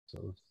So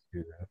let's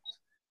do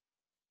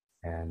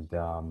that. And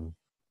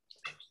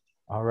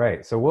all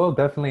right, so we'll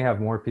definitely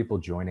have more people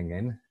joining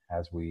in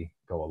as we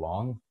go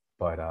along,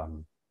 but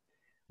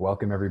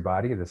welcome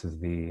everybody. This is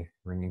the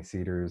Ringing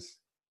Cedars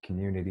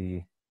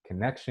Community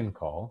Connection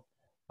Call.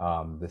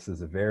 This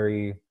is a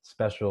very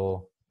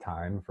special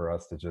time for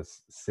us to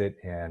just sit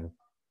and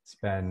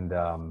spend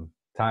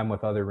time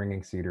with other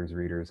Ringing Cedars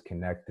readers,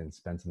 connect and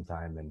spend some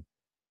time in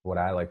what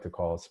I like to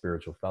call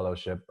spiritual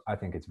fellowship. I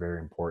think it's very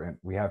important.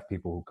 We have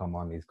people who come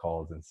on these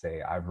calls and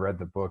say, I've read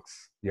the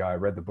books, I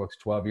read the books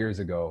 12 years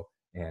ago,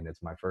 and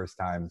it's my first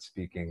time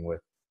speaking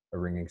with a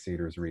Ringing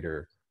Cedars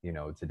reader,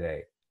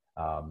 today.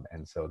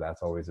 And so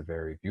that's always a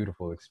very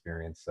beautiful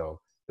experience. So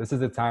this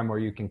is a time where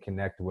you can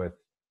connect with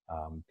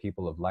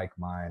people of like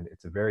mind.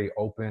 It's a very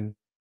open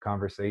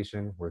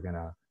conversation.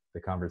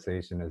 The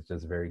conversation is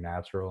just very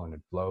natural and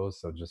it flows.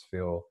 So just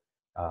feel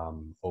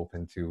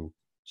open to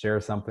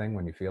share something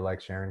when you feel like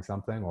sharing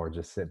something, or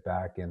just sit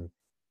back and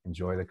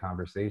enjoy the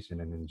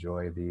conversation and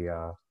enjoy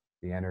the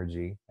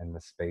energy and the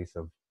space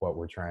of what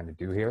we're trying to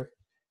do here.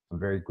 I'm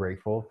very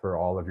grateful for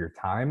all of your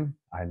time.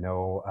 I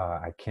know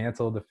I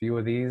canceled a few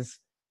of these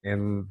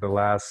in the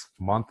last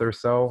month or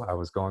so. I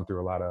was going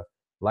through a lot of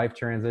life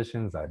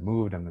transitions. I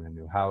moved, I'm in a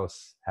new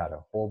house, had a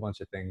whole bunch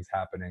of things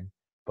happening,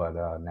 but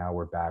now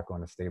we're back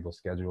on a stable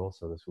schedule.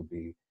 So this will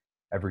be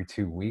every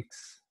 2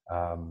 weeks,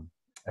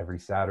 every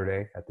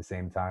Saturday at the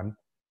same time.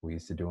 We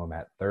used to do them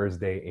at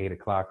Thursday,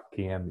 8:00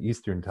 p.m.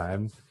 Eastern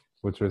time,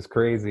 which was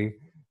crazy.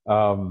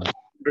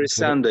 Every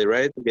Sunday,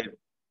 right?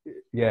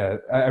 Yeah,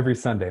 every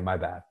Sunday, my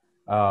bad.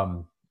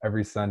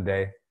 Every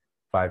Sunday,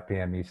 5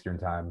 p.m. Eastern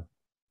time.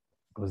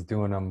 I was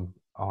doing them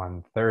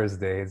on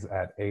Thursdays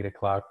at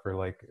 8:00 for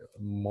like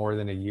more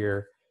than a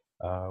year,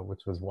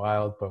 which was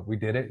wild, but we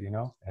did it,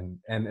 and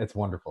it's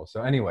wonderful.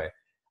 So anyway,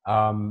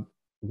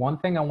 one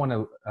thing I want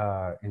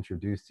to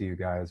introduce to you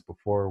guys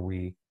before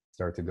we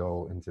start to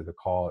go into the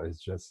call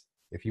is just,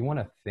 if you want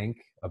to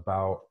think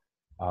about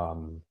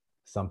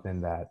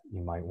something that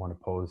you might want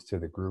to pose to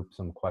the group,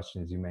 some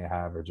questions you may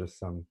have, or just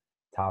some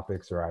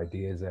topics or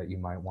ideas that you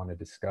might want to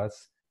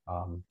discuss,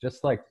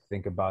 just like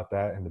think about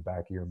that in the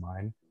back of your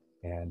mind,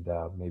 and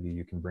maybe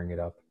you can bring it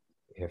up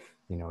if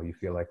you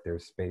feel like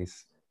there's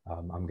space.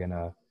 I'm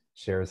gonna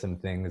share some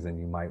things and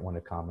you might want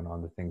to comment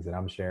on the things that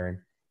I'm sharing,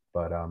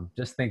 but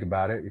just think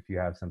about it if you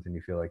have something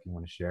you feel like you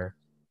want to share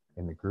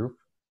in the group.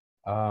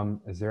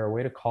 Is there a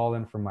way to call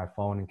in from my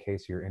phone in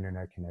case your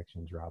internet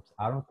connection drops?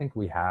 I don't think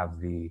we have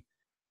the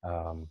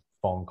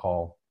phone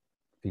call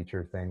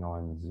feature thing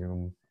on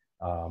Zoom.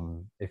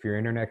 If your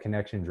internet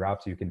connection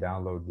drops, you can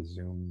download the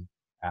Zoom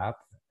app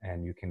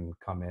and you can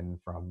come in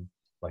from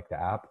like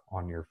the app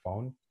on your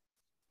phone.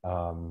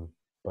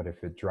 But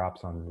if it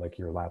drops on like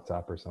your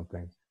laptop or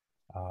something,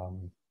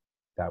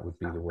 that would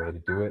be the way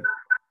to do it.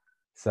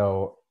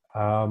 So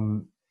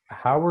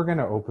how we're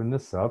gonna open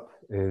this up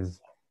is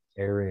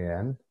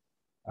Ariane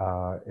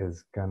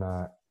is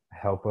gonna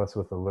help us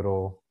with a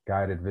little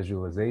guided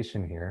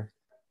visualization here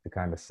to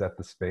kind of set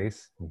the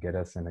space and get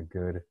us in a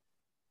good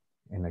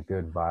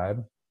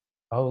vibe.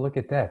 Oh, look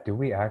at that. Do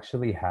we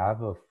actually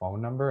have a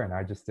phone number and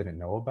I just didn't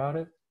know about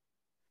it?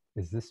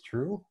 Is this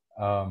true?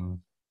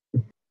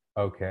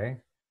 Okay.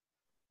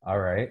 All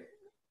right.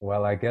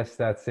 Well, I guess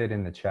that's it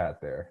in the chat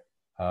there.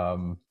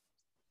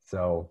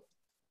 So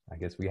I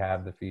guess we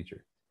have the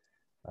feature.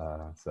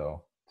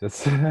 So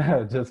just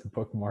just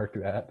bookmark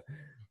that.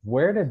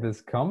 Where did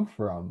this come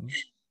from?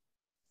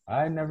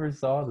 I never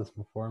saw this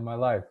before in my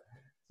life.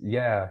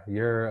 Yeah,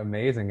 you're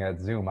amazing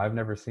at Zoom. I've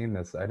never seen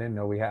this. I didn't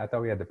know I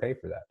thought we had to pay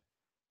for that.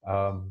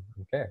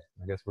 Okay,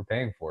 I guess we're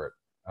paying for it.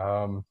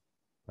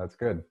 That's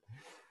good.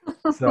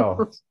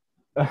 So,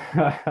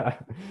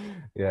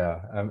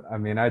 yeah, I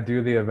mean, I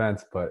do the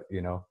events, but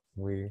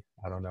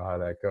I don't know how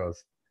that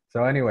goes.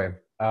 So anyway,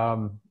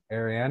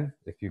 Ariane,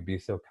 if you'd be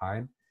so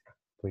kind,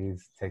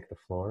 please take the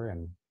floor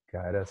and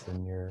guide us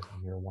in your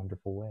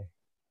wonderful way.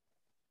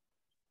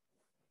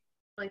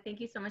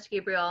 Thank you so much,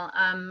 Gabriel.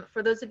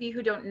 For those of you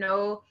who don't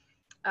know,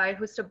 I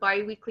host a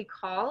bi-weekly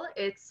call.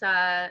 It's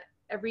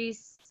every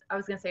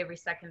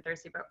second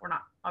Thursday, but we're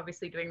not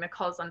obviously doing the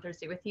calls on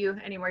Thursday with you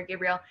anymore,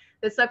 Gabriel.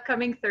 This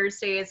upcoming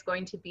Thursday is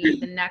going to be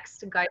the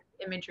next guided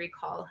imagery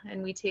call.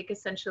 And we take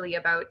essentially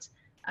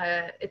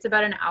it's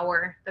about an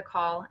hour, the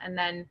call, and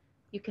then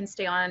you can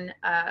stay on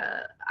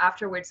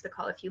afterwards the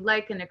call if you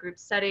like in a group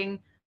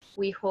setting.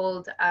 We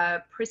hold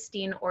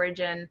pristine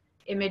origin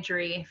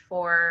imagery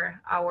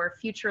for our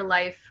future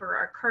life, for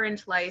our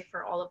current life,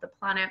 for all of the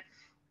planet.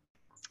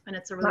 And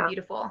it's a really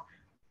beautiful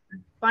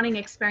bonding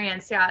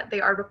experience. Yeah, they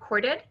are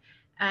recorded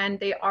and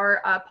they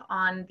are up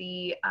on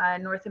the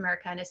North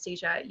America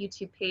Anastasia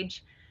YouTube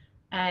page.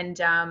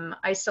 And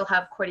I still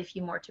have quite a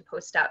few more to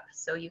post up.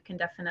 So you can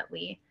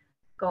definitely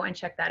go and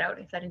check that out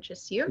if that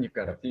interests you. You've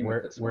got a few.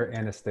 We're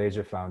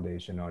Anastasia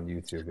Foundation on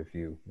YouTube if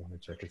you want to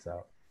check us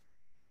out.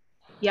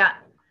 Yeah.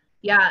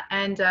 Yeah,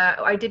 and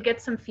I did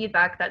get some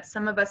feedback that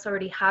some of us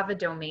already have a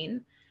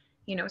domain.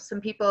 Some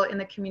people in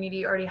the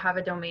community already have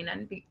a domain,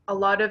 and a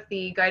lot of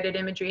the guided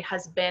imagery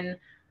has been,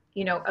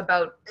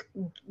 about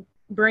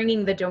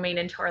bringing the domain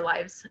into our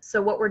lives.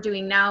 So what we're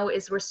doing now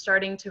is we're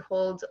starting to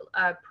hold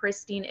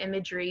pristine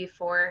imagery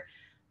for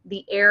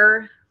the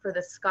air, for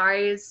the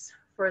skies,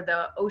 for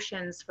the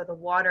oceans, for the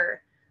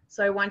water.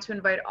 So I want to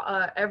invite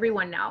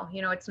everyone now.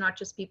 You know, it's not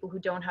just people who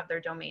don't have their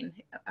domain.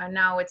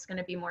 Now it's going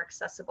to be more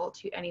accessible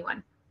to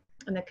anyone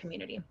in the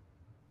community.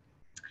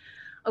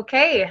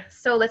 Okay,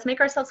 so let's make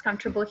ourselves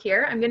comfortable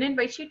here. I'm going to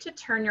invite you to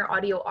turn your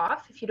audio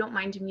off if you don't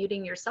mind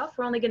muting yourself.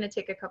 We're only going to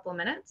take a couple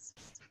minutes.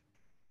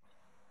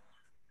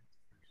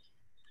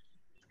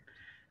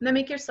 And then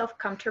make yourself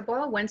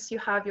comfortable once you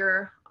have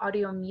your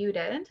audio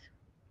muted.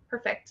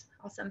 Perfect,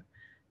 awesome.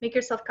 Make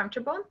yourself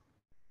comfortable.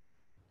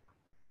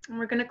 And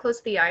we're going to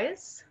close the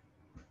eyes.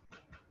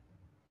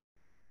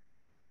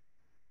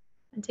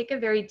 And take a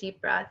very deep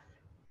breath.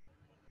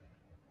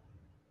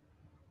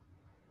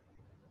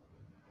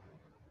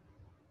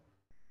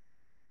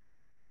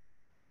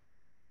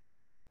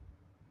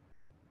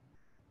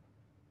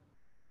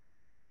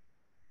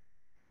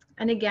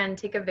 And again,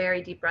 take a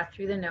very deep breath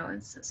through the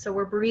nose. So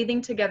we're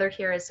breathing together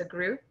here as a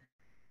group.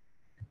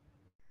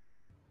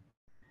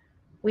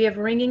 We have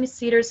Ringing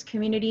Cedars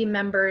community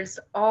members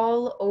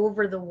all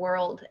over the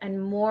world,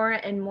 and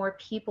more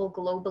people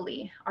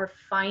globally are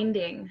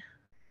finding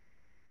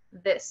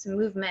this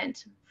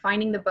movement,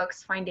 finding the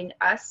books, finding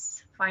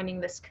us,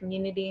 finding this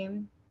community.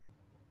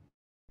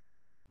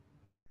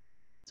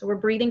 So we're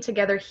breathing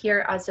together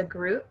here as a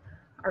group.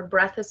 Our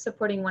breath is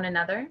supporting one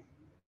another.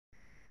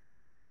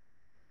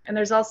 And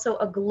there's also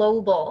a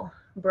global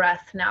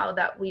breath now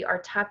that we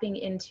are tapping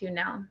into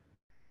now.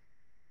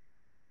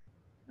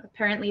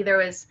 Apparently there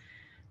was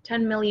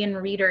 10 million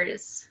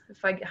readers,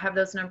 if I have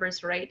those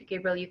numbers right.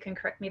 Gabriel, you can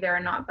correct me there or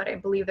not, but I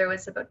believe there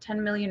was about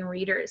 10 million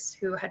readers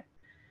who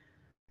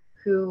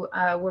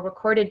were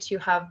recorded to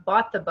have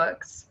bought the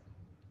books.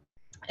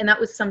 And that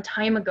was some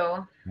time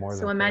ago. More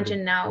so than imagine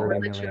 30, now 30 we're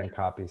million literally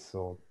copies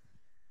sold.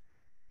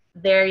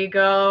 There you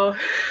go.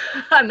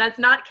 And that's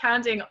not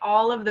counting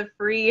all of the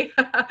free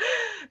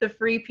the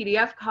free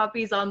PDF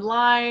copies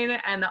online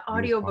and the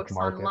audiobooks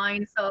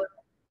online. So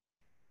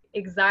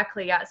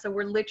exactly, yeah. So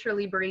we're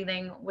literally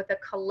breathing with a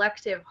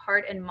collective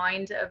heart and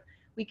mind of,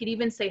 we could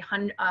even say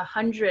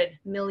 100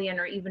 million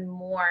or even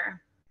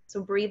more.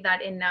 So breathe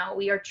that in now.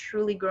 We are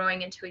truly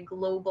growing into a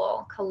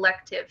global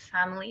collective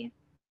family.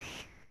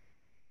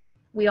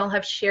 We all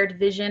have shared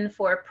vision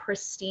for a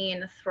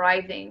pristine,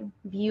 thriving,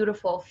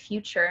 beautiful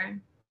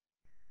future.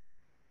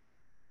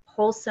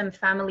 Wholesome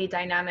family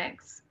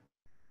dynamics.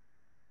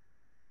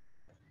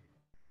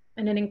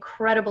 And an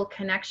incredible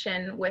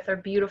connection with our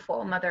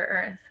beautiful Mother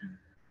Earth.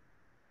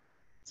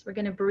 So we're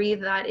going to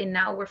breathe that in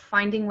now. We're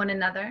finding one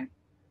another.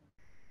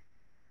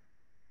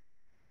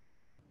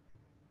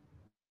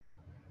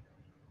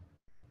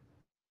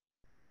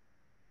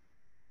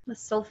 The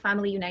soul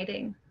family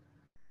uniting.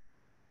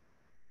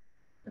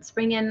 Let's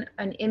bring in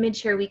an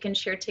image here we can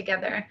share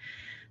together.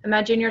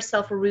 Imagine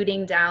yourself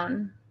rooting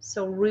down.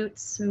 So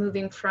roots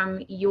moving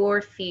from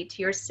your feet,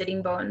 your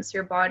sitting bones,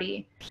 your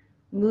body,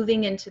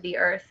 moving into the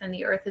earth. And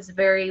the earth is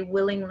very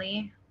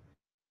willingly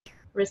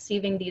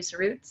receiving these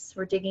roots.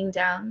 We're digging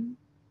down.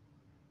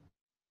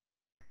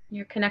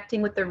 You're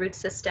connecting with the root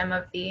system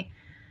of a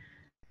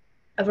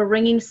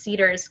Ringing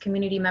Cedars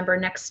community member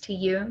next to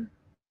you.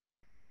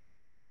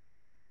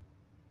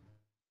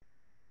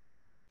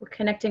 We're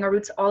connecting our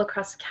roots all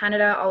across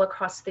Canada, all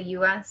across the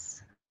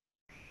US,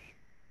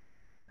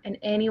 and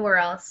anywhere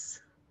else.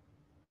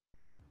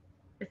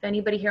 If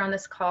anybody here on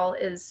this call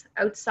is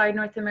outside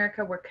North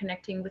America, we're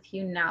connecting with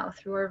you now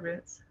through our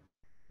roots.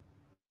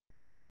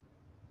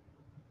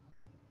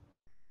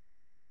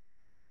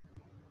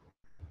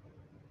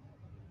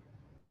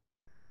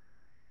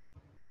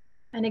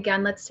 And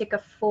again, let's take a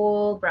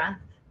full breath.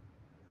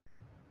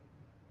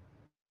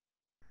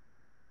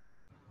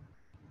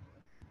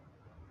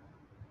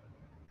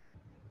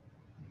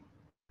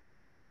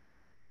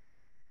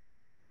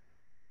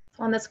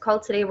 So on this call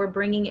today, we're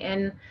bringing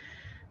in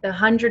the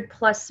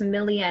 100+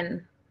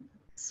 million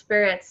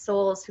spirits,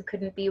 souls who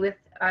couldn't be with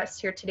us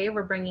here today.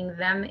 We're bringing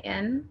them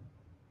in.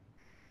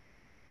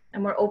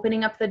 And we're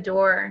opening up the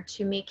door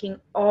to making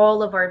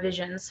all of our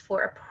visions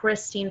for a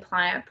pristine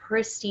planet,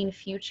 pristine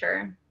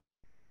future.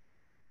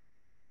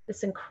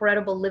 This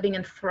incredible living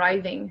and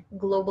thriving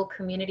global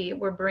community.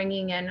 We're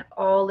bringing in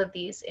all of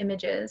these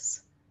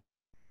images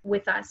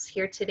with us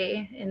here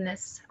today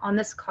on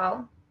this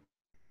call.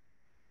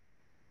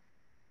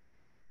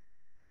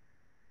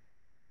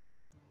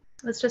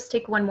 Let's just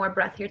take one more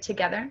breath here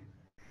together.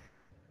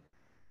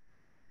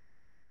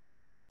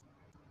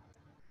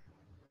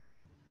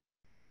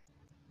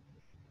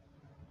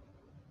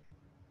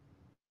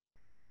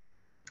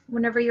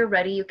 Whenever you're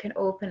ready, you can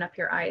open up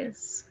your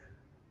eyes.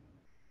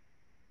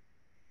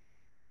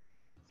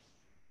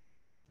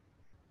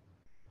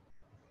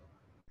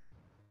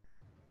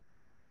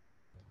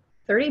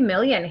 $30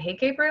 million. Hey,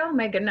 Gabriel,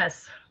 my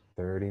goodness.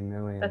 30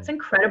 million. That's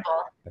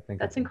incredible. I think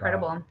that's it's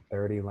incredible.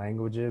 30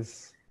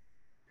 languages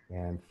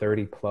and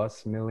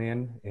 30+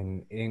 million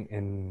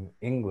in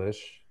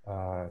English,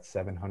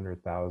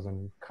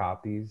 700,000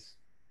 copies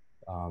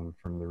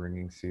from the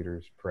Ringing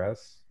Cedars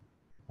Press.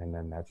 And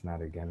then that's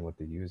not again with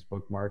the used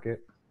book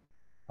market.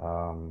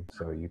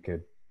 So you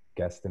could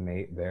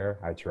guesstimate there.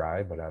 I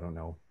tried, but I don't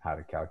know how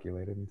to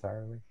calculate it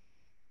entirely.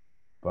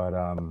 But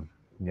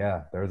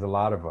yeah, there's a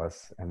lot of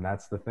us, and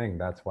that's the thing.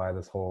 That's why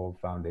this whole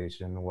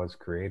foundation was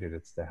created.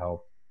 It's to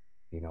help,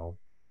 you know,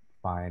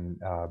 find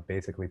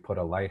basically put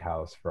a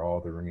lighthouse for all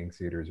the Ringing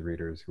Cedars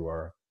readers who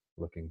are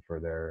looking for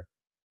their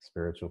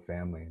spiritual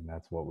family, and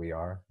that's what we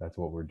are. That's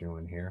what we're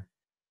doing here.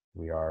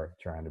 We are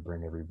trying to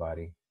bring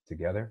everybody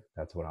together.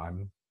 That's what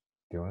I'm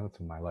doing. That's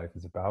what my life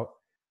is about.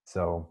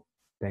 So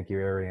thank you,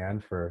 Ariane,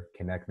 for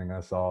connecting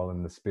us all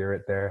in the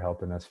spirit there,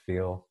 helping us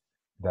feel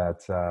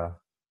that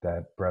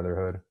that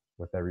brotherhood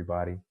with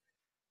everybody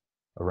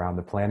around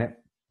the planet.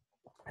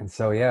 And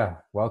so, yeah,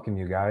 welcome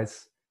you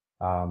guys.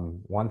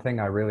 One thing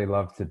I really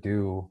love to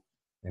do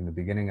in the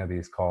beginning of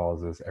these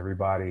calls is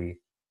everybody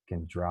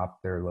can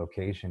drop their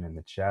location in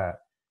the chat,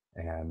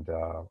 and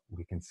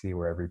we can see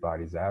where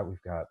everybody's at.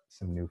 We've got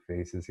some new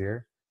faces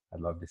here.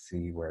 I'd love to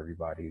see where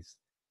everybody's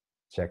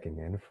checking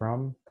in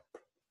from.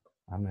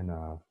 I'm in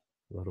a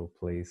little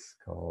place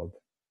called,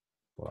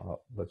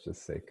 well, let's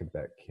just say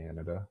Quebec,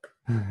 Canada.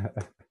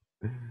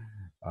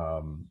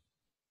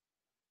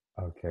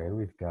 Okay,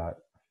 we've got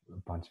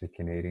a bunch of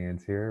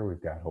Canadians here.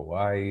 We've got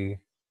Hawaii,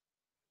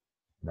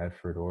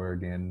 Medford,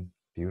 Oregon,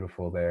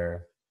 beautiful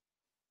there.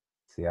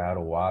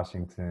 Seattle,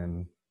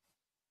 Washington,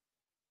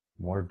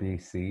 more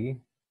BC.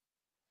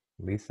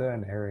 Lisa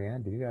and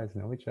Ariane, do you guys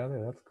know each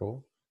other? That's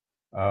cool.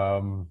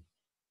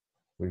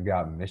 We've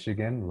got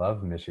Michigan,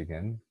 love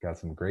Michigan. Got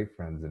some great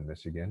friends in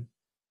Michigan.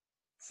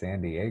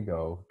 San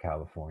Diego,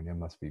 California,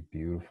 must be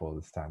beautiful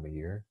this time of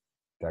year.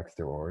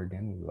 Dexter,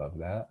 Oregon, we love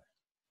that.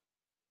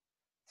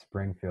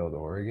 Springfield,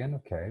 Oregon.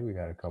 Okay, we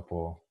got a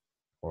couple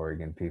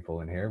Oregon people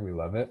in here. We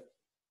love it.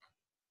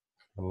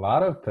 A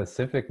lot of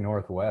Pacific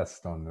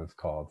Northwest on this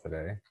call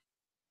today.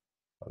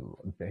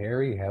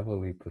 Very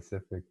heavily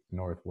Pacific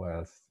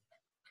Northwest,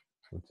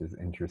 which is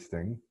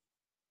interesting.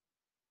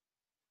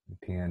 The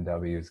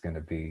PNW is going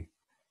to be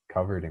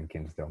covered in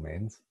King's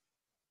domains.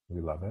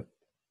 We love it.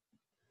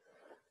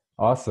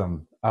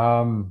 Awesome.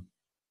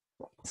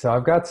 So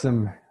I've got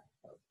some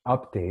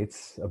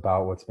updates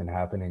about what's been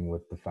happening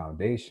with the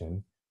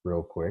foundation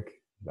real quick.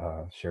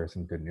 Share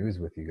some good news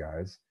with you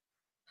guys.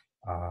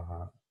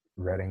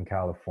 Redding,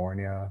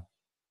 California,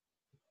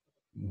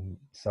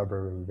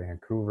 suburb of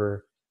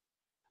Vancouver.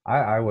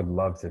 I would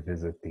love to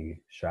visit the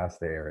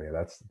Shasta area.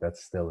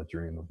 That's still a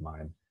dream of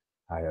mine.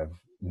 I have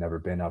never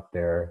been up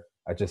there.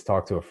 I just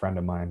talked to a friend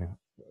of mine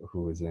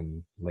who was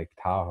in Lake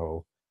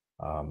Tahoe.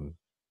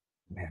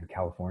 Man,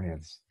 California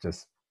is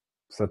just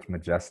such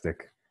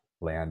majestic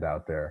land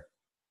out there.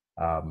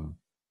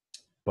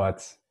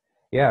 But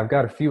yeah, I've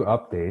got a few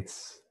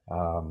updates.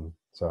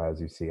 So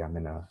as you see, I'm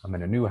in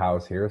a new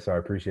house here. So I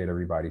appreciate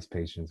everybody's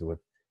patience with,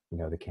 you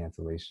know, the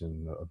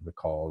cancellation of the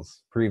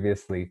calls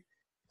previously.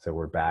 So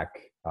we're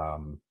back,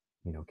 you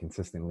know,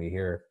 consistently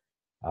here.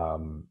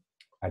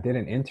 I did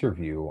an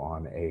interview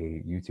on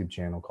a YouTube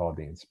channel called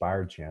The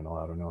Inspired Channel.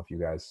 I don't know if you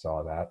guys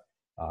saw that,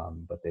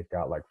 but they've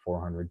got like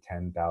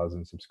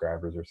 410,000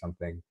 subscribers or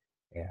something.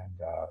 And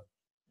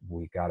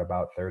we got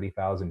about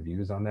 30,000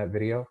 views on that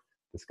video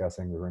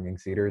discussing the Ringing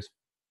Cedars.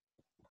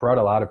 Brought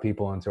a lot of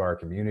people into our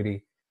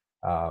community.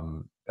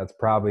 That's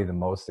probably the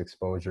most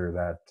exposure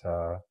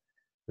that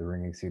the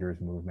Ringing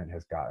Cedars movement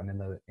has gotten in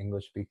the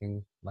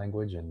English-speaking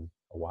language in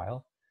a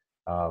while.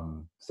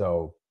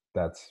 So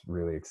that's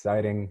really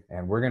exciting.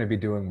 And we're going to be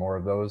doing more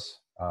of those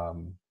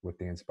with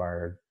the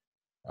Inspired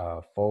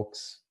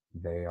folks.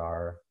 They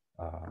are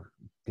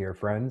dear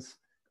friends.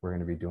 We're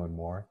going to be doing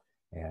more.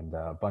 And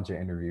a bunch of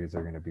interviews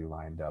are going to be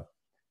lined up.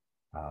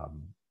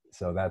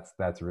 So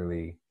that's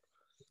really,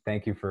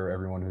 thank you for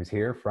everyone who's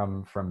here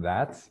from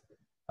that.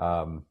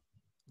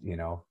 You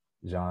know,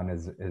 Jean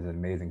is an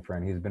amazing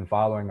friend. He's been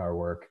following our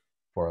work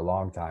for a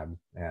long time,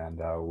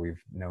 and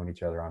we've known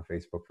each other on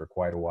Facebook for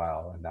quite a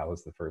while. And that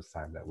was the first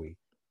time that we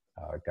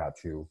got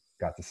to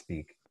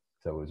speak.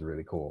 So it was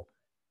really cool.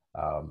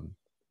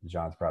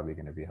 Jean's probably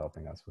going to be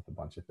helping us with a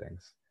bunch of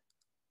things.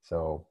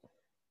 So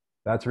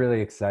that's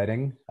really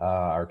exciting.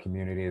 Our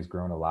community has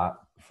grown a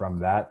lot from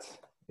that.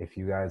 If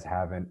you guys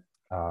haven't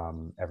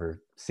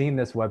ever seen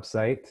this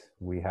website,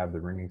 we have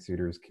the Ringing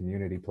Cedars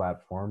community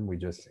platform. We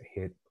just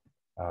hit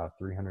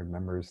 300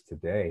 members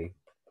today,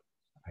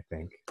 I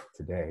think,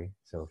 today.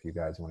 So if you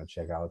guys want to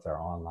check out, it's our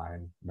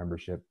online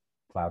membership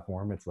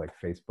platform. It's like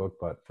Facebook,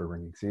 but for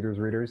Ringing Cedars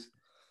readers.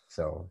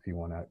 So if you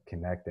want to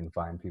connect and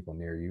find people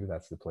near you,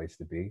 that's the place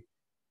to be.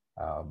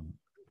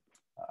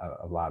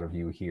 A lot of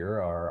you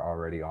here are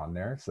already on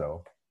there,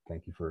 so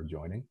thank you for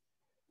joining.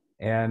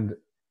 And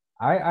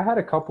I had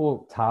a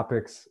couple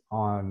topics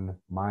on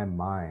my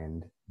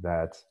mind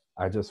that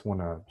I just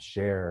want to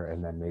share,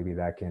 and then maybe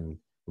that can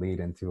lead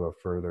into a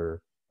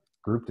further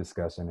group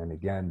discussion. And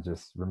again,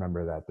 just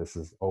remember that this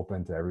is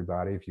open to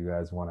everybody. If you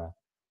guys want to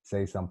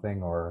say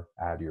something or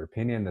add your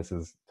opinion, this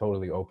is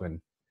totally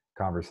open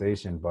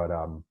conversation. But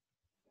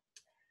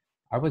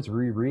I was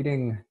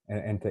rereading,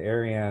 and to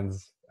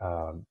Ariane's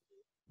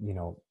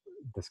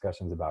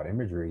discussions about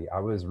imagery, I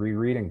was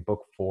rereading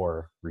book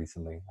 4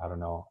 recently. I don't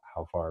know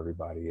how far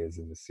everybody is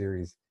in the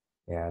series.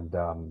 And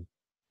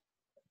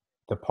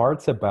the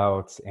parts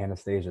about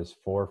Anastasia's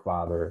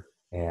forefather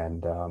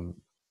and,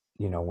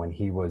 when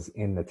he was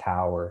in the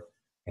tower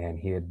and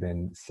he had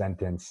been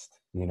sentenced,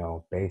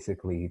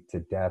 basically to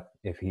death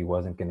if he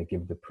wasn't going to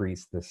give the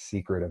priest the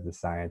secret of the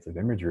science of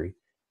imagery.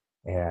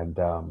 And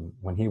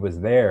when he was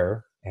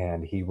there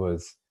and he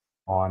was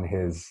on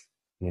his,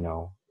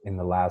 in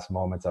the last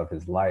moments of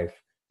his life,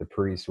 the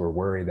priests were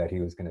worried that he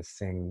was going to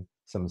sing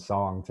some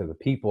song to the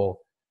people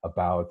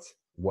about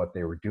what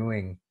they were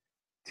doing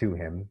to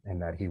him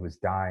and that he was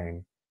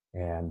dying,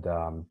 and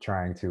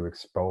trying to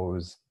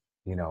expose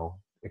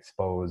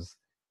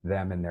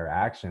them and their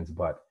actions.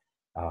 But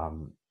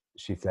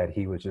she said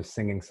he was just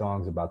singing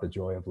songs about the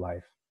joy of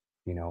life,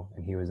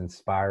 and he was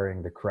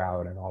inspiring the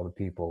crowd and all the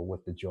people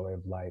with the joy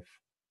of life.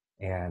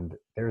 And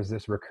there's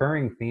this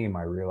recurring theme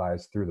I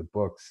realized through the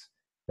books,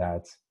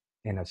 that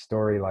in a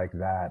story like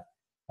that,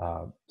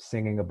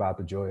 singing about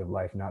the joy of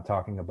life, not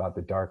talking about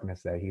the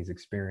darkness that he's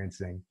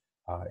experiencing.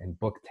 In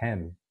book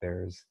 10,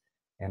 there's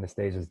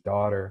Anastasia's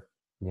daughter,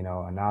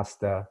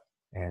 Anastasia,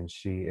 and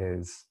she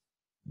is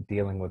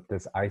dealing with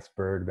this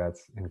iceberg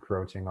that's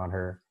encroaching on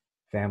her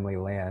family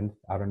land.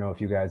 I don't know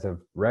if you guys have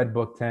read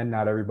book 10.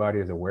 Not everybody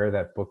is aware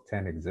that book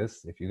 10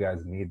 exists. If you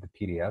guys need the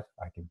PDF,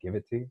 I can give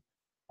it to you.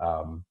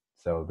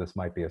 So this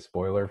might be a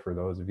spoiler for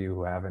those of you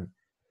who haven't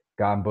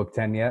gotten book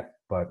 10 yet,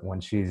 but when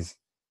she's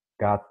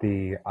got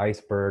the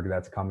iceberg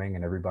that's coming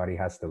and everybody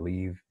has to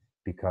leave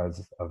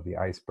because of the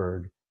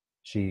iceberg,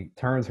 she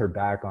turns her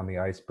back on the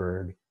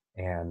iceberg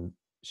and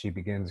she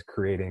begins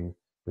creating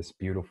this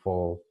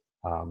beautiful,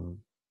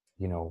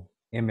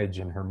 image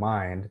in her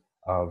mind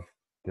of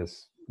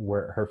this,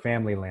 where her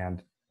family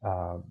land,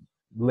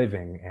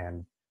 living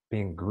and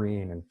being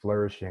green and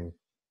flourishing.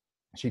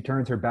 She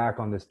turns her back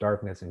on this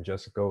darkness and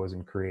just goes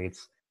and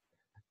creates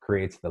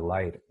the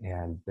light.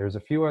 And there's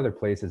a few other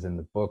places in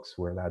the books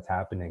where that's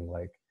happening,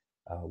 like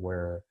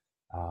where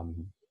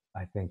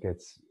I think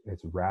it's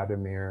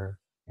Radomir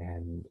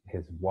and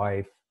his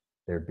wife,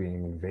 they're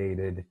being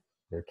invaded,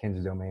 their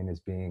kin's domain is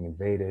being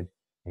invaded,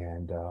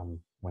 and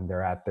when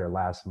they're at their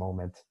last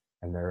moment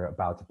and they're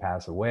about to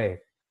pass away,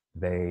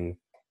 they,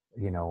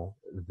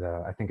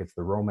 I think it's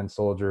the Roman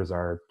soldiers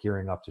are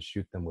gearing up to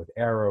shoot them with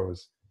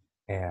arrows,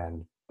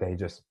 and they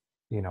just,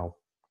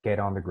 get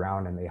on the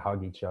ground and they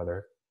hug each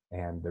other,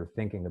 and they're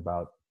thinking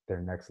about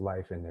their next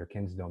life in their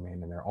kin's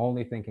domain, and they're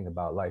only thinking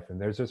about life. And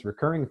there's this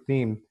recurring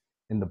theme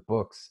in the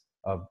books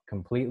of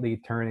completely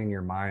turning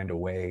your mind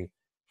away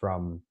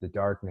from the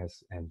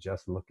darkness and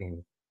just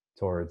looking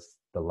towards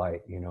the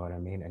light, you know what I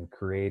mean? And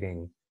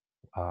creating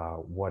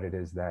what it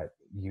is that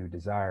you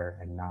desire,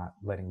 and not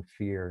letting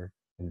fear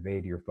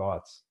invade your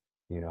thoughts,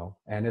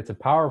 and it's a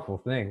powerful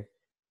thing,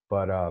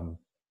 but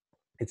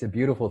it's a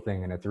beautiful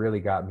thing. And it's really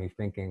got me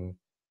thinking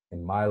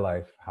in my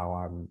life how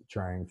I'm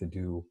trying to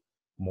do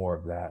more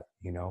of that,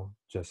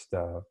 just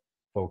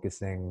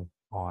focusing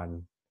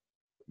on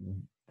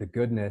the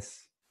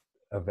goodness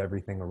of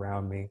everything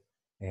around me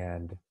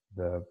and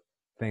the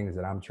things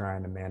that I'm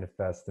trying to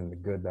manifest, and the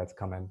good that's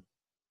coming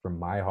from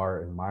my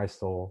heart and my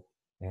soul.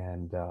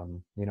 And,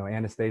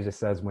 Anastasia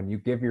says, when you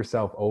give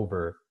yourself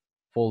over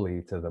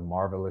fully to the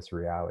marvelous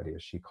reality,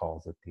 as she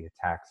calls it, the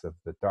attacks of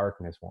the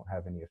darkness won't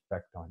have any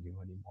effect on you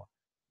anymore.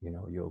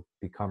 You'll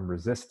become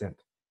resistant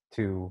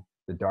to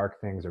the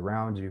dark things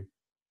around you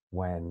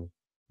when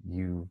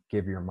you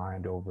give your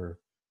mind over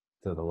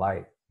to the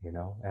light,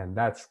 and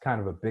that's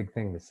kind of a big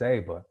thing to say,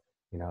 but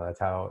that's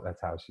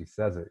how she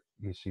says it.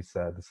 She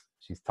says,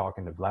 she's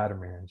talking to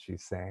Vladimir and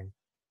she's saying,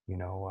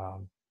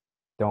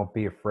 don't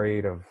be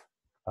afraid of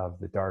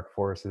the dark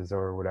forces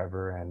or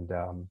whatever.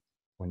 And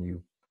when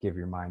you give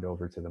your mind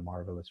over to the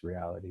marvelous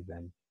reality,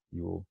 then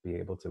you will be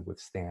able to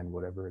withstand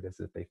whatever it is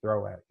that they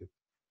throw at you.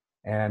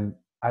 And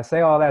I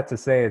say all that to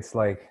say, it's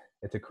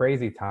a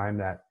crazy time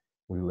that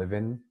we live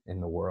in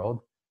the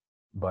world.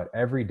 But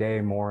every day,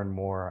 more and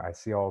more, I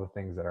see all the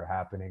things that are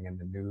happening in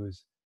the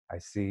news. I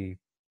see,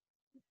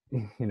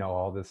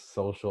 all this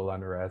social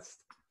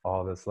unrest,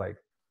 all this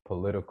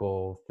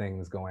political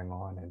things going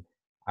on. And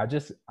I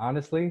just,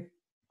 honestly,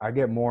 I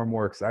get more and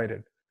more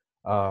excited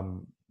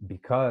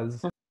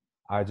because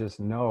I just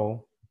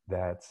know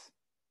that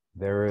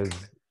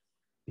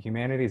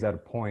humanity's at a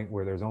point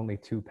where there's only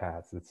two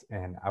paths.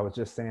 And I was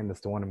just saying this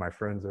to one of my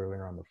friends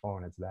earlier on the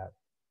phone. It's that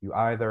you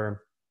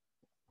either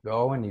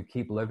go and you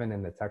keep living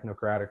in the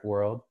technocratic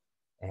world,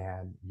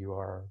 and you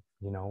are,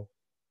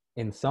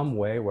 in some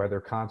way, whether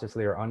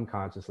consciously or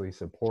unconsciously,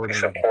 supporting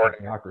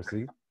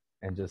democracy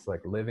and just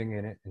living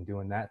in it and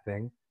doing that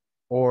thing,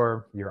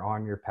 or you're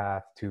on your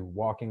path to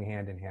walking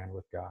hand in hand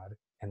with God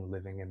and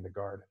living in the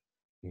garden.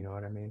 You know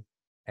what I mean?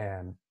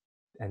 And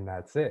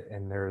that's it.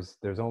 And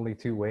there's only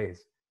two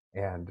ways.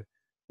 And,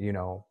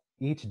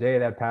 each day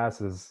that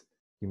passes,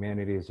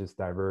 humanity is just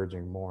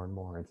diverging more and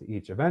more into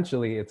each.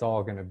 Eventually, it's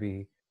all going to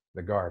be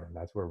the garden.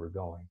 That's where we're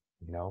going,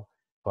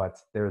 but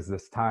there's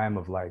this time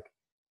of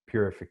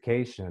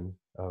purification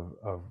of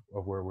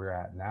where we're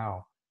at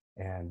now,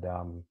 And,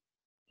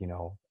 you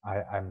know,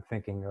 I'm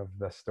thinking of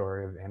the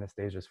story of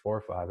Anastasia's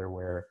forefather,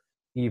 where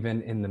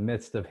even in the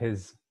midst of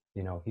his,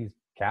 you know, he's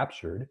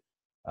captured,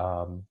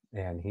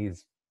 and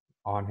he's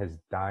on his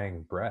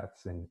dying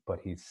breaths, but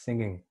he's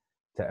singing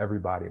to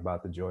everybody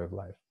about the joy of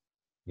life.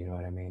 You know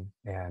what I mean?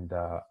 And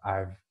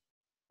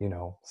you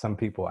know, some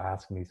people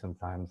ask me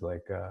sometimes,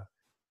 like,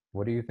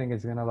 what do you think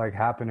is gonna like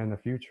happen in the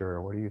future?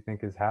 Or what do you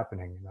think is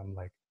happening? And I'm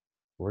like,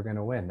 we're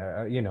gonna win.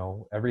 You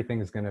know,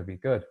 everything is gonna be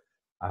good.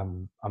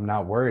 I'm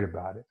not worried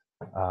about it.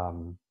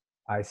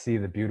 I see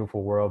the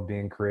beautiful world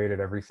being created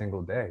every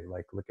single day.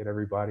 Like, look at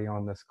everybody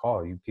on this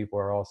call. You people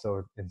are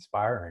also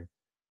inspiring.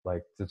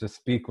 Like, to just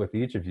speak with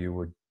each of you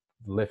would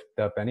lift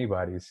up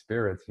anybody's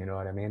spirits. You know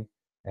what I mean?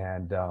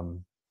 And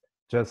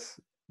just,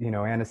 you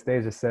know,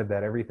 Anastasia said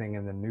that everything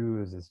in the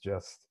news is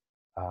just,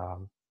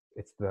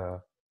 it's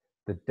the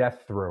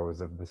death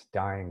throes of this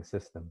dying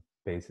system,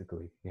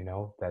 basically. You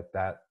know,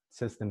 that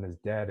system is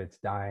dead, it's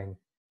dying,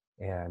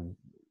 and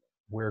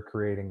we're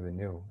creating the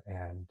new,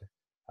 and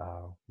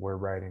we're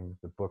writing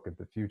the book of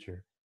the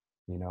future,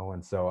 you know.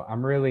 And so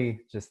I'm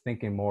really just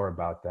thinking more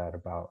about that,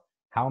 about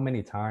how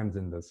many times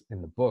in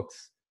the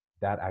books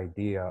that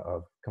idea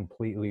of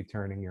completely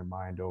turning your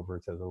mind over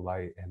to the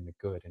light and the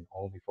good and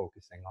only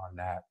focusing on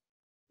that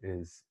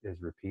is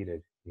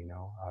repeated, you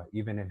know.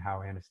 Even in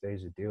how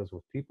Anastasia deals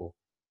with people,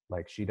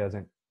 like, she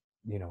doesn't,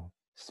 you know,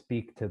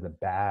 speak to the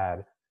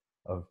bad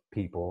of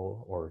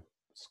people or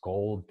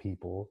scold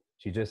people.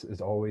 She just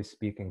is always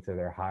speaking to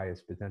their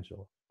highest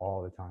potential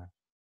all the time,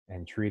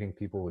 and treating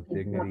people with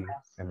dignity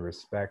and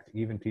respect,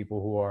 even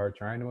people who are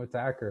trying to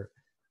attack her.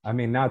 I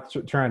mean, not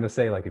trying to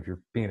say, like, if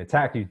you're being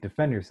attacked, you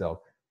defend yourself.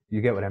 You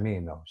get what I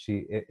mean, though.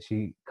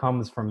 She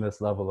comes from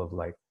this level of,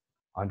 like,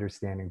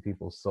 understanding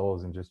people's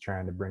souls and just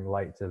trying to bring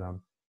light to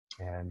them.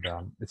 And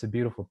it's a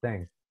beautiful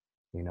thing,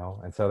 you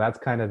know. And so that's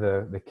kind of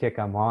the kick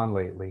I'm on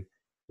lately.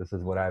 This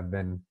is what I've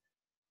been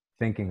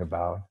thinking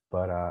about.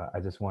 But I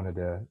just wanted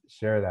to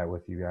share that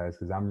with you guys,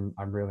 because I'm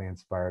really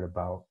inspired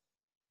about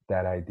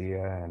that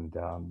idea. And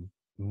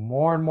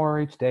more and more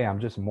each day, I'm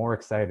just more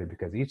excited,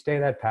 because each day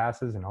that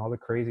passes and all the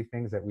crazy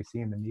things that we see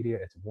in the media,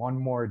 it's one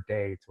more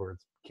day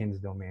towards King's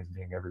domains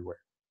being everywhere.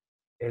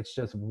 It's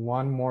just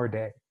one more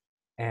day.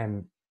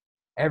 And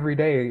every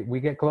day we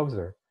get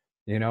closer,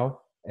 you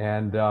know.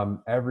 And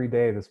every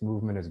day this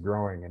movement is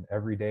growing, and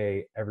every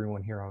day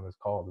everyone here on this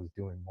call is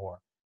doing more.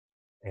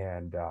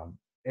 And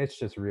it's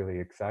just really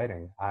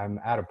exciting. I'm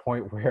at a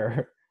point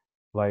where,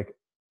 like,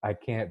 I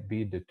can't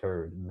be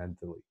deterred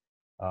mentally.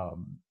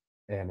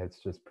 And it's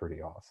just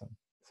pretty awesome.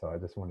 So I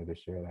just wanted to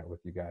share that with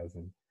you guys,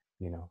 and,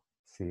 you know,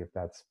 see if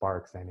that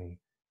sparks any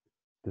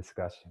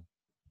discussion.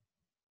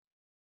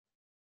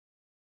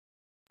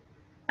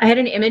 I had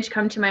an image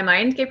come to my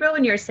mind, Gabriel,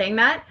 when you were saying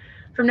that.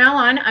 From now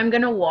on, I'm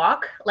going to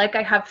walk like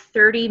I have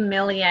 30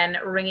 million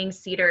Ringing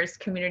Cedars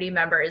community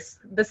members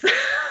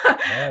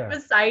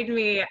beside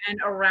me and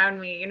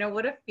around me. You know,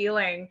 what a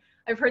feeling.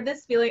 I've heard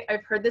this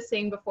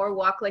saying before,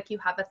 walk like you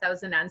have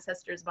 1,000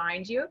 ancestors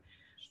behind you.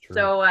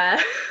 So,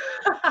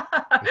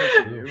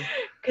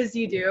 because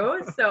you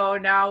do. So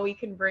now we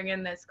can bring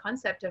in this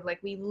concept of, like,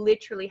 we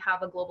literally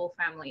have a global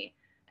family.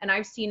 And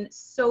I've seen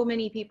so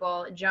many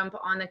people jump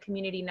on the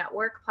community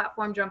network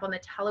platform, jump on the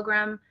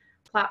Telegram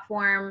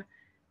platform.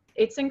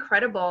 It's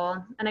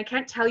incredible. And I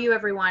can't tell you,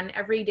 everyone,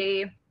 every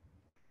day,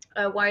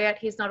 Wyatt,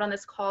 he's not on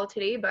this call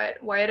today,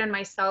 but Wyatt and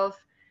myself,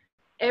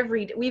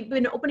 every day, we've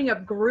been opening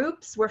up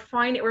groups. We're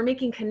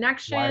making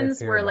connections.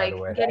 Here, we're like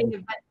getting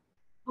events.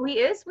 Oh, he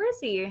is? Where is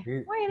he?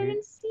 Wyatt, I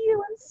didn't see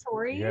you. I'm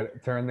sorry. You gotta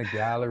turn the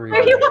gallery.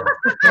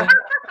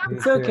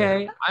 It's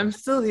okay. I'm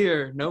still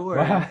here. No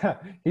worries.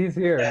 He's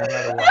here no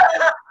matter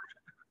what.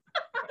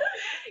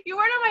 You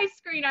weren't on my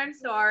screen. I'm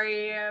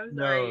sorry.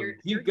 No,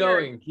 keep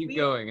going. Keep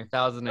going.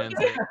 1,000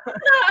 answers.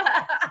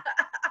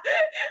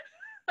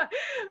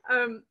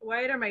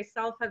 Wyatt and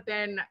myself have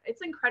been,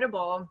 it's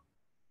incredible.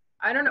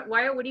 I don't know,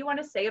 Wyatt, what do you want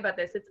to say about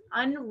this? It's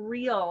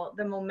unreal,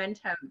 the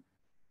momentum.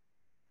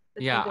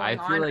 Yeah, I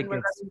feel like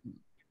it's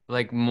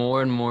like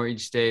more and more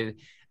each day.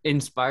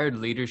 Inspired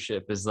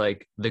leadership is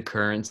like the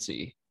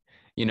currency,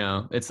 you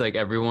know. It's like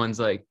everyone's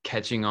like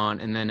catching on.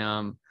 And then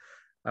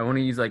I want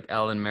to use like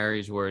Ellen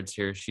Mary's words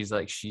here. She's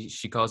like,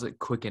 she calls it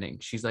quickening.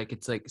 She's like,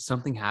 it's like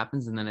something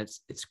happens and then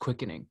it's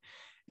quickening.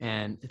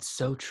 And it's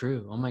so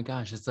true. Oh my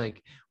gosh. It's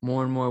like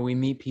more and more we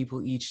meet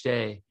people each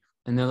day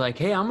and they're like,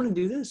 hey, I'm going to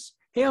do this.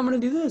 Hey, I'm going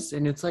to do this.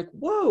 And it's like,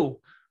 whoa,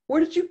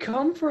 where did you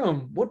come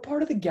from? What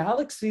part of the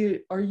galaxy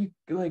are you,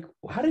 like,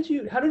 how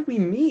did we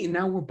meet? And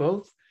now we're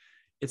both,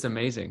 it's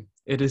amazing.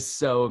 It is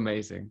so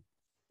amazing.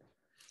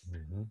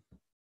 Mm-hmm.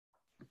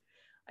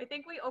 I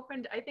think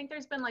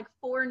there's been like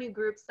 4 new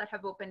groups that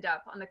have opened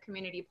up on the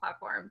community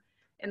platform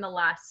in the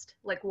last,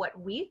 like, what,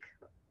 week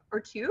or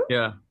 2?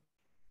 Yeah.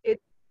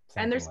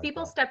 And there's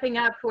people stepping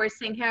up who are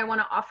saying, hey, I want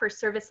to offer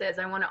services.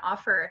 I want to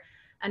offer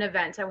an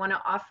event. I want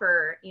to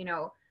offer, you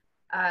know,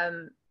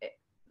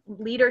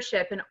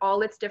 leadership in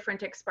all its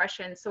different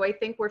expressions. So I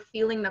think we're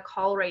feeling the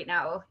call right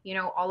now, you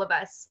know, all of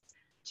us,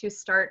 to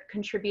start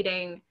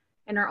contributing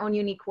in our own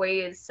unique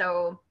ways.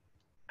 So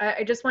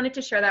I just wanted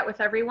to share that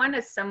with everyone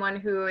as someone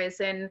who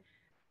is in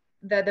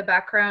the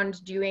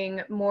background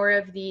doing more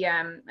of the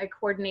like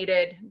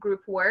coordinated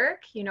group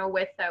work, you know,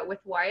 with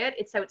Wyatt.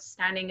 It's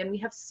outstanding, and we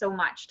have so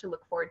much to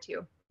look forward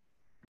to.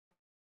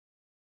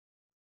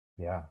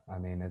 Yeah, I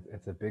mean,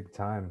 it's a big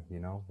time, you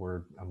know.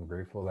 I'm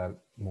grateful that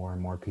more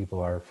and more people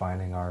are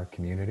finding our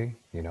community,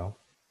 you know.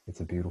 It's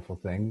a beautiful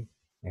thing.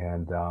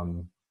 And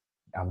I'm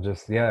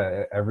just,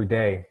 yeah, every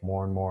day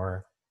more and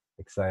more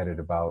excited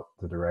about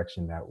the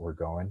direction that we're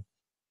going.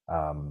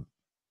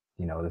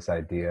 You know, this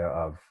idea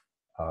of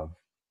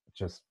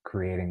just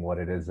creating what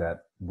it is that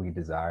we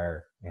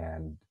desire.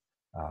 And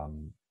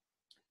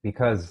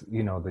because,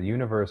 you know, the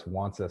universe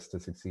wants us to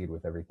succeed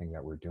with everything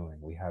that we're doing.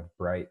 We have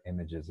bright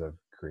images of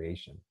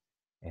creation,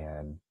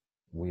 and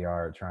we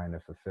are trying to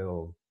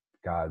fulfill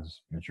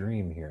God's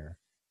dream here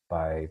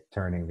by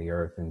turning the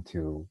earth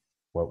into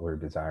what we're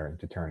desiring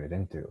to turn it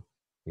into,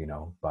 you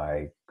know,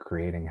 by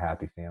creating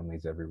happy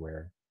families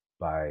everywhere,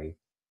 by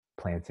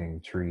planting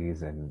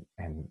trees and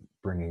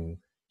bringing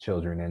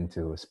children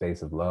into a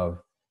space of love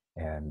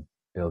and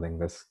building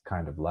this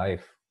kind of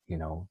life. You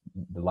know,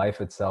 the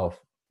life itself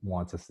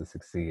wants us to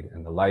succeed,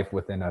 and the life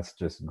within us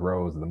just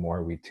grows the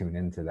more we tune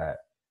into that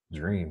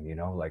dream, you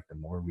know, like the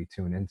more we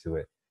tune into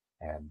it.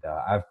 And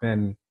I've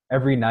been,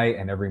 every night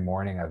and every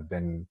morning, I've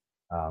been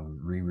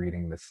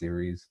rereading the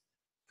series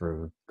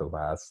for the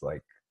last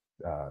like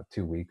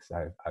 2 weeks.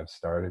 I've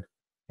started,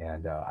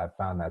 and I've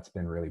found that's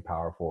been really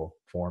powerful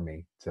for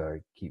me to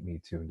keep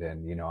me tuned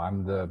in. You know,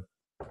 I'm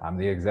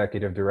the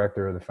executive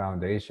director of the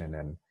foundation,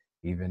 and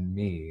even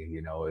me,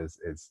 you know, is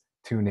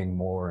tuning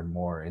more and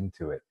more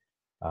into it,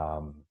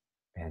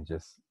 and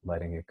just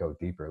letting it go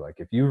deeper. Like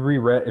if you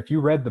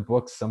read the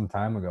books some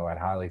time ago, I'd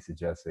highly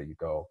suggest that you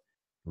go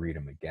read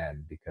them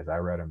again, because I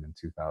read them in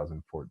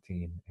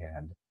 2014,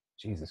 and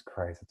Jesus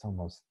Christ, it's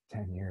almost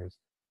 10 years.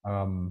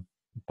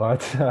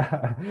 But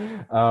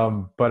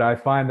I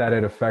find that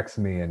it affects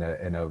me in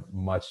a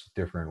much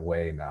different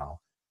way now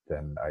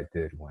than I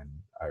did when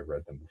I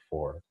read them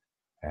before.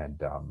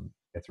 And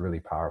it's really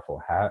powerful.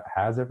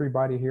 Has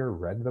everybody here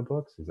read the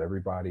books? Is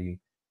everybody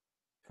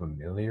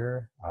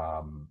familiar?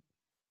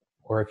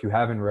 Or if you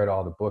haven't read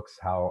all the books,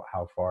 how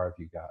far have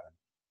you gotten?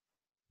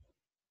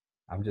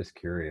 I'm just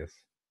curious.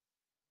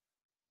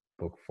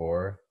 Book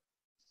 4.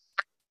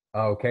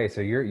 Okay,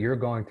 so you're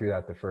going through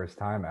that the first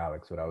time,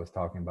 Alex. What I was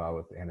talking about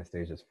with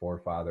Anastasia's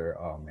forefather.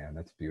 Oh man,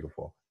 that's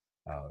beautiful.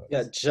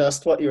 Yeah,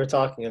 just what you were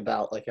talking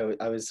about. Like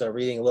I was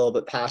reading a little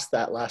bit past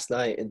that last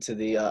night into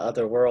the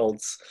other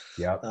worlds.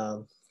 Yep.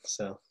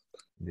 So.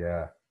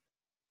 Yeah.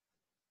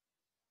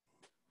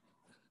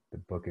 The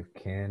Book of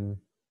Kin,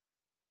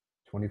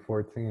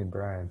 2014,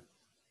 Brian.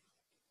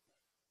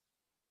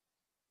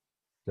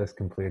 Just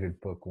completed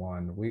book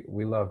 1.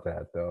 We love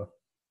that though.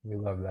 We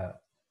love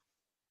that.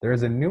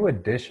 There's a new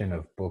edition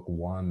of book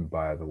 1,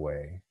 by the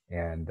way,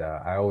 and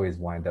I always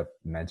wind up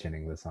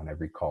mentioning this on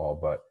every call,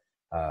 but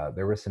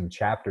there were some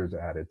chapters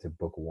added to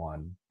book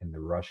 1 in the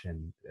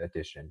Russian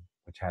edition,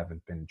 which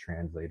haven't been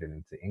translated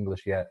into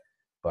English yet,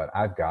 but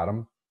I've got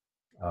them.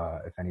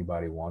 If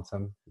anybody wants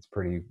them, it's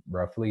pretty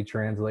roughly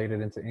translated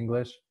into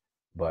English,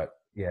 but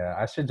yeah,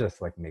 I should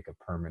just like make a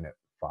permanent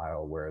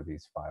file where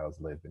these files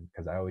live in,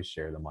 because I always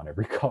share them on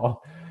every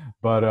call.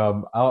 But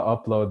I'll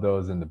upload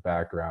those in the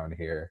background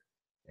here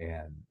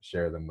and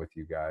share them with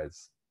you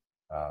guys.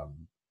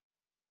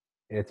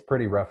 It's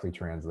pretty roughly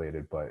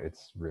translated, but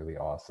it's really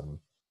awesome.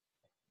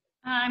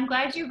 I'm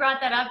glad you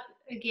brought that up,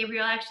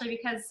 Gabriel, actually,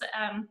 because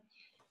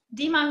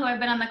Dima, who I've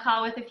been on the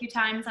call with a few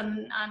times,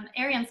 on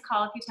Arian's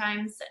call a few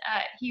times,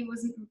 he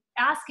was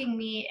asking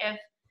me if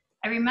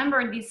I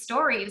remembered these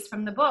stories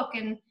from the book,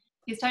 and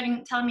he's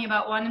telling me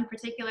about one in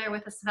particular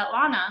with a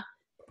Svetlana,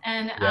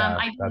 and yeah,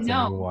 I didn't that's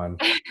know. A new one.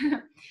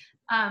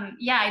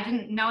 Yeah, I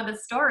didn't know the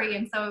story,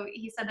 and so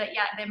he said that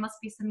there must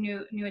be some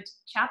new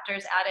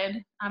chapters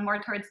added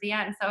more towards the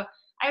end. So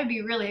I would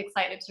be really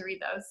excited to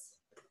read those.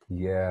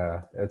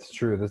 Yeah, it's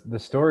true. The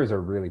stories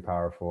are really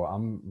powerful.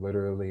 I'm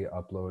literally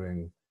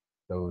uploading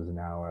those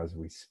now as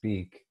we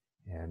speak,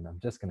 and I'm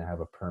just gonna have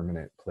a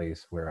permanent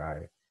place where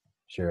I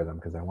share them,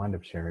 because I wind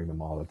up sharing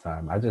them all the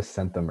time. I just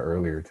sent them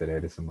earlier today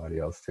to somebody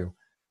else too.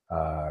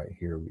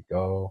 Here we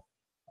go.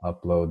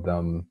 Upload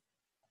them.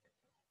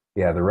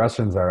 Yeah, the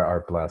Russians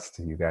are blessed.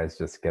 You guys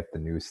just get the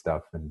new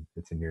stuff, and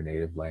it's in your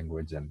native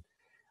language. And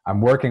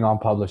I'm working on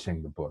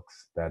publishing the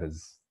books. That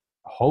is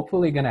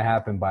hopefully going to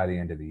happen by the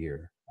end of the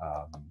year.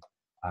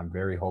 I'm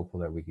very hopeful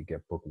that we could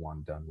get book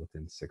 1 done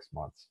within 6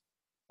 months.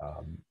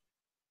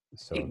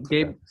 So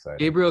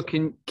Gabriel,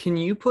 can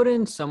you put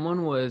in,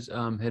 someone was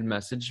had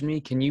messaged me,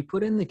 can you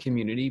put in the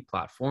community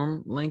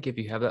platform link if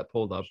you have that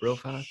pulled up real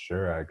fast?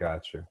 Sure, I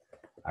got you.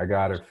 I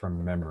got it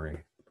from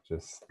memory.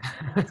 Just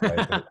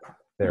type it.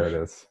 There it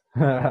is.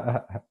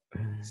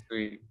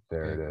 Sweet.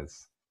 There it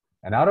is.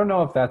 And I don't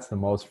know if that's the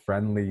most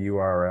friendly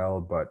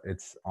URL, but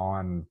it's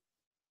on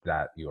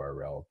that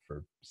URL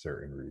for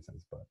certain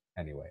reasons. But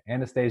anyway,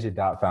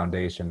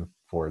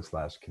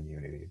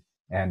 Anastasia.foundation/community.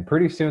 And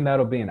pretty soon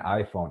that'll be an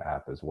iPhone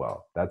app as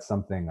well. That's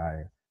something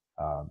I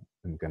am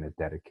going to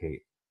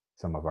dedicate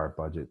some of our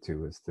budget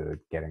too is to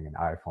getting an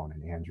iPhone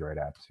and Android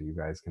app so you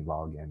guys can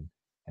log in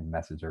and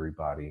message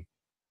everybody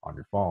on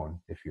your phone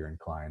if you're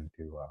inclined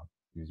to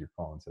use your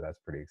phone. So that's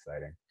pretty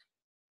exciting.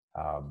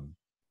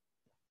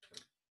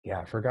 Yeah,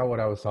 I forgot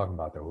what I was talking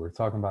about though. We were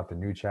talking about the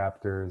new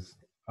chapters.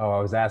 Oh, I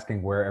was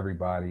asking where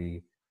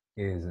everybody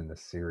is in the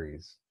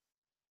series.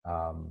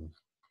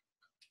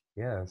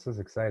 Yeah, this is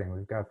exciting.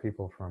 We've got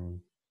people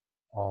from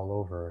all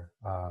over,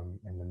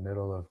 in the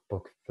middle of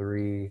book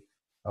 3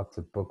 up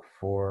to book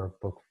 4,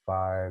 book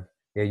 5.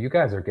 Yeah, you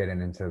guys are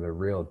getting into the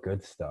real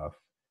good stuff.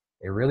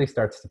 It really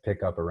starts to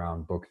pick up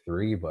around book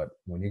 3, but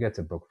when you get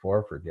to book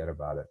 4, forget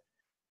about it.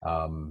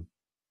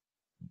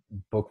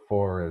 Book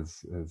 4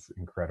 is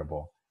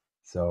incredible.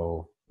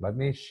 So let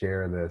me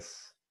share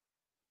this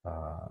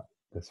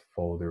this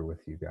folder with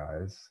you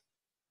guys.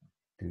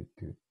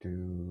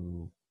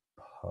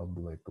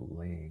 Public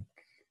link.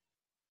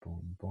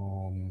 Boom,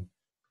 boom.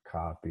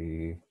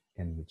 Copy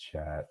in the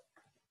chat.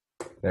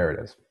 There it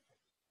is.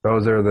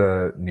 Those are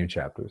the new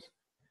chapters.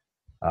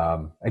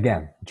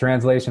 Again,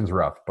 translation's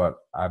rough, but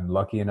I'm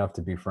lucky enough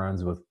to be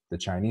friends with the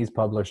Chinese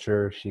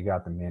publisher. She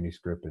got the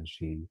manuscript and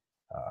she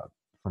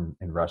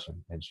in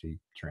Russian, and she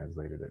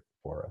translated it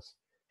for us.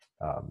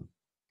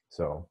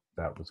 So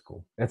that was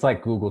cool. It's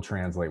like Google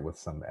Translate with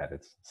some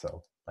edits.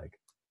 So like,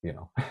 you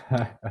know,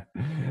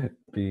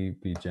 be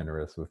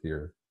generous with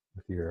your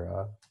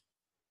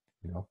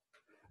you know,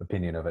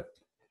 opinion of it.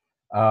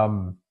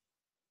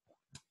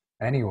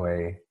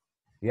 Anyway,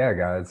 yeah,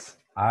 guys,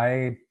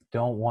 I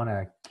don't want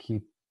to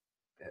keep,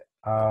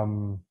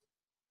 I'm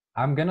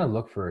going to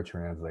look for a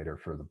translator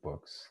for the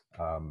books.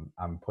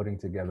 I'm putting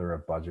together a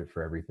budget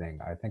for everything.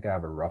 I think I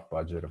have a rough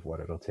budget of what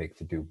it'll take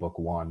to do book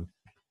 1,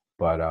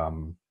 but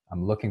I'm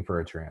looking for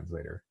a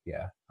translator.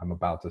 Yeah, I'm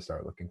about to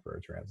start looking for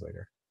a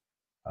translator.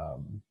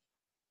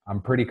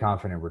 I'm pretty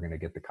confident we're going to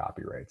get the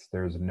copyrights.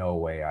 There's no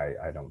way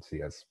I don't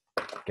see us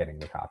getting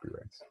the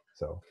copyrights.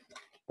 So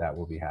that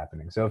will be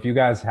happening. So if you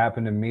guys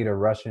happen to meet a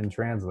Russian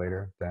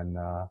translator,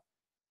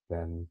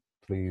 then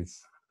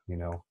please, you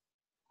know,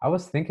 I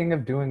was thinking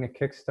of doing a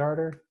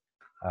Kickstarter.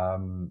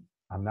 I'm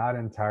not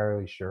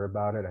entirely sure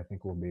about it. I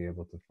think we'll be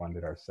able to fund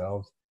it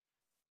ourselves.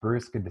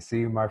 Bruce, good to see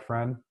you, my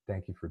friend.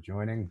 Thank you for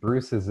joining.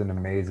 Bruce is an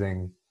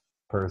amazing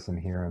person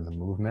here in the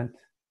movement.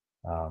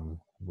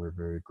 We're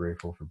very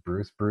grateful for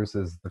Bruce. Bruce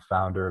is the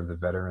founder of the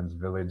Veterans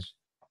Village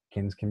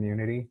Kins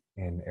community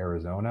in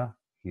Arizona.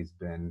 He's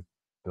been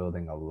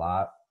building a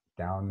lot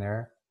down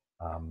there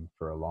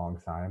for a long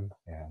time.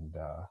 And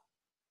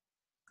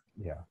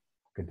yeah,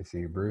 good to see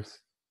you, Bruce.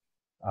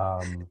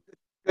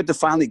 Good to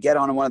finally get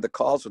on one of the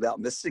calls without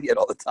missing it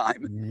all the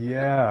time.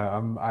 Yeah,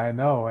 I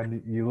know.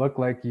 And you look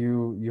like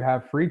you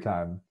have free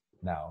time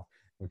now,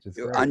 which is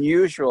great.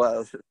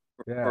 Unusual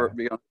for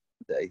being on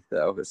today,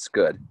 though. It's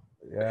good.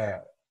 Yeah.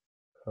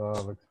 Oh,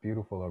 it looks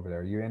beautiful over there.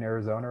 Are you in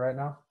Arizona right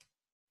now?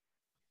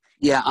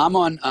 Yeah, I'm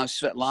on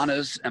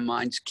Svetlana's and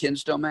mine's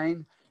Kins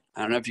domain.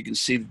 I don't know if you can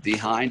see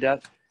behind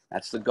us.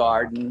 That's the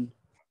garden.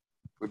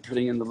 We're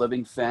putting in the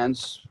living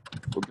fence.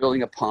 We're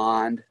building a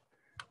pond.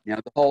 You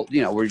know, the whole,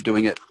 you know, we're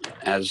doing it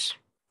as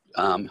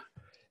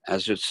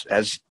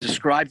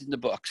described in the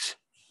books.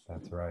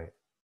 That's right.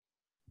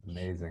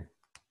 Amazing.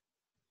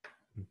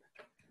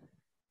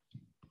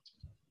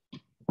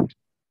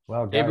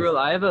 Well, guys, Gabriel,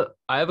 I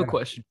have a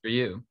question for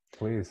you.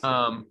 Please.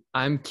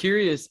 I'm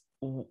curious,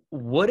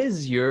 what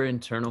is your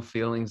internal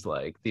feelings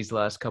like these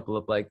last couple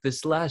of, like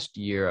this last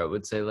year, I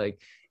would say,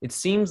 like, it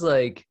seems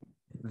like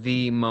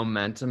the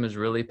momentum has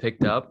really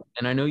picked up,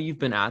 and I know you've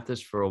been at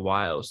this for a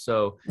while.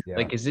 So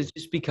like, is it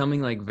just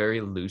becoming like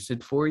very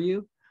lucid for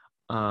you?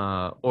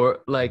 Or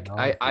like,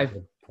 no,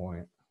 good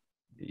point.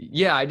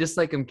 Yeah, I just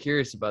like, I'm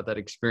curious about that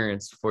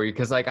experience for you.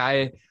 'Cause like,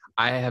 I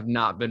have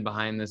not been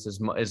behind this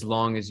as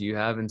long as you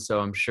have. And so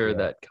I'm sure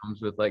that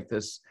comes with like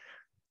this.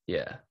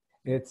 Yeah.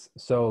 It's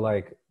so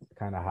like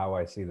kind of how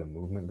I see the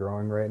movement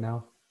growing right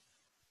now.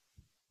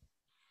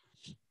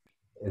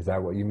 Is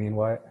that what you mean,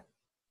 Wyatt?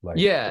 Like,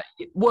 yeah.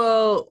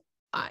 Well,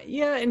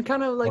 yeah. And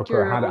kind of like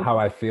how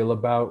I feel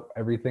about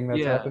everything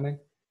that's happening.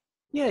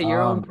 Yeah.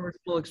 Your own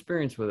personal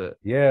experience with it.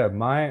 Yeah.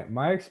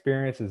 My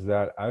experience is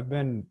that I've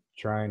been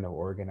trying to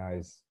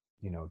organize,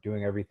 you know,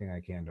 doing everything I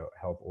can to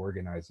help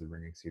organize the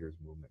Ringing Cedars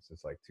movement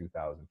since like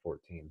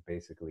 2014.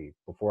 Basically,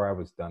 before I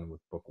was done with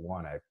book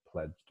 1, I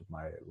pledged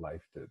my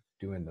life to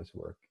doing this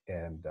work.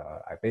 And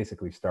I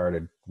basically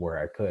started where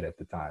I could at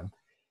the time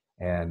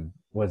and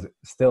was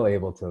still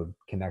able to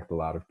connect a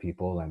lot of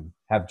people and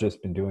have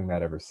just been doing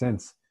that ever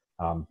since.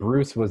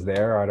 Bruce was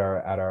there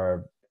at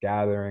our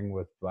gathering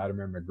with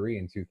Vladimir McGree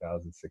in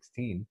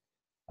 2016.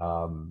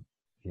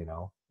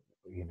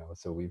 You know,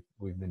 so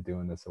we've been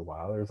doing this a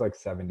while. There's like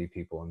 70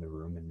 people in the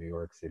room in New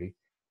York City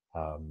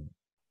on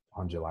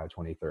July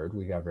 23rd.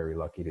 We got very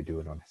lucky to do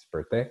it on his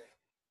birthday.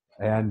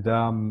 And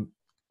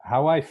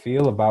how I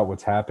feel about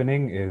what's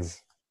happening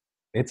is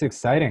it's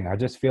exciting. I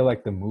just feel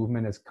like the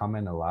movement is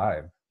coming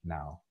alive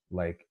now.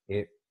 Like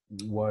it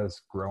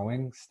was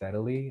growing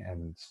steadily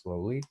and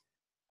slowly.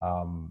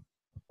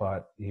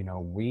 But, you know,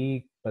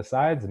 we,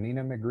 besides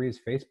Nina McGree's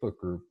Facebook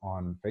group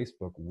on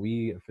Facebook,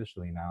 we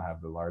officially now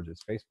have the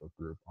largest Facebook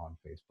group on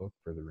Facebook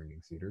for the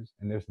Ringing Cedars.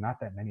 And there's not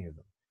that many of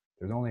them.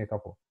 There's only a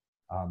couple.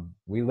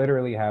 We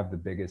literally have the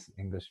biggest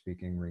English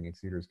speaking Ringing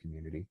Cedars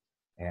community.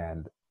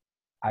 And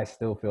I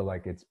still feel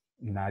like it's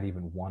not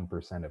even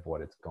 1% of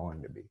what it's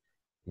going to be.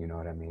 You know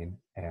what I mean?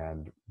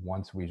 And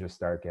once we just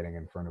start getting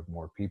in front of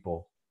more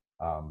people,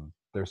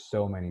 there's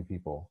so many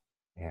people,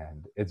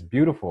 and it's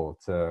beautiful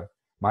to,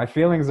 my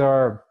feelings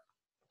are,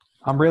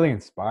 I'm really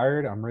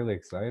inspired. I'm really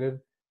excited.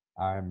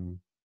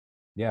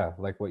 Yeah,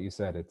 like what you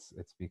said, it's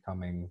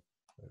becoming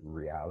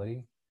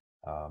reality.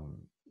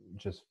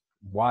 Just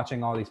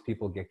watching all these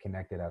people get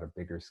connected at a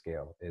bigger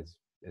scale is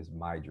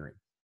my dream.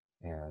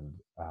 And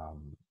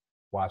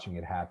watching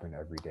it happen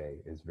every day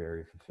is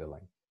very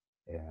fulfilling.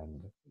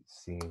 And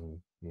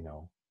seeing, you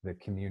know, the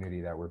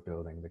community that we're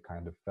building, the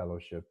kind of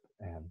fellowship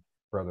and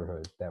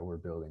brotherhood that we're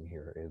building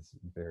here is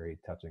very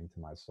touching to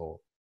my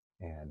soul.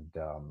 And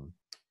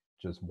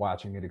just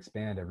watching it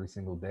expand every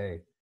single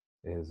day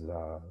is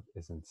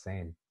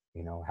insane.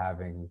 You know,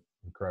 having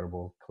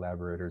incredible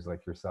collaborators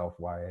like yourself,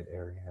 Wyatt,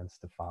 Ariane,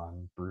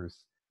 Stefan,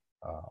 Bruce,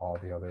 all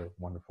the other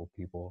wonderful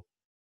people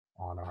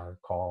on our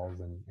calls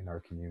and in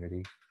our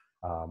community.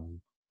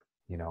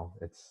 You know,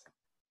 it's,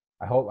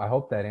 I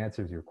hope that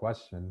answers your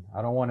question.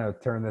 I don't want to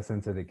turn this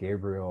into the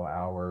Gabriel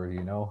hour,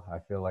 you know. I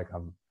feel like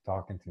I'm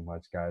talking too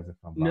much, guys, if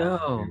I'm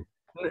no.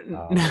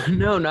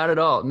 No, not at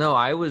all. No,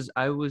 I was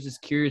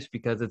just curious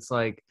because it's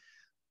like,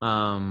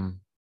 yeah,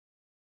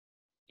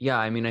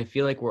 I mean, I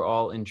feel like we're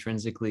all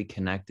intrinsically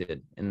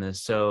connected in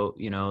this. So,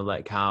 you know,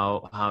 like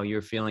how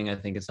you're feeling, I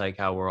think it's like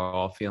how we're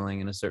all feeling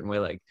in a certain way.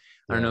 Like,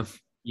 I don't know if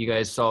you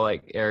guys saw,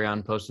 like,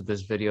 Ariane posted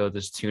this video of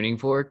this tuning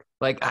fork.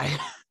 Like,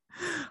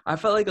 I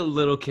felt like a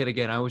little kid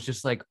again. I was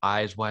just like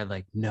eyes wide,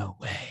 like, no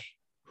way,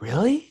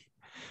 really?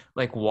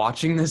 Like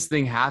watching this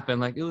thing happen,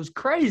 like it was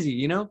crazy,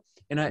 you know?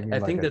 And I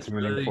like think that's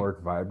tuning really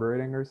fork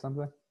vibrating or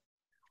something.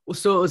 Well,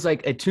 so it was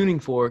like a tuning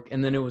fork,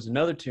 and then it was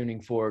another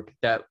tuning fork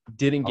that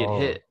didn't get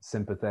hit.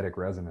 Sympathetic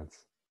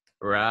resonance.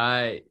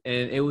 Right.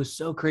 And it was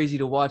so crazy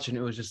to watch. And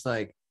it was just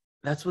like,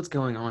 that's what's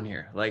going on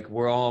here. Like,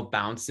 we're all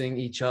bouncing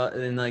each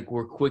other, and like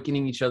we're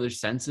quickening each other's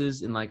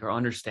senses and like our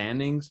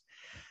understandings.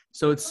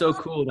 So it's so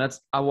cool. That's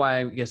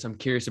why I guess I'm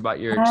curious about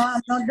your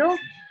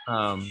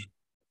experience.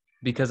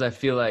 Because I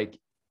feel like,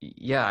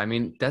 yeah, I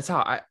mean, that's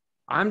how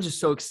I'm just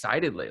so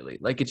excited lately.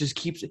 Like, it just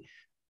keeps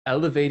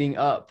elevating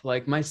up.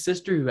 Like, my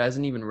sister, who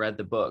hasn't even read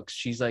the books,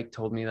 she's like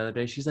told me the other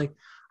day, she's like,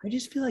 I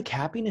just feel like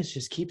happiness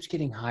just keeps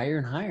getting higher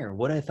and higher.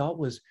 What I thought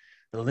was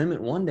the limit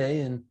one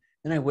day, and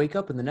then I wake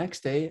up and the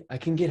next day I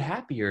can get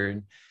happier.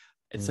 And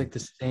it's like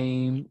the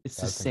same, it's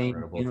that's the same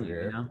feeling,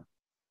 you know?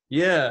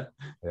 Yeah.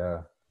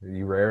 Yeah.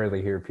 You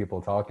rarely hear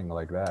people talking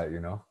like that,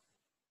 you know?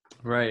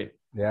 Right.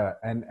 Yeah.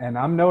 And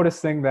I'm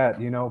noticing that,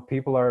 you know,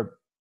 people are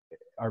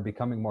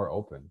becoming more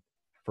open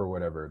for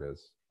whatever it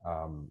is.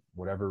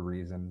 Whatever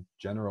reason,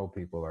 general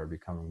people are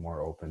becoming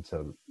more open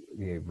to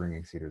the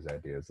Ringing Cedars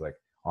ideas. Like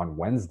on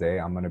Wednesday,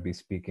 I'm going to be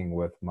speaking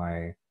with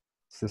my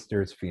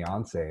sister's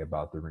fiance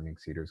about the Ringing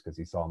Cedars because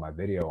he saw my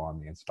video on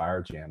the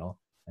Inspire channel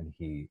and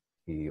he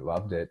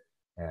loved it,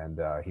 and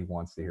he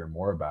wants to hear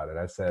more about it.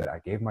 I said, I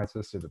gave my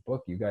sister the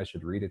book. You guys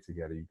should read it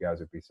together. You guys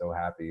would be so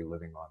happy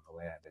living on the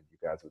land, and you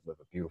guys would live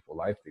a beautiful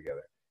life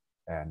together.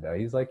 And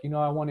he's like, you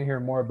know, I want to hear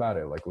more about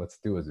it. Like, let's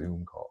do a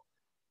Zoom call.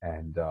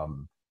 And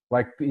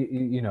like,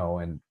 you know,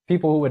 and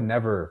people who would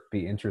never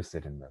be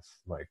interested in this,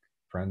 like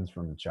friends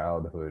from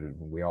childhood, and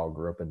we all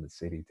grew up in the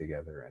city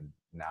together, and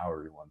now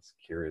everyone's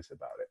curious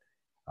about it.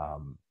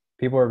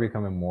 People are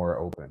becoming more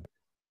open,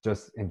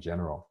 just in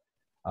general.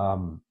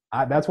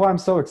 That's why I'm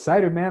so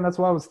excited, man. That's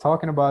why I was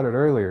talking about it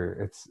earlier.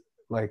 It's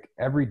like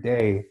every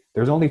day,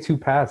 there's only two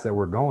paths that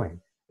we're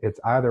going. It's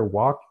either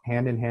walk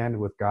hand in hand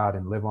with God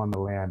and live on the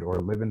land, or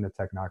live in the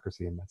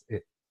technocracy, and that's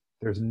it.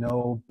 There's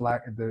no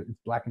it's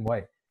black and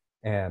white.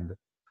 And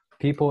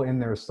people in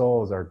their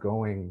souls are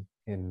going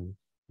in,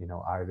 you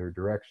know, either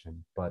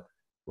direction. But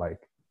like,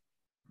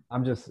 I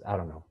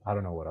don't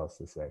know what else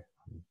to say.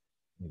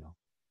 You know,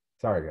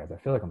 sorry guys, I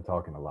feel like I'm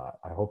talking a lot.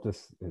 I hope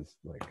this is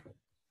like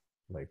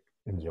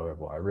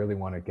enjoyable. I really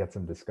want to get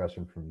some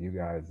discussion from you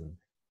guys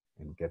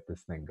and get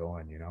this thing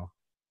going, you know.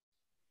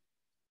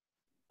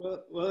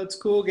 Well, it's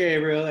cool,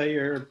 Gabriel, that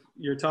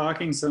you're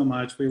talking so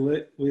much.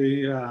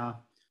 We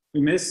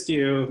missed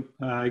you.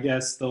 I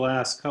guess the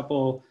last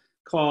couple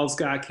calls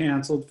got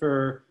canceled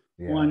for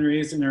one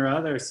reason or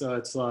other. So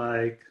it's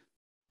like,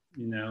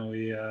 you know,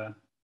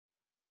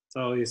 it's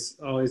always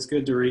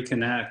good to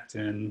reconnect,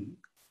 and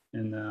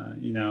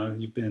you know,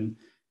 you've been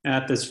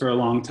at this for a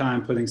long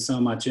time, putting so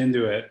much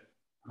into it.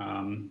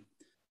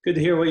 Good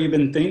to hear what you've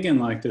been thinking,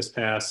 like this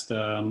past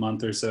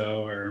month or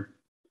so, or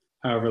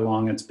however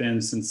long it's been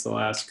since the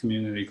last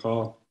community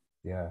call.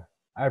 Yeah,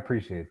 I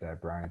appreciate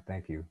that, Brian.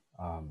 Thank you.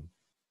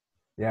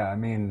 Yeah, I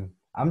mean,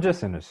 I'm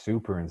just in a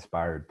super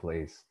inspired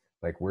place.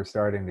 Like, we're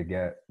starting to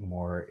get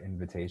more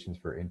invitations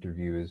for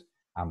interviews.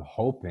 I'm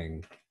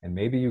hoping, and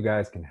maybe you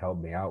guys can help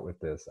me out with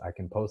this. I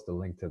can post a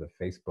link to the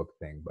Facebook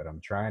thing, but I'm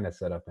trying to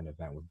set up an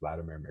event with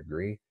Vladimir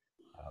McGree,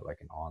 like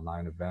an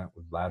online event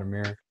with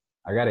Vladimir.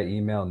 I got to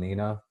email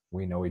Nina.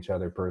 We know each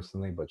other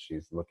personally, but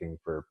she's looking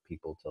for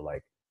people to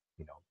like,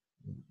 you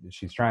know,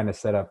 she's trying to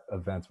set up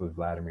events with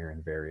Vladimir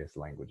in various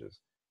languages.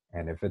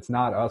 And if it's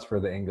not us for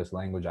the English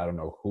language, I don't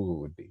know who it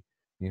would be.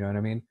 You know what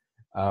I mean?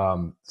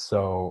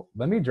 So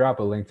let me drop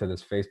a link to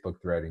this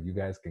Facebook thread, and you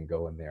guys can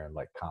go in there and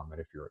like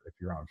comment if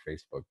you're on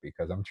Facebook,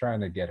 because I'm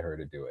trying to get her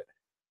to do it.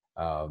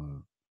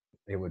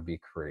 It would be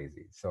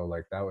crazy. So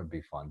like that would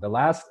be fun. The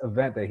last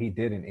event that he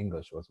did in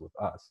English was with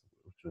us,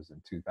 which was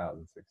in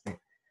 2016.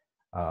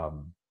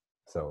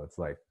 So it's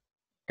like,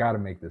 got to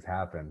make this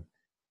happen.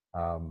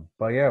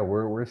 But yeah,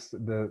 we're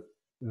the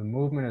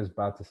movement is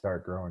about to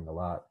start growing a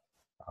lot.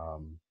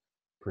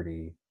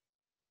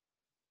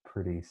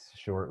 Pretty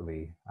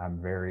shortly.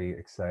 I'm very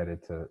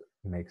excited to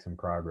make some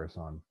progress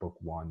on book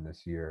 1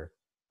 this year.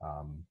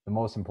 The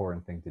most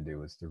important thing to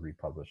do is to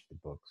republish the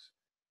books.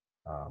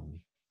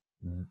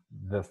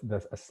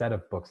 A set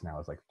of books now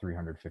is like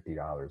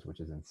 $350, which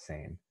is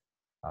insane.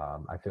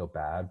 I feel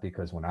bad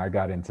because when I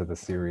got into the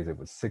series, it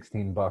was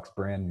 $16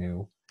 brand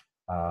new.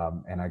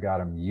 And I got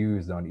them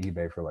used on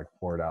eBay for like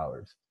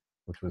 $4,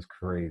 which was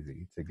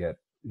crazy to get,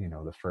 you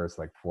know, the first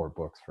like 4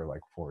 books for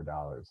like $4.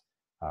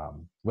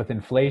 With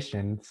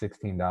inflation,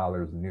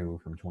 $16 new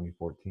from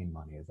 2014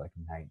 money is like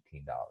 $19.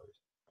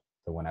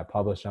 So when I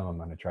publish them, I'm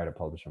going to try to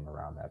publish them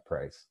around that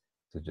price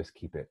to just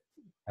keep it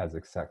as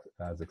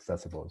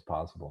accessible as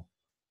possible.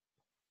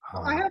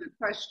 I have a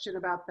question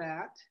about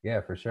that. Yeah,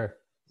 for sure.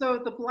 So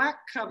the black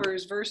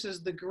covers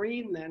versus the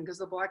green then, because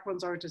the black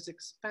ones aren't as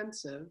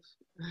expensive.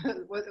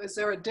 Is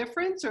there a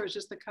difference, or is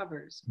just the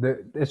covers?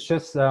 It's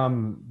just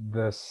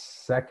the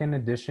second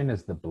edition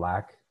is the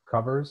black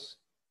covers.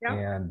 Yeah.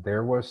 And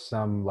there was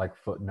some like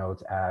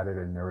footnotes added,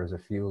 and there was a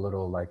few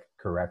little like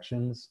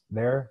corrections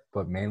there,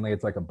 but mainly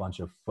it's like a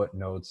bunch of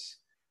footnotes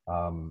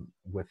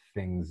with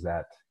things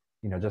that,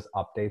 you know, just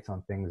updates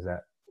on things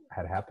that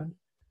had happened.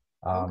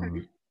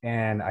 Okay.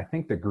 And I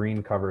think the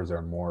green covers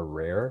are more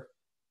rare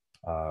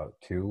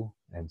too,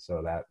 and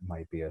so that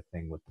might be a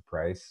thing with the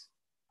price.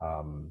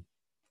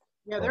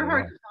 Yeah, they're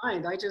hard to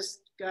find. I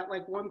just got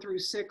like 1 through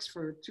 6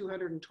 for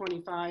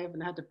 $225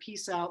 and had to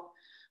piece out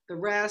the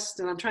rest,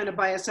 and I'm trying to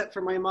buy a set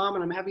for my mom,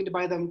 and I'm having to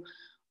buy them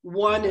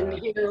one and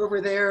here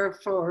over there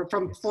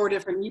from 4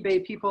 different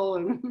eBay people,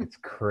 and it's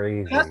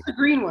crazy. That's the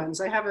green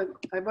ones. I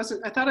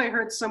thought I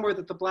heard somewhere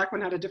that the black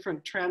one had a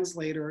different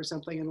translator or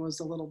something and was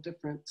a little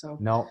different. So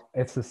no,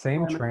 it's the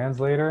same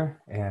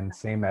translator and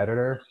same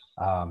editor.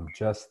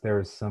 Just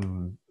there's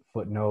some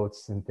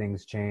footnotes and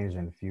things changed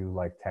and a few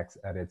like text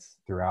edits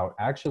throughout.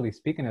 Actually,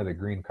 speaking of the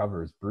green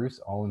covers, Bruce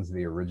owns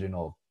the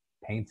original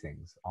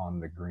paintings on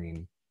the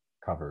green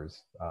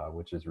covers,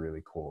 which is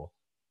really cool.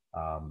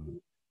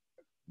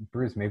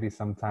 Bruce, maybe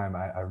sometime,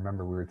 I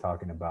remember we were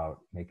talking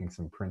about making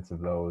some prints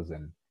of those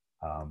and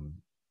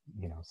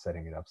you know,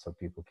 setting it up so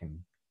people can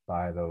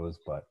buy those.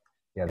 But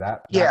yeah,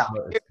 that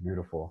is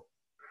beautiful.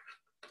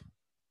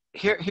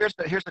 Here's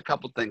a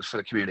couple things for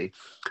the community.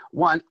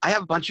 One, I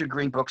have a bunch of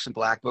green books and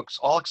black books,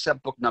 all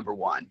except book number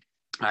 1.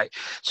 Right.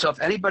 So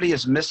if anybody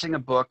is missing a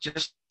book,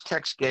 just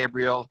text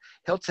Gabriel.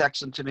 He'll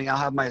text them to me. I'll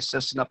have my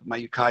assistant up at my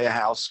Ukiah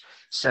house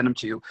send them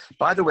to you.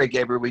 By the way,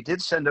 Gabriel, we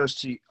did send those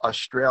to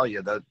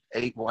Australia, the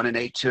 8.1 and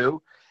 8.2.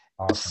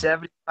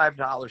 Awesome.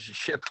 $75 to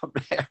ship them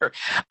there.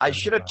 I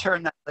should have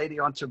turned that lady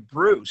on to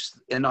Bruce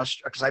in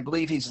Australia, because I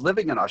believe he's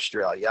living in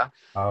Australia.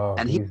 Oh,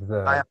 and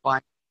I have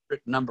buying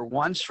number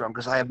 1s from,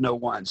 because I have no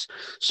 1s.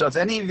 So if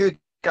any of you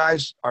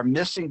guys are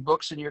missing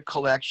books in your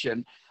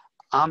collection,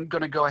 I'm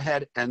going to go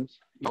ahead and,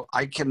 you know,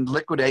 I can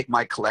liquidate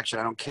my collection.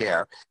 I don't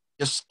care.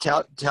 Just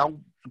tell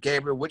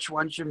Gabriel which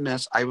ones you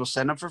miss. I will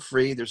send them for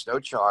free. There's no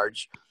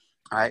charge.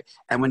 All right.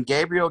 And when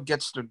Gabriel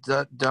gets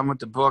done with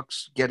the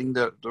books, getting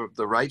the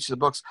rights to the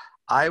books,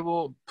 I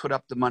will put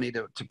up the money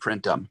to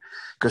print them,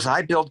 because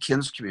I build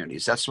Kins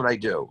communities. That's what I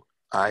do.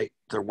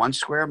 They're 1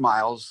 square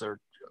miles. They're,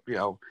 you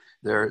know,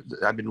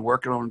 I've been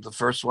working on the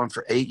first one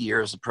for 8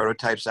 years. The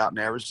prototype's out in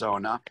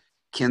Arizona,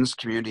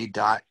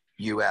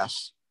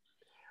 kinscommunity.us.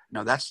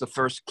 No, that's the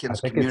first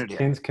Kins community.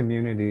 It's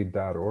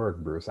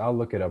kinscommunity.org, Bruce. I'll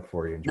look it up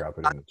for you and drop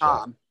it in the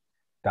chat.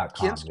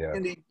 Kins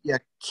community, yeah,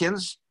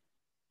 Kins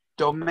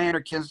domain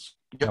or Kins.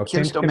 No,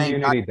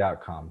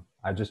 kinscommunity.com.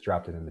 I just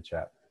dropped it in the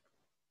chat.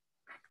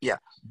 Yeah,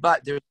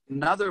 but there's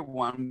another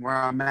one where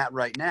I'm at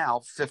right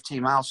now,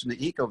 15 miles from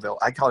the Eco Village.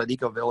 I call it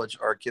Eco Village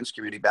or Kins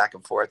community, back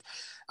and forth.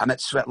 I'm at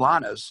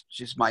Svetlana's.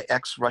 She's my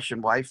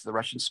ex-Russian wife, the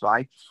Russian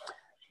spy.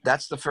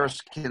 That's the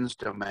first Kins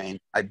domain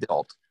I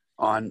built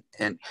on,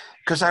 and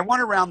because I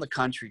went around the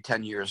country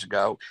 10 years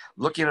ago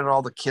looking at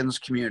all the Kins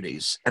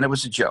communities, and it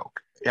was a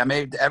joke. I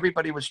mean,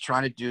 everybody was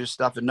trying to do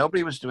stuff and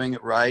nobody was doing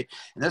it right.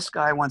 And this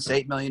guy wants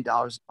 $8 million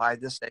to buy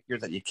this acre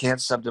that you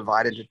can't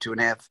subdivide into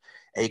 2.5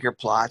 acre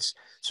plots.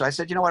 So I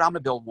said, you know what, I'm going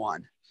to build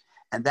one.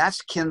 And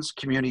that's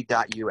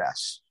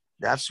kinscommunity.us.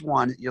 That's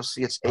one. You'll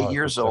see it's 8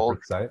 years old.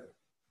 Site.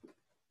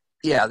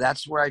 Yeah,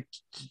 that's where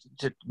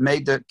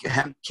made the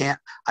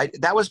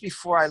that was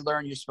before I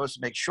learned you're supposed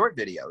to make short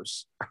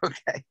videos.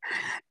 Okay.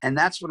 And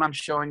that's when I'm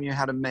showing you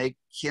how to make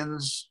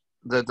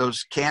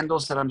those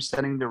candles that I'm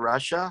sending to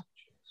Russia.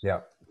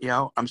 Yeah. You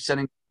know, I'm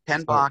sending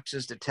 10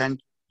 boxes to 10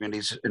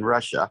 communities in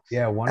Russia.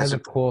 Yeah, one of the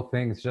cool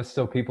things, just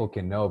so people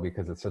can know,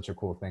 because it's such a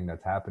cool thing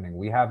that's happening,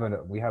 we have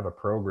a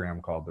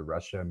program called the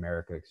Russia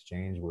America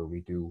Exchange, where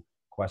we do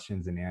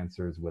questions and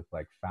answers with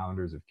like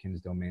founders of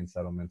Kins domain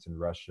settlements in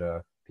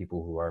Russia,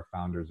 people who are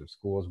founders of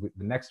schools.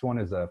 The next one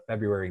is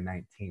February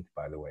 19th,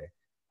 by the way.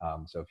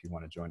 So if you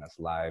want to join us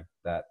live,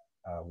 that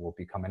will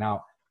be coming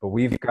out. But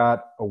we've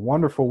got a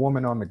wonderful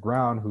woman on the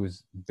ground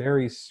who's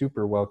very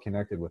super well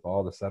connected with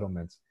all the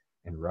settlements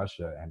in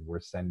Russia. And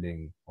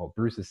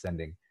Bruce is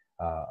sending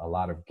a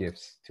lot of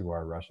gifts to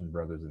our Russian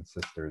brothers and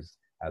sisters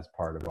as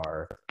part of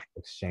our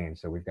exchange.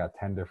 So we've got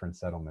 10 different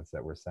settlements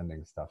that we're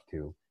sending stuff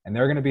to, and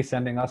they're going to be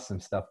sending us some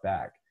stuff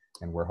back.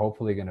 And we're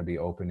hopefully going to be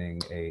opening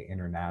a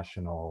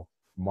international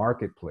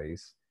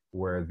marketplace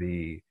where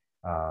the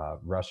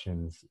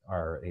Russians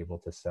are able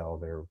to sell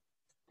their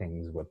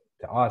things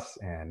to us,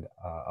 and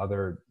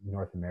other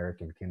North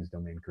American Kins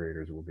domain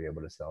creators will be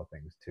able to sell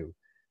things too.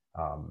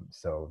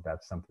 So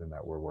that's something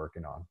that we're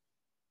working on.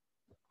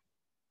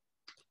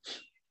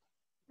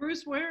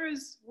 Bruce,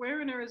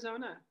 where in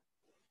Arizona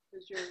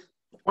is your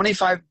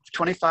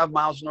 25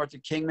 miles north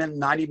of Kingman,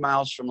 90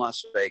 miles from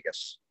Las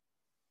Vegas.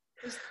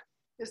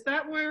 Is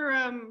that where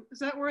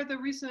the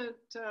recent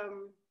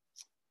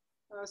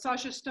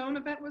Sasha Stone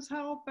event was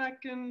held back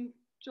in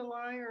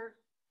July or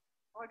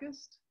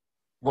August?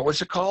 What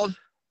was it called?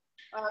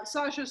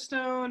 Sasha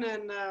Stone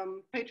and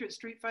Patriot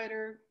Street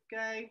Fighter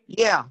guy.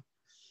 Yeah.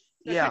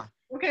 Okay. Yeah.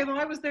 Okay, well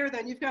I was there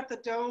then. You've got the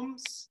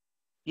domes.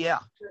 Yeah.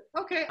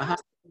 Okay.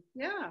 Awesome.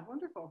 Yeah,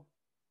 wonderful.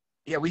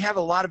 Yeah, we have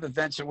a lot of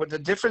events. And what the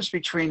difference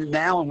between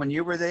now and when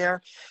you were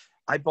there,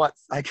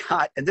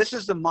 and this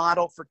is the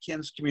model for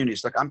Kins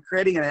communities. Look, I'm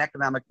creating an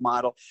economic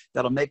model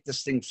that'll make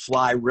this thing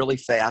fly really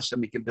fast,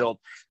 and we can build,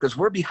 because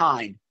we're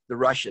behind the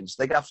Russians.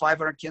 They got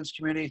 500 Kins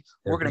communities.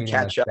 We're going to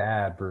catch up.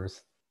 Bad,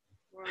 Bruce.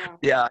 Wow.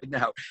 Yeah, I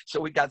know. So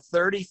we got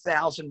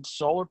 30,000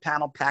 solar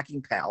panel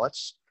packing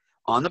pallets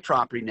on the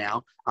property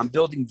now. I'm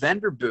building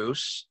vendor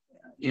booths,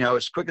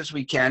 as quick as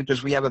we can,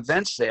 because we have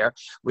events there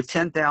with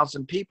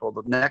 10,000 people.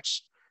 The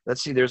next,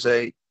 let's see,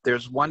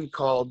 there's one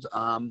called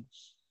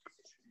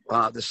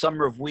the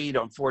Summer of Weed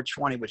on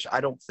 420, which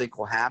I don't think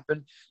will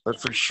happen, but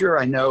for sure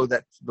I know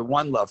that the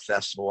One Love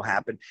Festival will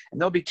happen,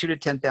 and there'll be 2,000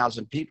 to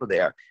 10,000 people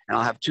there, and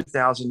I'll have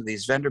 2,000 of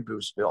these vendor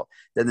booths built.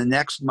 Then the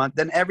next month,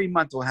 then every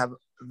month we'll have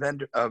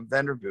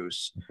vendor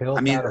booths.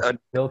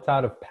 Built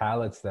out of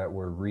pallets that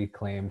were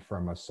reclaimed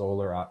from a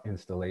solar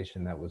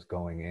installation that was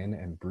going in,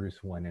 and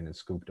Bruce went in and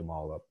scooped them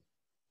all up.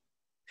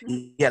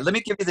 Yeah, let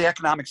me give you the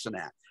economics on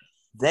that.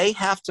 They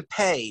have to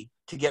pay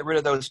to get rid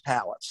of those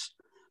pallets.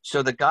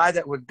 So the guy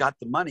that got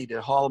the money to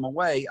haul them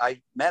away,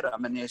 I met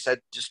him and he said,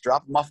 just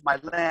drop them off my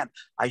land.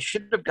 I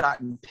should have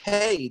gotten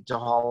paid to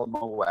haul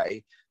them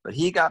away, but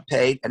he got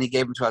paid and he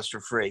gave them to us for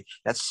free.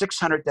 That's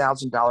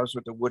 $600,000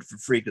 worth of wood for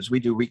free, because we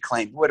do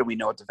reclaimed wood and we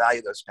know what the value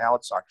of those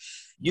pallets are.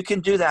 You can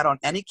do that on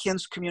any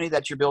Kins community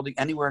that you're building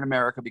anywhere in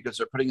America, because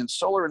they're putting in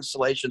solar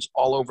installations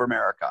all over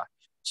America.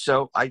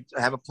 So I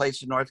have a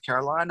place in North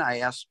Carolina. I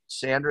asked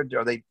Sandra,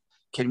 are they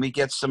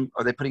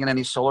putting in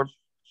any solar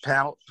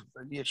panel?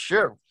 Yeah,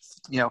 sure.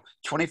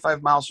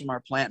 25 miles from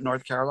our plant in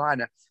North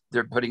Carolina,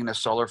 they're putting in a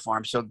solar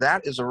farm. So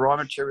that is a raw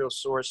material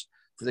source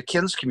for the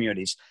Kins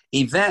communities.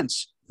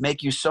 Events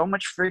make you so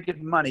much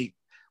friggin' money.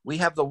 We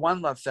have the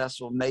One Love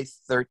Festival May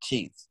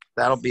 13th.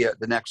 That'll be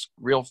the next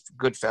real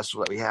good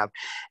festival that we have.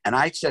 And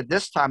I said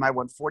this time I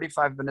want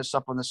 45 minutes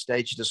up on the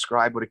stage to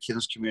describe what a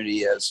Kins community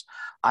is.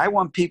 I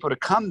want people to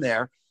come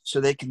there so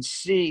they can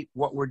see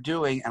what we're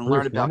doing and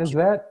learn about.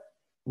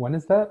 When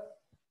is that?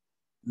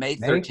 May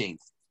 13th.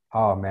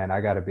 Oh man,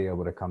 I got to be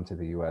able to come to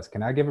the US.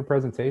 Can I give a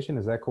presentation?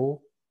 Is that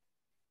cool?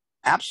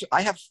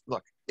 Absolutely.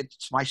 Look,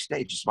 it's my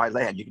stage. It's my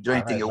land. You can do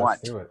anything you want.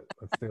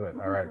 Let's do it.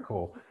 All right,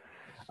 cool.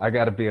 I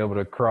got to be able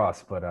to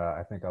cross, but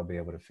I think I'll be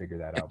able to figure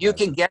that out. You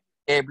can get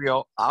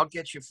Gabriel. I'll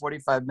get you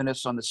 45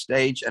 minutes on the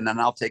stage, and then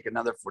I'll take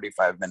another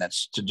 45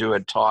 minutes to do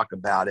a talk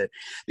about it,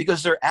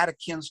 because they're at a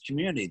Kins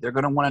community. They're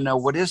going to want to know,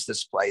 what is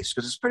this place?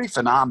 Because it's pretty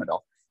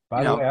phenomenal.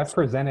 By the way, I've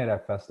presented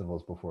at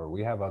festivals before.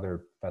 We have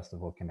other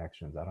festival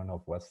connections. I don't know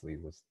if Wesley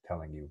was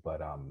telling you,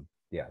 but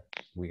yeah,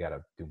 we got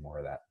to do more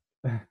of that.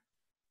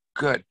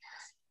 Good.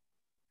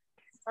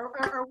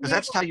 Because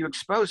that's how you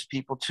expose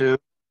people to.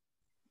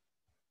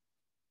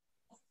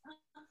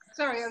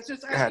 Sorry, I was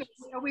just asking,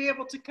 are we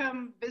able to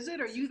come visit?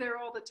 Are you there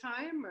all the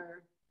time,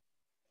 or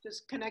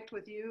just connect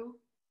with you?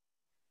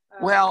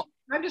 Well,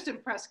 I'm just in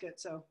Prescott,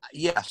 so.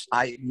 Yes,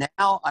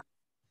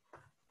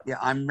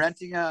 I'm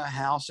renting a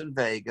house in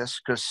Vegas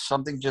because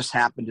something just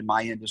happened in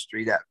my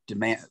industry that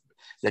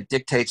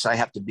dictates I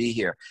have to be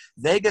here.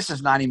 Vegas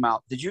is 90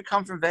 miles. Did you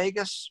come from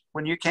Vegas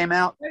when you came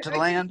out to the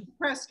land?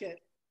 Prescott.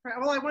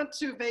 Well, I went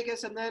to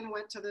Vegas and then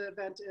went to the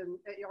event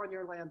on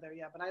your land there.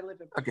 Yeah, but I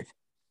live in Prescott. Okay.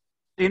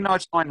 you know,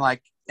 it's only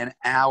like an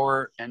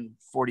hour and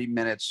 40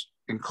 minutes,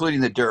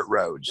 including the dirt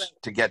roads,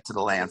 to get to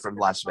the land from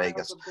Las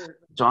Vegas.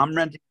 So I'm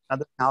renting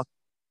another house.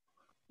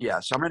 Yeah,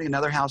 so I'm renting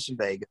another house in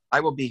Vegas. I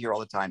will be here all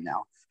the time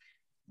now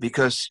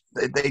because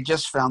they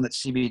just found that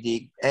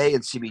CBDA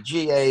and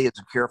CBGA is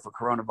a cure for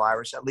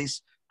coronavirus, at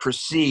least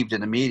perceived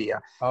in the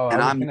media. Oh,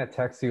 and I was going to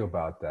text you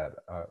about that.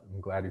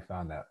 I'm glad you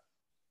found that.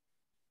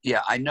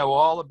 Yeah, I know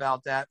all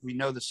about that. We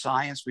know the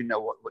science. We know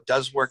what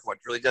does work, what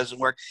really doesn't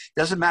work.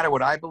 Doesn't matter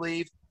what I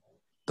believe.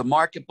 The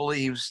market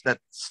believes that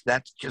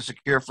that's just a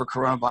cure for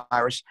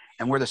coronavirus,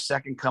 and we're the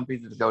second company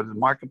to go to the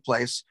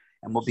marketplace,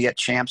 and we'll be at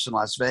Champs in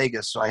Las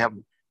Vegas. So I have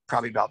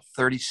probably about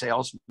 30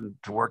 salesmen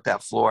to work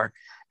that floor,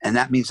 and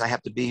that means I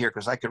have to be here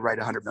because I could write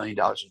 $100 million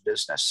in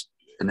business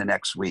in the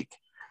next week.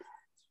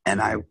 And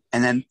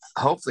then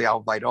hopefully I'll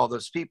invite all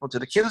those people to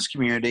the Kins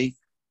community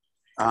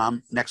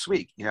next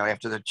week. You know,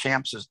 after the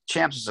Champs is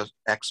an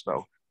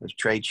expo, a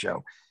trade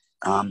show,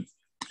 and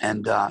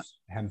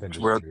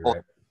we're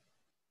right?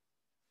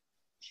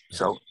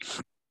 So,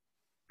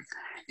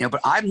 you know, but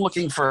I'm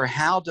looking for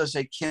how does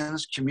a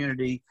Kins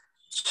community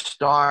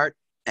start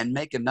and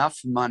make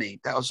enough money?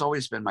 That has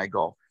always been my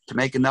goal, to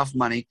make enough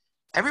money.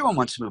 Everyone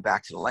wants to move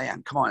back to the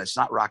land. Come on, it's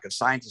not rocket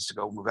science to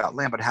go move out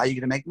land, but how are you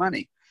going to make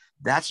money?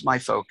 That's my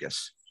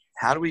focus.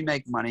 How do we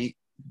make money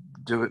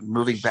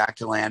moving back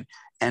to land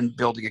and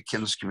building a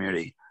Kins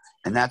community?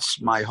 And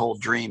that's my whole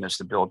dream, is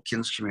to build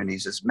Kins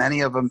communities, as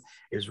many of them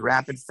as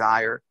rapid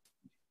fire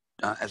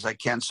as I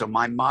can. So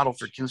my model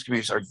for Kins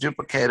communities are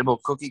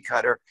duplicatable, cookie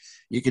cutter.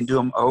 You can do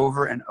them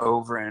over and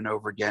over and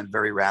over again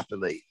very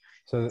rapidly.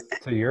 So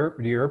to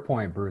your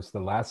point, Bruce,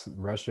 the last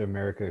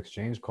Russia-America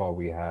exchange call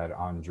we had,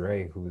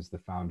 Andre, who is the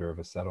founder of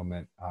a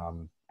settlement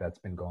that's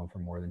been going for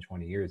more than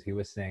 20 years, he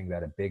was saying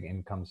that a big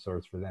income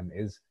source for them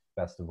is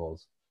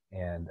festivals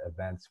and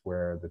events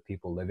where the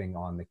people living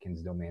on the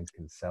Kins domains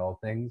can sell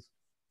things.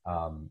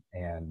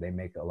 And they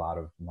make a lot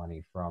of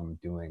money from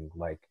doing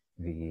like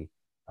the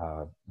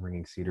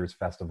Ringing Cedars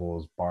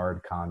festivals,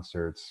 Bard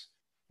concerts,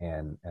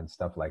 and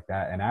stuff like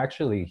that. And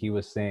actually, he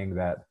was saying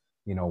that,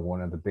 you know,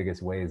 one of the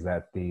biggest ways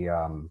that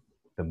the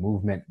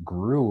movement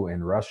grew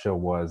in Russia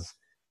was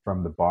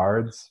from the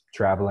bards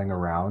traveling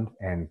around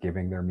and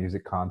giving their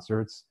music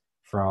concerts,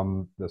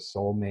 from the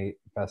soulmate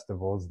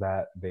festivals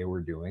that they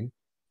were doing,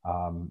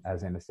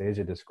 as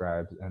Anastasia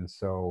described. And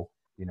so,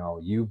 you know,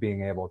 you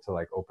being able to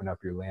like open up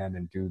your land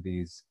and do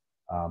these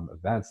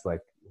events, like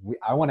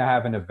I want to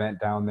have an event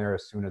down there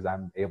as soon as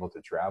I'm able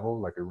to travel,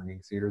 like a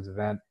Ringing Cedars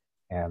event,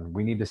 and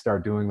we need to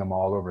start doing them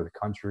all over the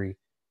country.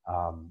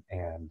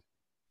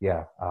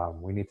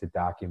 We need to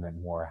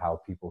document more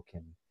how people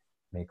can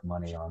make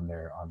money on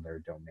their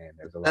domain.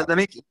 There's a lot. Let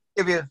me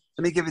give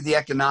you the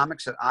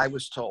economics that I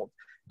was told.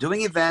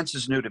 Doing events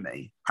is new to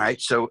me. All right,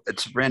 so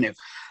it's brand new.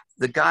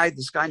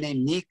 This guy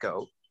named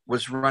Nico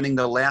was running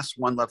the last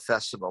One Love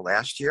Festival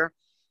last year.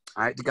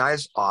 All right, the guy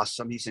is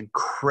awesome. He's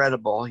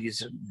incredible.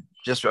 He's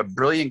just a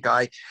brilliant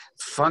guy.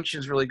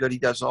 Functions really good. He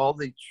does all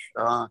the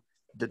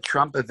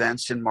Trump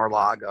events in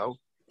Mar-a-Lago.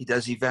 He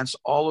does events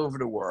all over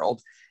the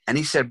world. And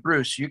he said,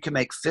 Bruce, you can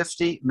make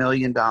 $50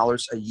 million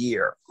a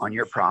year on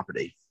your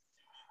property.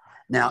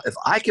 Now, if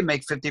I can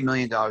make $50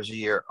 million a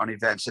year on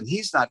events, and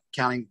he's not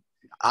counting,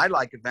 I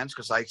like events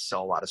because I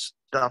sell a lot of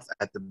stuff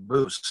at the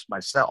booths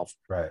myself.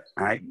 Right.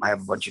 All right. I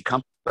have a bunch of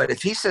companies. But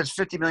if he says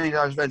 $50 million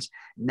events,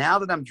 now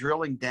that I'm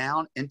drilling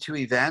down into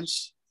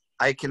events,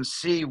 I can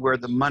see where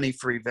the money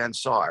for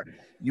events are.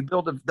 You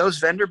build those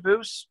vendor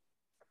booths,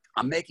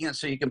 I'm making it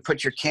so you can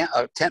put your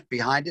tent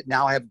behind it.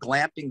 Now I have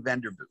glamping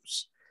vendor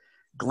booths.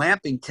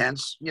 Glamping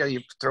tents, you know,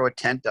 you throw a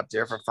tent up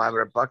there for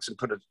 $500 and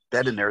put a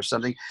bed in there or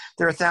something.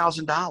 They're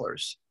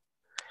 $1,000.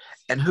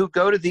 And who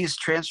go to these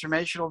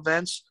transformational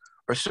events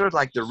are sort of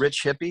like the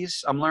rich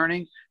hippies, I'm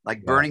learning,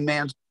 like Burning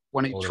Man's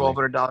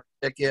 $1,200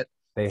 ticket.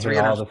 They hit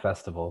all the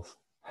festivals.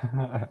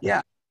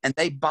 Yeah. And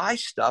they buy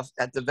stuff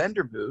at the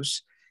vendor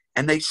booths,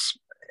 and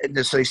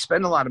so they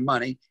spend a lot of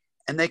money,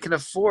 and they can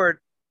afford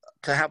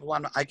to have a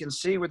lot of, I can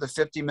see where the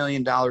 $50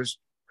 million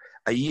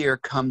a year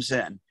comes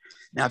in.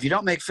 Now, if you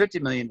don't make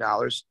 $50 million,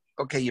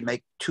 okay, you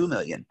make $2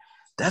 million.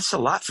 That's a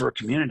lot for a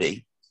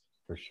community.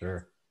 For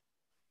sure.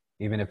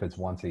 Even if it's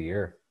once a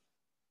year.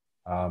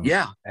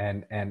 Yeah.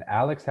 And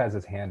Alex has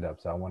his hand up,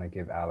 so I want to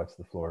give Alex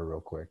the floor real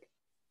quick.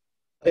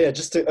 Yeah,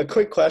 just a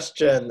quick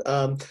question.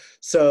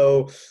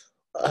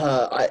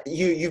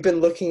 You've been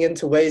looking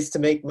into ways to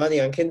make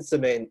money on Kins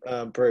domain,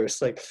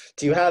 Bruce. Like,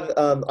 do you have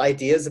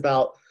ideas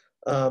about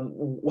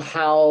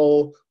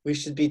how we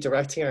should be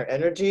directing our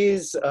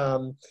energies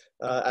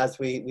as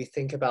we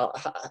think about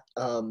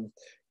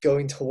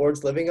going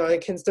towards living on a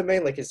Kins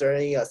domain? Like, is there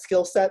any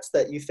skill sets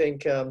that you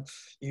think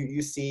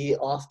you see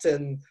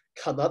often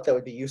come up that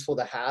would be useful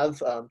to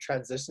have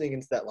transitioning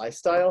into that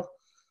lifestyle?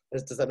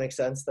 Does that make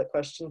sense, that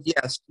question?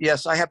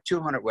 Yes. I have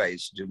 200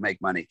 ways to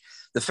make money.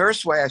 The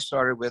first way I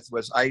started with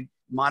was I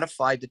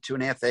modified the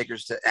 2.5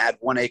 acres to add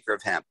 1 acre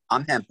of hemp.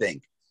 I'm Hemp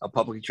Inc., a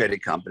publicly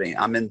traded company.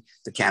 I'm in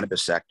the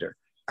cannabis sector.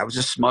 I was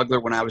a smuggler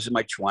when I was in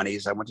my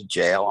 20s. I went to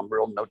jail. I'm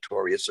real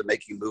notorious for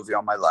making a movie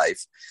on my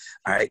life.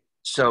 All right.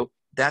 So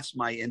That's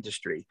my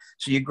industry.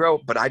 So you grow,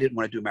 but I didn't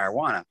want to do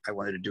marijuana. I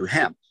wanted to do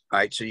hemp.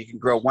 Right. So you can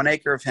grow 1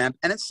 acre of hemp,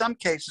 and in some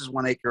cases,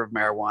 1 acre of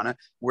marijuana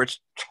where it's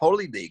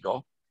totally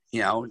legal.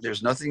 You know,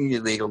 there's nothing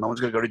illegal. No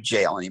one's going to go to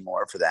jail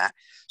anymore for that.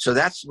 So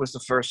that was the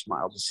first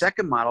model. The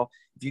second model,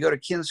 if you go to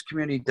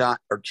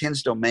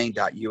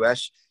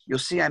kinsdomain.us, you'll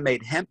see I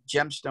made hemp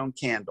gemstone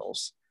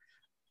candles.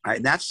 All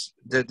right,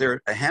 and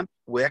they're a hemp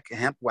wick, a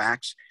hemp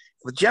wax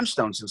with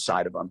gemstones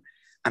inside of them.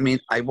 I mean,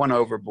 I went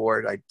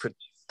overboard. I put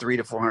 $300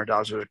 to $400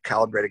 worth of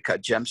calibrated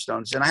cut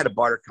gemstones, and I had a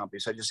barter company,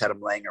 so I just had them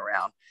laying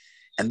around.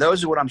 And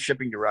those are what I'm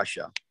shipping to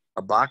Russia.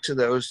 A box of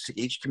those to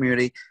each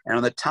community. And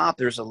on the top,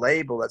 there's a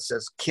label that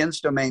says Kins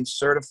Domain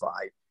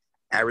Certified,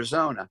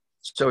 Arizona.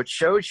 So it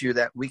shows you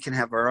that we can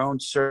have our own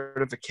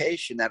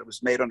certification that it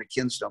was made on a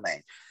Kins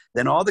domain.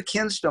 Then all the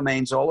Kins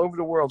domains all over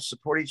the world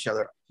support each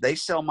other. They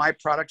sell my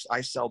products,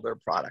 I sell their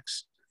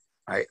products.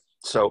 Right?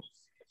 So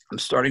I'm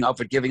starting off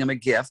with giving them a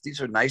gift.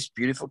 These are nice,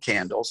 beautiful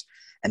candles.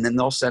 And then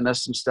they'll send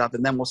us some stuff,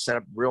 and then we'll set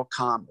up real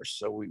commerce.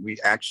 So we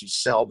actually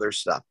sell their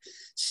stuff.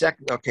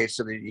 Second, okay,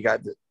 so you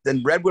got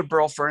then redwood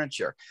burl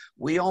furniture.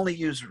 We only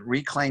use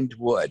reclaimed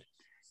wood.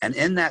 And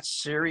in that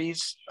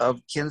series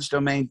of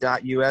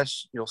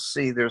kinsdomain.us, you'll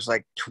see there's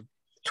like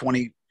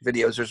 20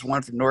 videos. There's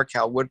one from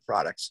NorCal Wood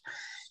Products.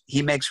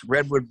 He makes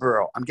redwood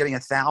burl. I'm getting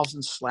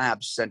 1,000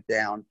 slabs sent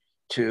down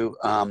to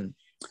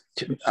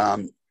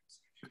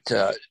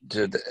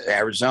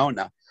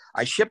Arizona.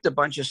 I shipped a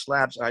bunch of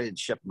slabs. I didn't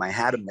ship them. I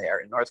had them there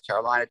in North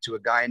Carolina to a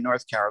guy in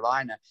North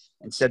Carolina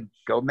and said,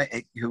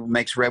 who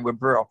makes redwood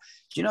burl.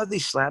 Do you know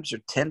these slabs are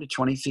 10 to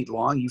 20 feet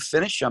long? You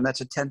finish them,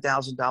 that's a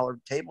 $10,000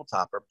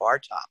 tabletop or bar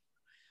top,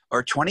 or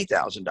a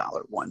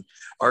 $20,000 one,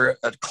 or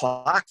a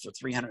clock for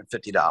 $350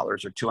 or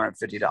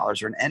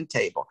 $250, or an end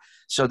table.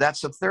 So that's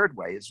the third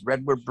way, is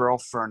redwood burl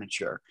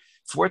furniture.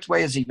 Fourth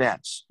way is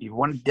events. You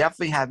want to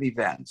definitely have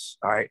events,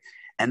 all right?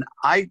 And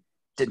I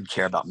didn't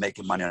care about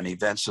making money on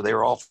events, so they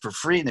were all for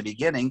free in the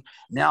beginning.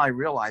 Now I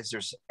realize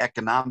there's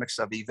economics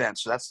of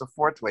events. So that's the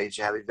fourth way, is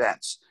you have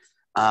events.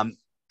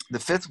 The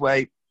fifth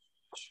way,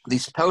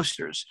 these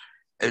posters.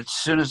 As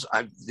soon as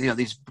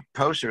these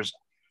posters,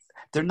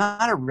 they're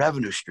not a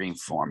revenue stream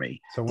for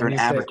me. So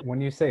when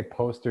you say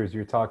posters,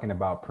 you're talking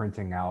about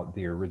printing out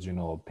the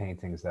original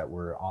paintings that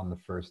were on the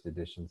first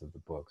editions of the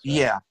books, right?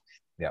 Yeah.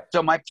 Yeah.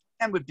 So my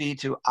plan would be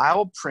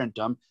I'll print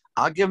them.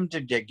 I'll give them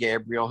to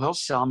Gabriel. He'll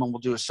sell them, and we'll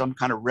do some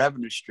kind of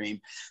revenue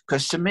stream.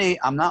 Because to me,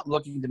 I'm not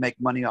looking to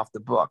make money off the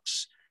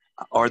books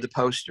or the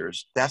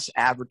posters. That's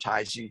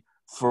advertising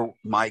for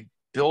my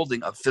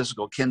building of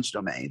physical Kins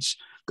domains.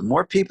 The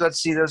more people that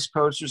see those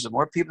posters, the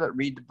more people that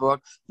read the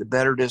book, the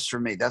better it is for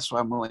me. That's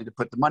why I'm willing to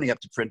put the money up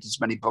to print as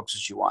many books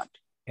as you want.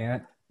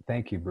 And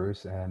thank you,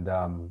 Bruce. And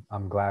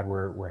I'm glad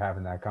we're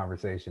having that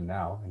conversation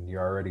now. And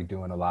you're already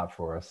doing a lot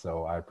for us.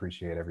 So I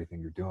appreciate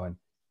everything you're doing.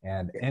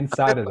 And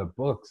inside of the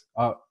books,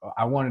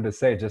 I wanted to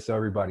say, just so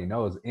everybody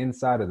knows,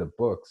 inside of the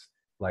books,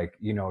 like,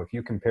 if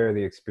you compare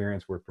the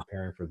experience we're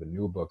preparing for the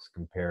new books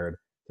compared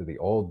to the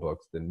old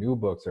books, the new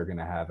books are going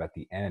to have at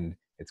the end,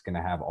 it's going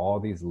to have all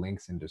these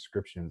links and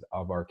descriptions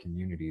of our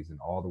communities and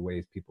all the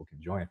ways people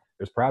can join.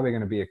 There's probably going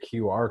to be a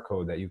QR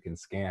code that you can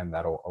scan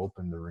that'll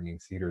open the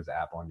Ringing Cedars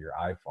app on your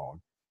iPhone.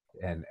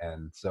 And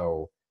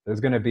so it's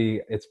going to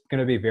be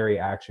very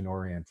action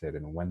oriented.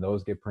 And when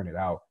those get printed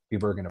out,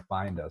 people are going to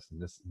find us.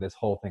 And this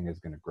whole thing is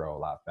going to grow a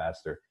lot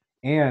faster.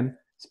 And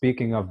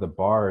speaking of the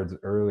bards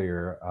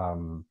earlier,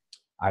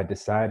 I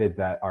decided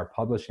that our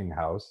publishing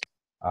house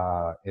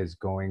is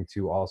going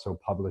to also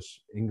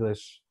publish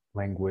English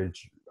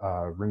language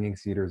Ringing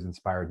Cedars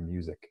inspired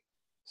music.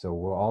 So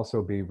we'll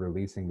also be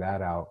releasing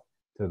that out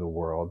to the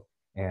world.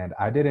 And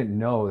I didn't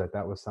know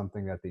that was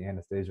something that the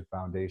Anastasia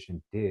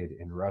Foundation did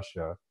in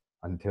Russia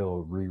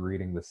until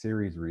rereading the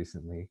series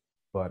recently.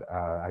 But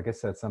I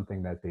guess that's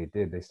something that they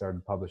did. They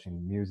started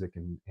publishing music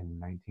in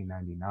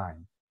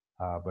 1999.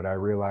 But I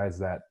realized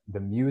that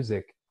the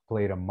music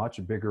played a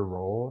much bigger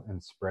role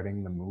in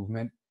spreading the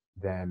movement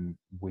than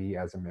we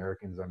as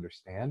Americans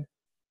understand.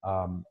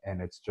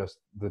 And it's just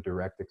the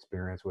direct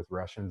experience with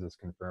Russians is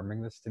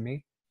confirming this to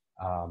me.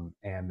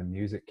 And the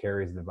music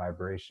carries the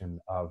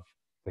vibration of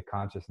the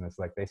consciousness.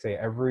 Like they say,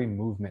 every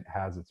movement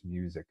has its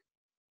music,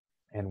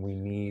 and we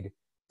need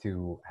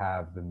to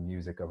have the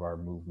music of our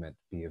movement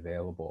be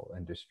available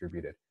and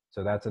distributed.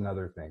 So that's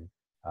another thing.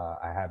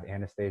 I have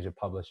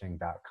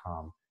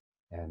anastasiapublishing.com,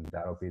 and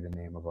that'll be the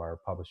name of our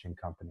publishing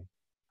company.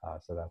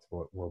 So that's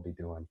what we'll be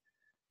doing.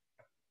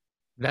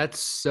 That's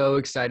so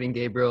exciting,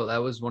 Gabriel.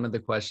 That was one of the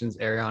questions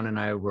Ariane and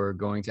I were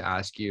going to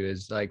ask you,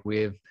 is like,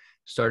 we've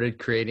started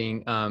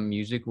creating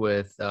music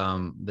with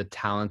the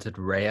talented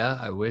Rhea.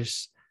 I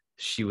wish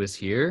she was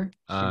here.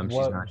 She's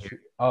not here.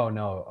 Oh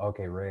no.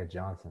 Okay. Rhea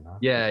Johnson. Huh?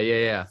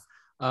 Yeah.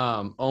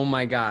 Oh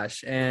my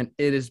gosh. And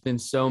it has been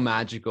so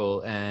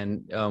magical.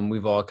 And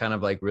we've all kind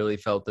of like really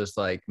felt this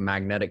like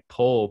magnetic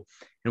pull.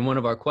 And one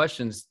of our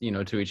questions,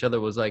 to each other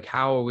was like,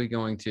 how are we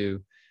going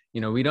to,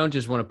 we don't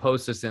just want to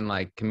post this in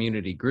like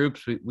community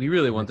groups. We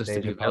really want this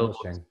to be available.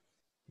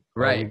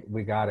 Right.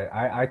 We got it.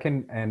 I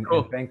can, and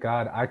thank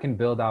God, I can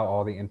build out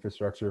all the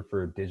infrastructure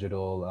for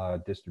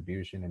digital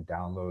distribution and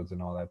downloads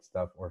and all that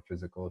stuff, or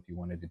physical if you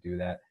wanted to do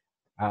that.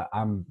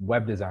 I'm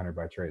web designer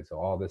by trade, so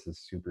all this is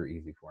super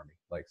easy for me.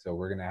 Like, so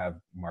we're gonna have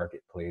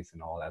marketplace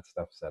and all that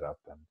stuff set up,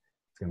 and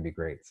it's gonna be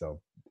great.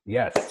 So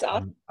yes, that's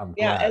awesome. I'm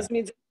yeah, glad. as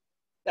music,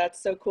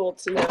 that's so cool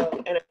to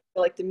know, and I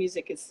feel like the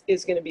music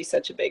is going to be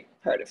such a big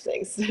part of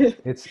things.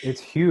 It's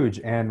huge,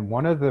 and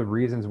one of the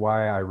reasons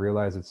why I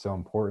realize it's so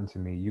important to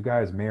me, you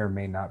guys may or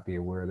may not be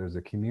aware, there's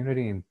a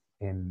community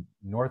in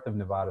north of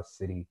Nevada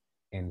City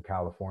in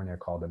California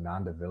called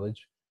Ananda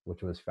Village,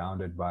 which was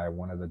founded by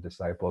one of the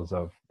disciples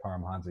of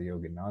Paramahansa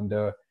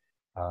Yogananda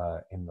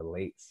in the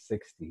late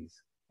 60s.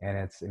 And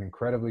it's an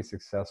incredibly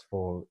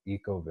successful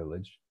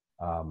eco-village.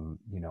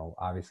 You know,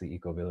 obviously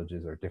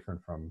eco-villages are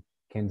different from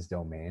Kin's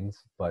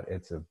domains, but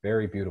it's a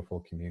very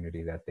beautiful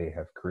community that they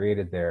have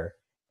created there,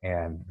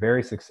 and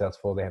very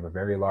successful. They have a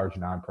very large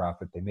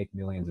nonprofit. They make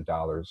millions of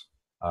dollars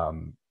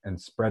and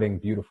spreading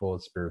beautiful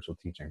spiritual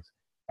teachings.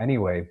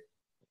 Anyway,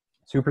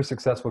 super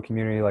successful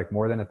community, like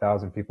more than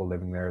 1,000 people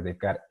living there. They've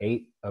got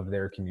 8 of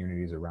their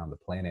communities around the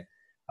planet,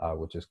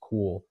 which is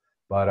cool.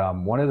 But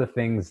one of the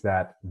things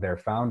that their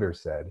founder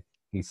said,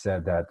 he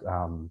said that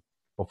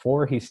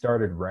before he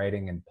started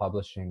writing and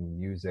publishing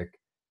music,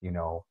 you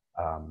know,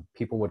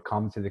 people would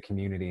come to the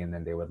community and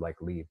then they would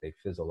like leave, they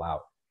fizzle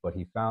out. But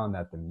he found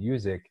that the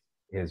music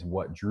is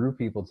what drew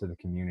people to the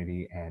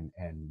community and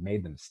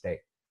made them stay.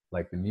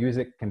 Like the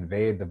music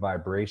conveyed the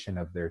vibration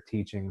of their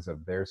teachings,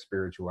 of their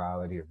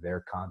spirituality, of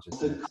their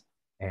consciousness.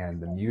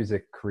 And the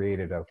music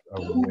created a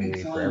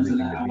way for everything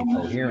to be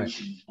coherent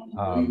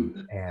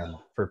and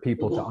for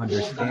people to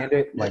understand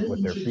it, like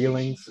with their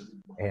feelings,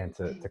 and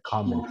to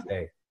come and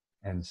stay.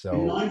 And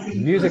so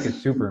music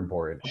is super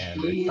important,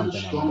 and it's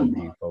something I'm going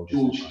to be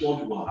focusing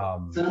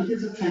on.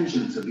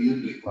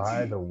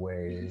 By the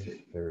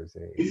way, there's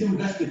a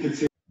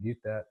mute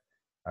that.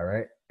 All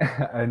right.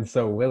 And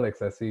so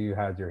Willix, I see you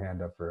had your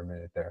hand up for a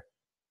minute there.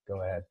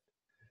 Go ahead.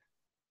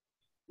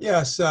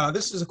 Yes,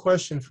 this is a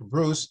question for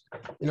Bruce.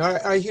 You know,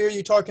 I hear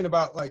you talking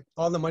about like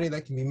all the money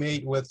that can be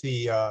made with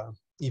the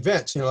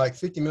events, you know, like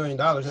 $50 million,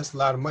 that's a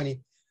lot of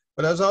money,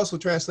 but that also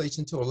translates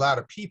into a lot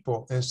of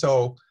people. And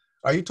so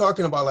are you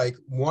talking about like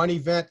one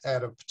event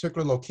at a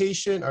particular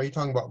location? Are you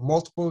talking about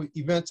multiple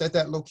events at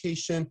that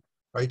location?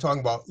 Are you talking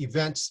about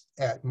events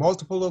at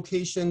multiple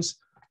locations?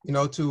 You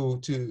know,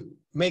 to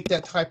make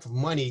that type of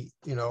money,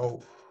 you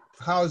know,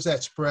 how is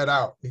that spread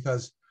out?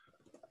 Because,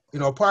 you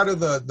know, part of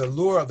the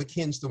lure of the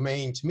Kin's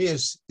domain to me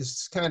is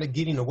kind of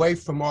getting away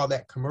from all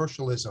that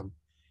commercialism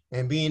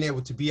and being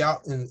able to be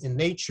out in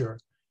nature.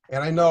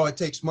 And I know it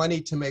takes money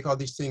to make all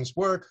these things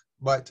work,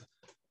 but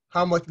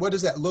what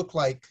does that look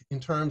like in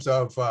terms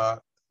of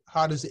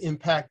how does it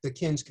impact the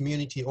Kin's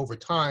community over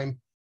time?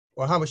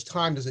 Or how much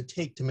time does it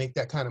take to make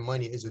that kind of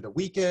money? Is it a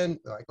weekend,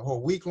 like a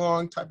whole week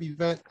long type of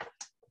event?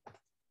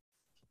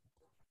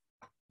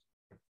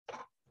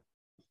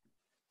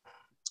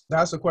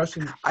 That's the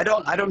question. I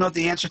don't know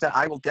the answer to that.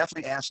 I will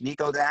definitely ask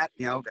Nico that,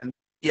 you know, and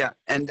yeah.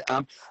 And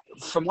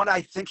from what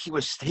I think he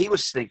was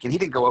thinking, he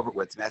didn't go over it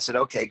with me. I said,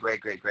 okay,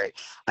 great.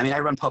 I mean, I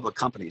run public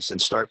companies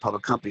and start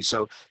public companies.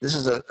 So this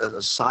is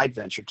a side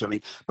venture to me,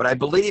 but I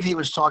believe he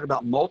was talking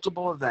about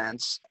multiple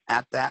events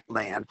at that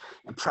land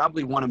and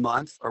probably one a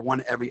month or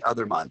one every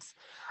other month.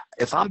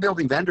 If I'm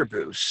building vendor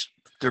booths,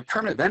 they're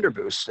permanent vendor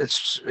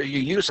booths. You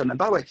use them. And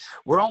by the way,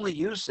 we're only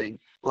using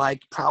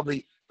like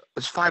probably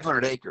it's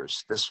 500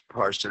 acres, this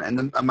parcel, and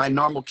then my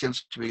normal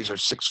Kin's communities are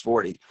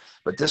 640,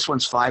 but this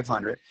one's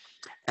 500.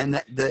 And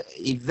the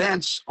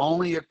events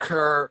only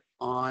occur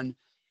on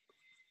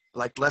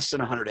like less than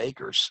 100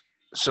 acres.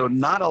 So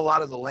not a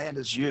lot of the land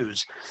is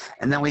used.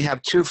 And then we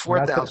have 2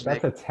 4,000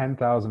 That's a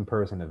 10,000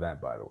 person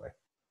event, by the way.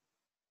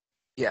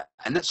 Yeah,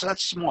 and that's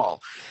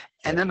small.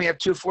 And then we have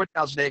 2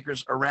 4,000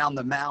 acres around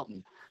the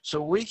mountain.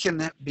 So we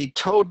can be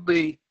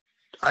totally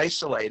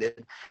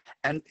isolated.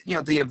 And, you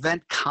know, the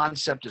event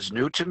concept is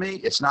new to me.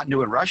 It's not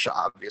new in Russia,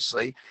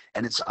 obviously,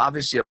 and it's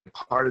obviously a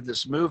part of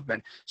this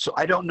movement. So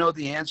I don't know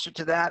the answer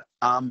to that,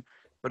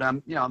 but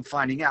I'm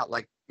finding out.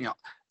 Like, you know,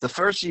 the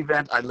first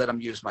event, I let them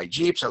use my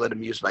Jeeps, I let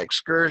them use my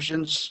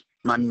excursions,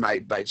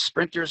 my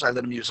sprinters, I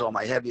let them use all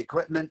my heavy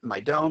equipment, my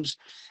domes,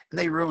 and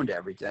they ruined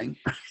everything.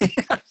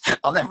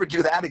 I'll never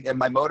do that again.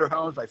 My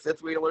motorhomes, my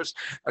fifth wheelers.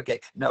 Okay,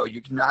 no,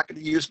 you're not going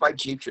to use my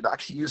Jeeps. You're not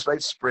going to use my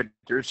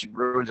sprinters. You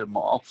ruined them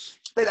all.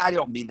 But I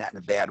don't mean that in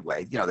a bad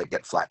way. You know, they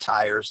get flat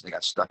tires. They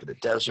got stuck in the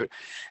desert.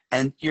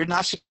 And you're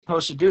not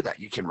supposed to do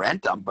that. You can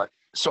rent them. But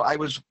so I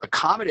was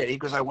accommodating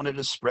because I wanted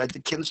to spread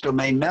the Kin's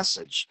domain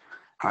message.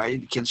 All right,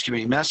 the Kin's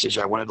community message.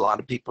 I wanted a lot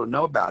of people to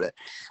know about it.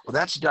 Well,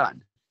 that's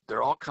done.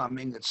 They're all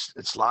coming.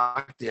 It's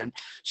locked in.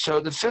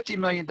 So the $50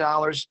 million,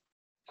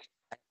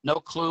 no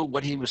clue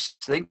what he was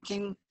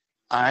thinking.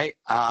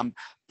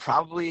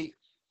 Probably,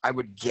 I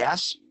would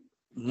guess,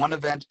 one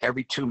event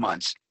every 2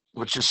 months,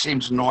 which just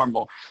seems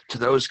normal to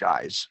those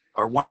guys,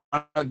 or one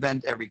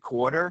event every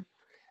quarter,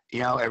 you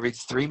know, every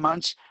 3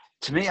 months.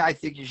 To me, I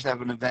think you should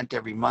have an event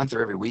every month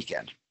or every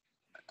weekend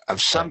of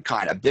some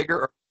kind, a bigger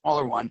or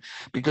smaller one,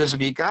 because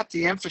if you got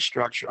the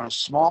infrastructure on a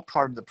small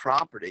part of the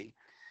property,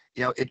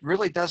 you know, it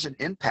really doesn't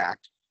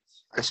impact,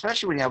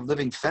 especially when you have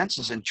living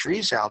fences and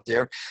trees out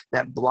there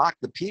that block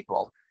the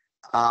people,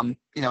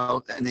 you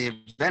know, and the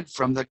event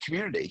from the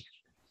community.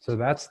 So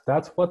that's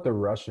what the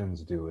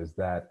Russians do, is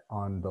that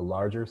on the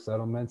larger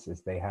settlements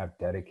is they have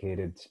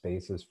dedicated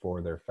spaces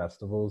for their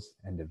festivals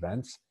and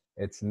events.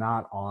 It's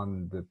not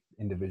on the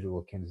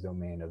individual kins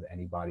domain of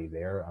anybody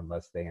there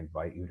unless they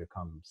invite you to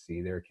come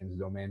see their kins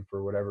domain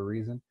for whatever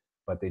reason.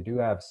 But they do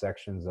have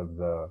sections of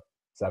the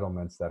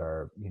settlements that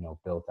are, you know,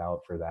 built out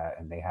for that,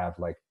 and they have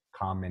like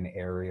common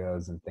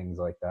areas and things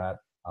like that,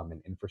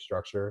 and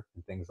infrastructure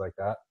and things like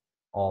that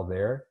all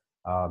there.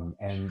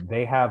 And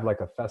they have like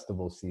a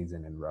festival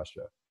season in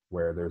Russia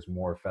where there's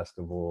more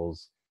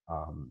festivals.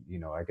 You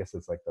know, I guess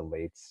it's like the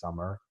late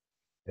summer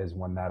is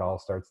when that all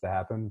starts to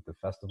happen, the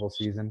festival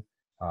season.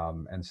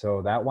 And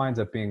so that winds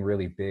up being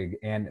really big.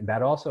 And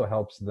that also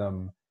helps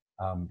them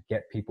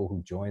get people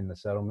who join the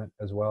settlement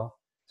as well.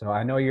 So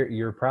I know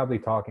you're probably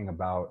talking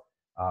about,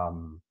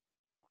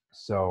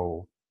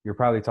 so you're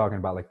probably talking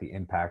about like the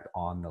impact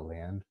on the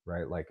land,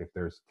 right? Like if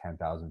there's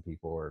 10,000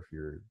 people, or if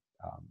you're,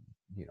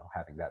 you know,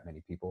 having that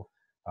many people.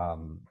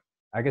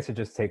 I guess it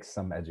just takes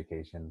some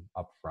education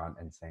up front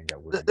and saying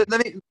that we're.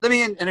 Let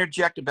me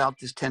interject about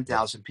this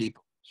 10,000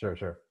 people.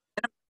 Sure.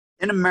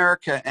 In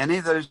America, any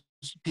of those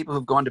people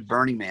who've gone to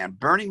Burning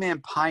Man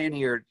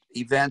pioneered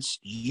events,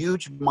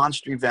 huge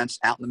monster events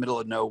out in the middle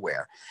of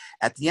nowhere.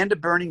 At the end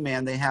of Burning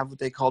Man, they have what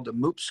they call the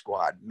MOOP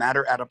squad,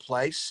 matter at a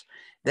place.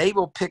 They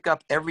will pick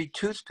up every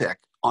toothpick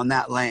on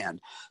that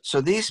land. So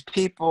these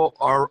people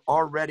are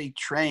already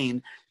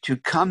trained to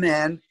come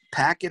in,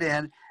 pack it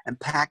in, and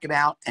pack it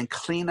out and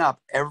clean up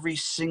every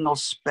single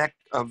speck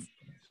of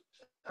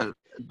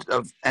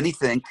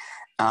anything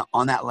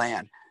on that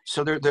land.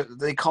 So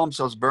they call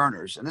themselves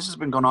burners. And this has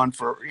been going on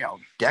for, you know,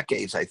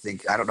 decades, I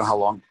think. I don't know how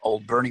long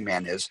old Burning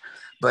Man is,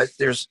 but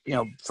there's, you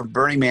know, from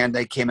Burning Man,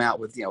 they came out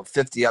with, you know,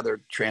 50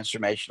 other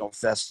transformational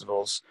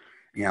festivals,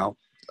 you know,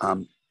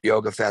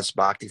 Yoga Fest,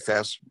 Bhakti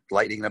Fest,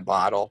 Lightning in a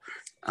Bottle.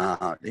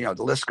 You know,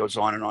 the list goes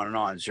on and on and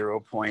on. 0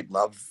 Point,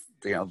 Love,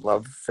 you know,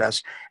 Love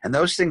Fest. And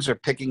those things are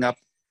picking up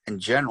in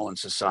general in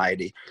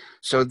society.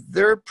 So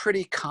they're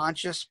pretty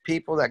conscious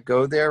people that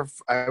go there.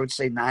 I would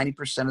say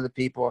 90% of the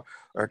people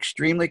are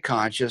extremely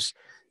conscious.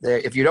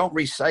 If you don't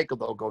recycle,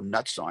 they'll go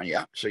nuts on you.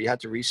 So you have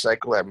to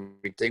recycle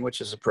everything,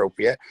 which is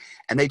appropriate.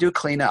 And they do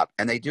clean up,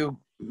 and they do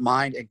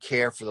mind and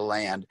care for the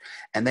land.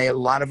 And a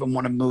lot of them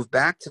want to move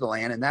back to the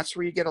land. And that's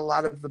where you get a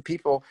lot of the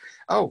people,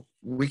 oh,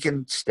 we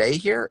can stay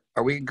here,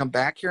 or we can come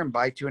back here and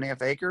buy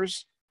 2.5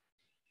 acres.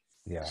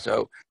 Yeah,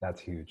 so that's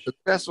huge. The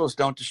festivals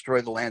don't destroy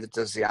the land; it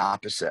does the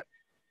opposite.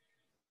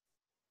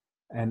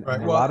 And a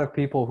lot of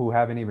people who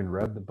haven't even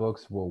read the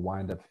books will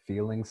wind up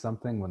feeling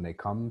something when they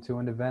come to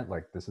an event.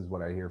 Like, this is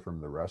what I hear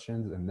from the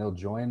Russians, and they'll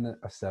join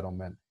a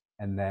settlement,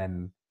 and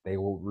then they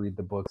will read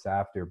the books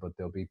after, but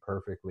they'll be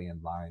perfectly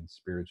in line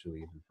spiritually,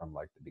 even from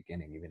like the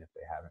beginning, even if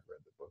they haven't read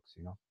the books,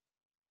 you know?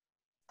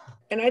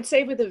 And I'd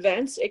say with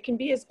events, it can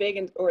be as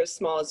big or as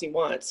small as you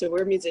want. So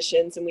we're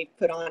musicians, and we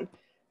put on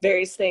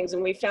various things,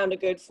 and we found a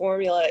good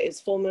formula is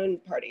full moon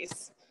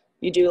parties.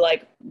 You do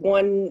like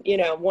one, you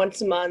know,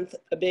 once a month,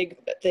 a big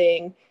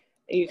thing.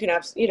 You can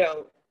have, you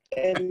know,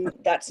 and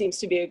that seems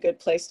to be a good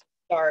place to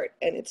start,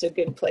 and it's a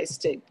good place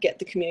to get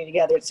the community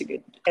together. It's a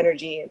good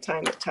energy and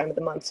time of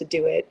the month to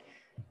do it.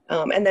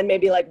 And then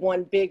maybe like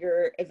one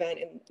bigger event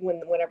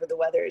whenever the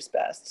weather is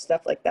best,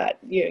 stuff like that.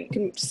 You know, you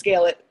can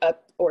scale it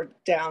up or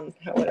down,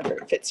 however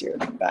it fits your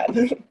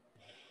vibe.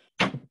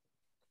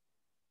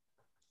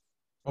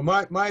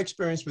 Well, my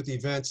experience with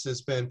events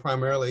has been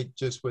primarily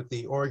just with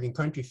the Oregon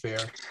Country Fair.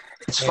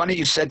 It's funny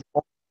you said.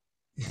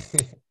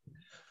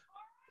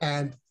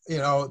 And, you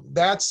know,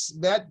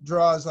 that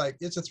draws like,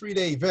 it's a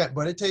 3-day event,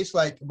 but it takes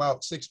like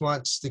about 6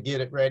 months to get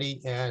it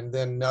ready, and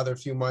then another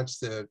few months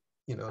to,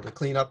 you know, to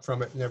clean up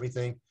from it and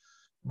everything.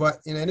 But,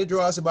 and then it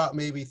draws about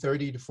maybe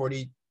 30 to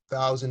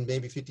 40,000,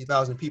 maybe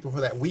 50,000 people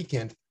for that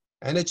weekend.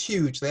 And it's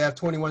huge. They have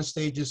 21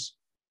 stages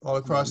all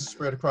across,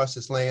 spread across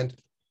this land.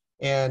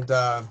 And,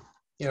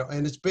 you know,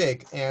 and it's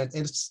big, and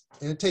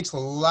it takes a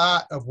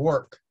lot of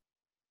work,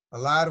 a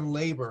lot of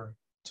labor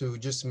to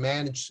just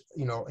manage,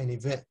 you know, an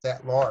event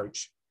that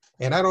large.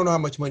 And I don't know how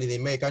much money they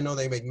make. I know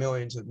they make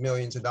millions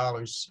of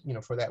dollars, you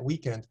know, for that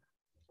weekend,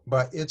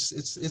 but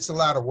it's a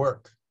lot of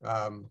work.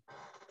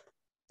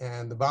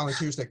 And the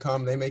volunteers that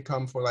come, they may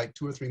come for like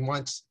 2 or 3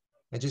 months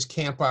and just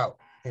camp out.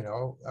 You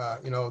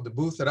know, the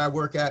booth that I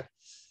work at,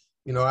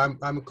 you know,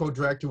 I'm a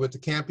co-director with the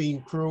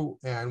camping crew,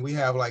 and we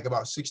have like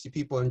about 60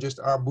 people in just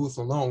our booth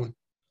alone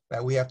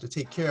that we have to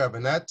take care of.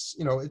 And that's,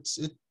 you know, it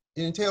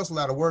entails a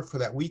lot of work for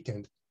that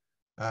weekend.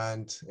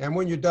 And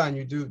when you're done,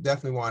 you do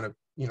definitely want to,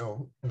 you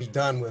know, be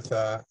done with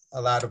a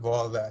lot of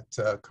all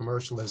that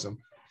commercialism,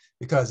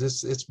 because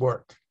it's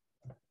work.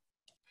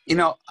 You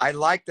know, I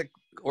like the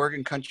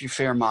Oregon Country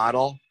Fair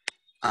model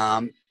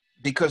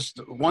because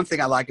one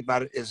thing I like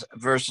about it is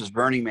versus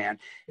Burning Man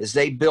is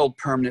they build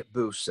permanent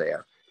booths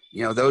there.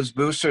 You know, those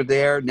booths are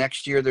there.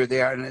 Next year they're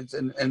there,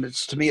 and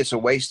it's to me, it's a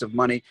waste of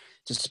money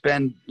to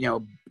spend, you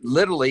know,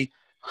 literally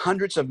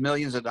hundreds of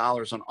millions of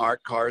dollars on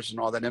art cars and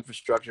all that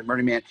infrastructure,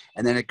 Burning Man,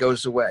 and then it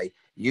goes away.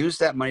 Use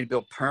that money to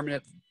build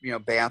permanent, you know,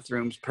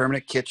 bathrooms,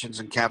 permanent kitchens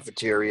and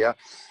cafeteria.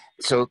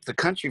 So the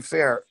country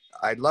fair,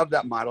 I love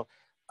that model.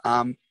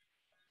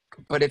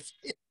 But if,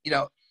 you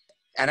know,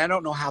 and I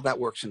don't know how that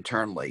works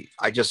internally.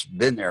 I just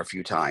been there a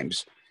few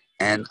times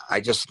and I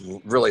just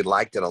really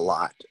liked it a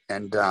lot.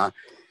 And,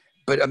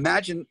 but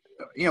imagine,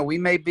 you know, we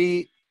may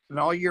be an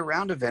all year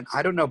round event.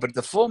 I don't know, but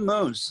the full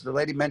moons, the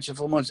lady mentioned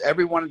full moons,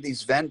 every one of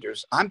these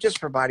vendors, I'm just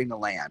providing the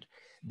land.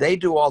 They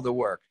do all the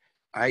work,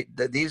 right?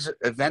 These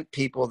event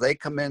people, they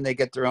come in, they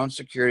get their own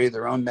security,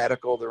 their own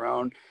medical, their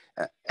own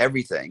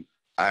everything.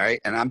 All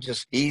right. And I'm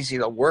just easy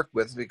to work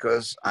with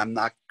because I'm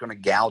not going to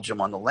gouge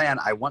them on the land.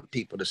 I want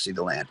people to see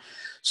the land.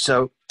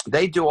 So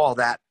they do all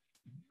that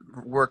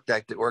work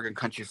that the Oregon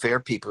Country Fair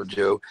people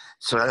do.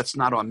 So that's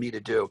not on me to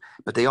do,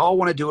 but they all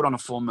want to do it on a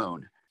full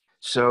moon.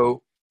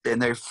 So,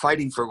 and they're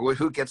fighting for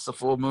who gets the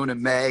full moon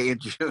in May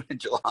and June and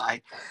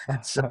July.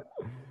 So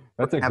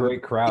that's a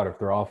great crowd if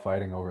they're all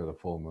fighting over the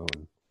full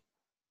moon.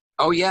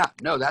 Oh yeah,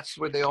 no, that's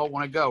where they all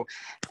want to go.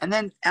 And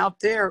then out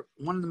there,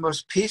 one of the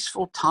most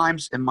peaceful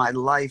times in my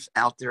life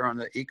out there on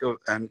the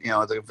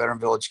the Veteran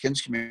Village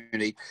Kids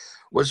community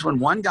was when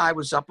one guy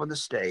was up on the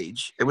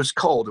stage. It was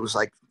cold. It was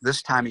like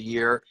this time of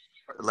year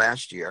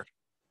last year.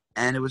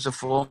 And it was a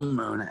full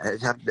moon.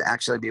 It happened to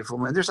actually be a full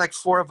moon. There's like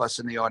 4 of us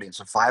in the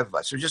audience, or 5 of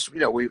us. It was just, you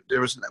know, it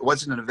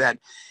wasn't an event.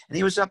 And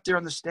he was up there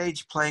on the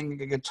stage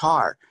playing a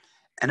guitar.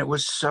 And it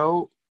was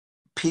so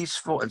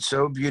peaceful and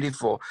so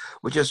beautiful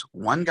with just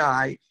one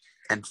guy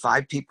and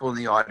 5 people in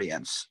the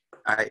audience.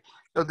 All right.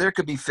 So there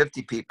could be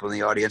 50 people in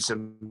the audience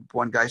and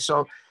one guy.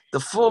 So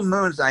the full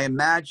moons, I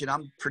imagine,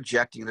 I'm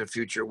projecting the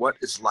future, what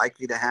is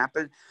likely to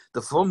happen.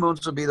 The full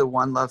moons will be the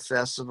One Love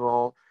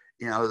Festival,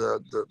 you know,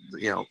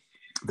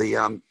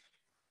 the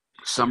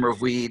Summer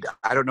of Weed.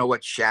 I don't know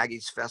what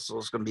Shaggy's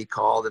festival is going to be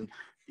called. And,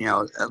 you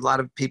know, a lot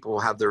of people will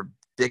have their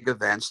big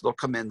events. They'll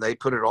come in, they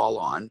put it all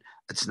on.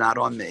 It's not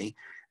on me.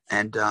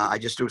 And I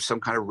just do some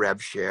kind of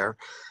rev share.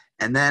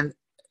 And then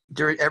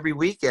during every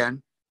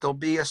weekend, there'll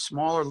be a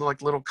smaller,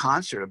 like little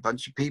concert, a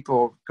bunch of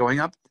people going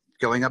up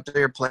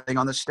there playing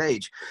on the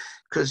stage.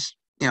 Because,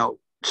 you know,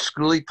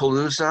 Schoolie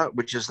Palooza,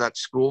 which is that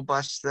school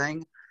bus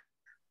thing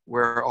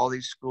where all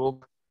these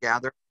schools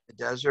gather in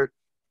the desert,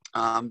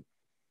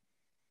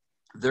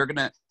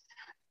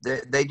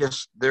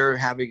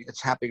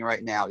 it's happening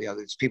right now. You know,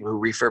 there's people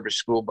who refurbish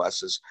school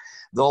buses.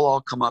 They'll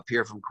all come up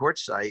here from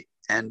Quartzsite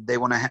and they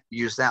want to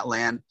use that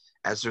land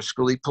as their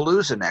Schoolie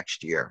Palooza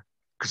next year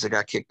because they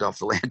got kicked off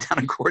the land down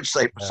in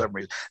Quartzsite for some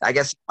reason. I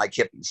guess I like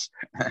hippies.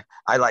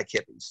 I like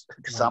hippies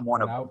because I'm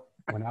one of them.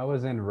 When I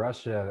was in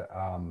Russia,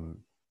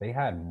 they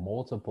had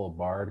multiple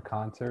Bard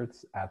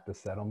concerts at the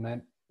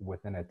settlement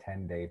within a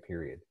 10-day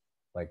period.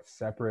 Like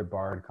separate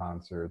Bard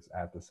concerts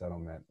at the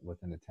settlement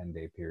within a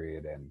 10-day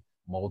period and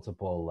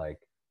multiple like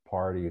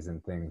parties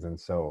and things. And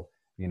so,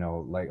 you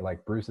know,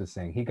 like Bruce is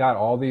saying, he got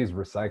all these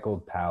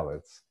recycled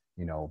pallets,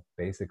 you know,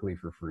 basically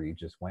for free,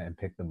 just went and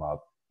picked them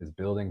up, is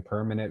building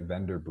permanent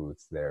vendor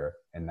booths there,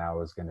 and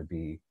now is going to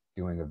be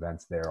doing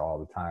events there all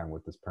the time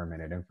with this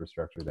permanent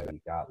infrastructure that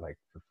he got like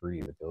for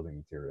free, the building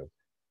materials.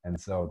 And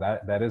so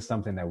that is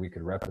something that we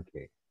could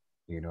replicate,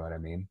 you know what I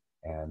mean?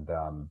 And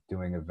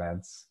doing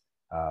events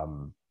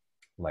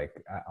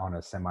like on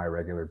a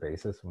semi-regular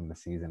basis when the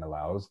season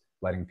allows,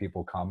 letting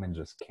people come and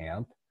just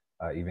camp,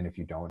 even if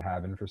you don't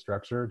have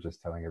infrastructure,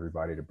 just telling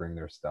everybody to bring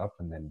their stuff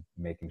and then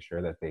making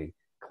sure that they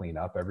clean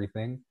up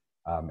everything.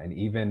 And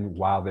even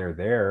while they're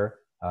there,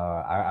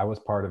 I was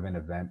part of an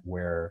event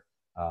where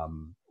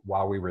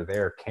while we were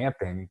there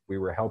camping, we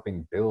were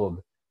helping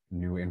build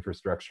new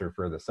infrastructure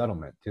for the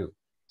settlement too.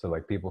 So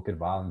like people could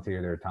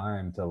volunteer their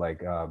time to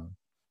like,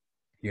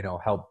 you know,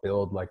 help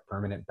build like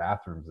permanent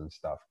bathrooms and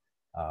stuff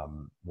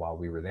while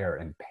we were there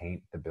and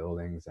paint the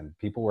buildings, and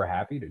people were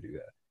happy to do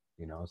that,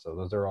 you know? So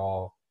those are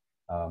all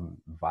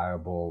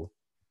viable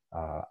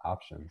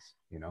options,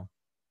 you know?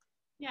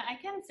 Yeah,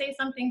 I can say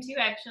something too,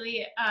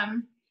 actually.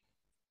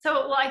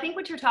 Well, I think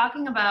what you're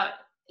talking about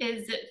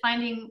is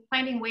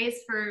finding ways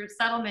for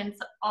settlements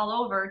all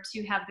over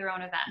to have their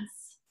own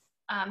events.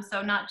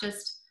 So not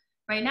just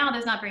right now,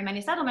 there's not very many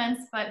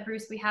settlements, but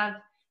Bruce, we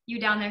have you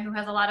down there who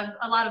has a lot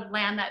of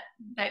land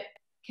that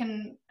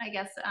can, I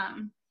guess,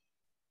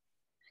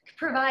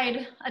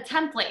 provide a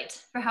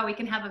template for how we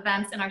can have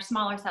events in our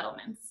smaller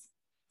settlements.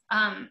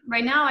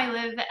 Right now, I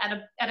live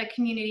at a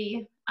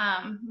community.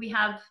 We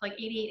have like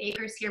 88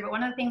 acres here, but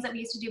one of the things that we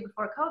used to do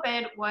before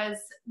COVID was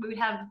we would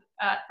have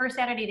first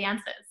Saturday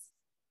dances.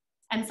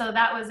 And so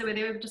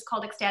they were just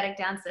called ecstatic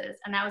dances.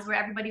 And that was where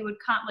everybody would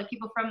come, like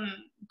people from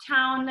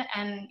town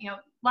and, you know,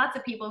 lots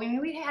of people. I mean,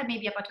 we had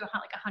maybe up to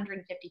like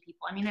 150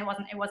 people. I mean, it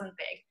wasn't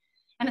big.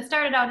 And it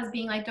started out as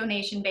being like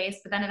donation based,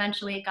 but then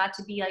eventually it got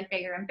to be like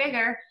bigger and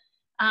bigger,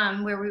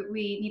 where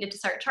we needed to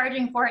start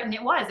charging for it. And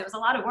it was a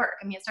lot of work.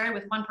 I mean, it started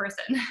with one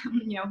person,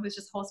 you know, who was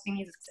just hosting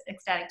these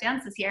ecstatic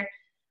dances here.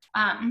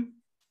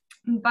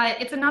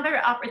 but it's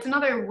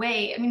another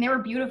way. I mean, they were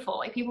beautiful.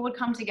 Like people would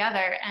come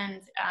together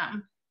and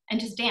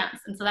just dance.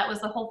 And so that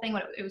was the whole thing.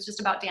 It was just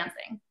about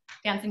dancing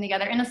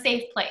together in a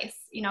safe place,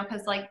 you know,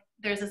 because like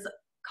there's this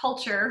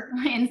culture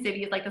in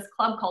cities, like this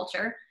club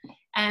culture.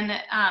 And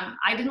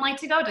I didn't like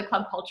to go to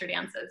club culture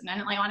dances, and I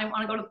didn't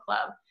want to go to the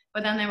club.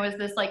 But then there was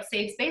this like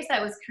safe space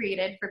that was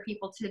created for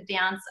people to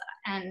dance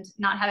and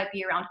not have it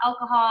be around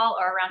alcohol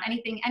or around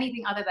anything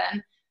other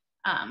than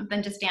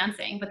just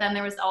dancing. But then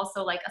there was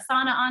also like a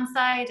sauna on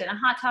site and a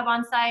hot tub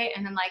on site.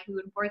 And then like we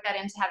would work that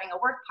into having a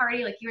work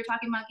party, like you were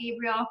talking about,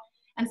 Gabriel.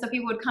 And so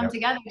people would come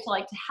together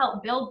to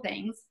help build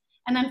things.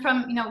 And then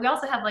we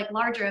also have like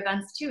larger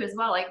events too as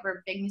well, like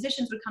where big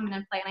musicians would come in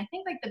and play. And I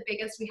think like the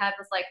biggest we had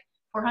was like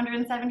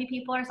 470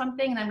 people or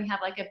something. And then we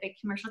have like a big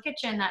commercial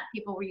kitchen that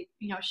people were,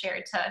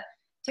 shared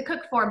to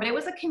cook for. But it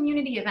was a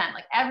community event.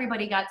 Like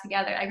everybody got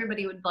together.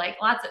 Everybody would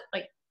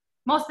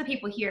most of the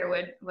people here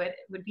would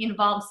be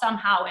involved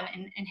somehow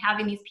in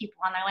having these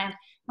people on their land.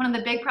 One of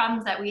the big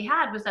problems that we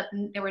had was that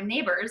there were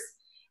neighbors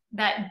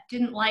that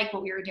didn't like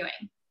what we were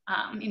doing.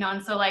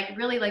 And so like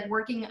really like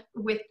working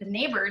with the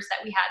neighbors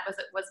that we had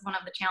was one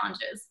of the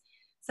challenges.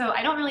 So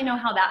I don't really know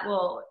how that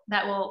will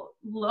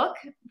look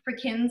for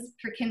kin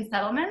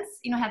settlements,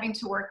 having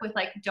to work with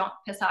like, don't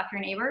piss off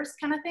your neighbors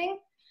kind of thing.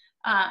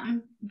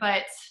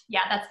 But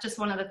yeah, that's just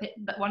one of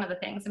the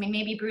things. I mean,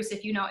 maybe Bruce,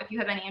 if you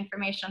have any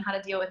information on how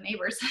to deal with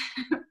neighbors.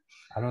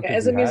 I don't think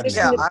as a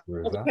musician,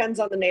 it depends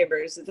on the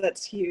neighbors.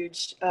 That's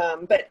huge.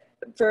 But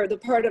for the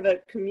part of a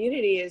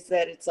community is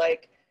that it's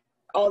like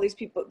all these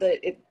people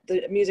the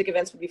music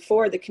events would be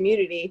for the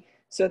community,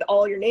 so that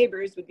all your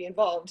neighbors would be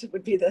involved.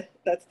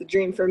 That's the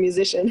dream for a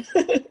musician.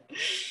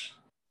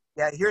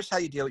 Yeah, here's how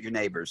you deal with your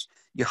neighbors.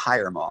 You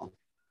hire them all.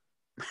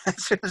 I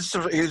was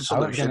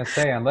going to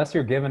say, unless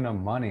you're giving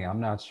them money, I'm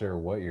not sure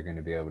what you're going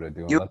to be able to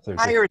do unless they're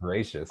just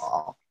gracious.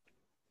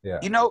 Yeah.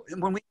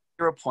 When we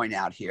 0 Point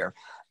out here,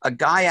 a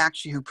guy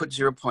actually who put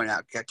 0 Point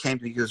out came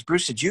to me and goes,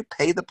 Bruce, did you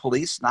pay the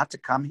police not to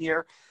come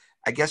here?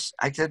 I guess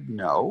I said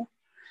no.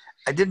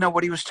 I didn't know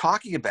what he was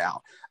talking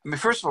about. I mean,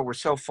 first of all, we're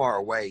so far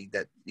away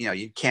that,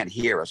 you can't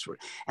hear us.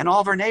 And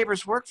all of our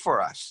neighbors work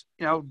for us.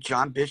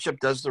 John Bishop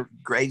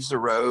grades the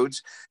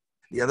roads.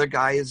 The other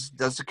guy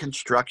does the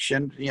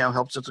construction,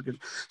 helps us.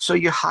 So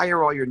you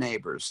hire all your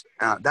neighbors.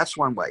 That's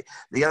one way.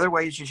 The other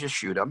way is you just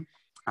shoot them.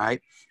 All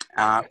right.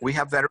 We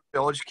have Veteran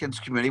Village Kids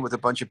Community with a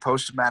bunch of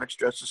post-traumatic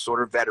stress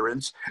disorder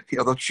veterans.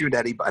 They'll shoot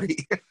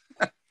anybody.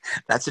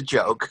 That's a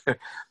joke.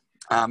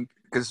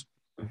 Because,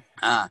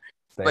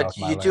 but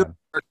you do.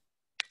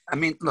 I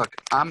mean, look,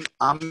 I'm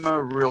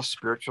a real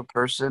spiritual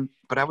person,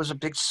 but I was a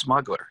big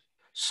smuggler.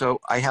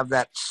 So I have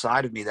that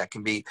side of me that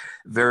can be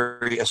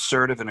very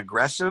assertive and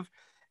aggressive,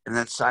 and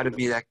that side of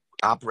me that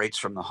operates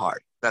from the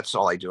heart. That's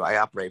all I do. I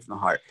operate from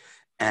the heart.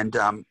 And,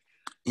 and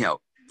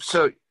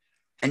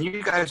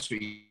you guys are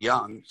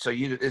young, so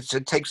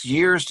it takes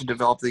years to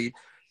develop the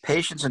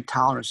patience and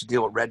tolerance to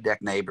deal with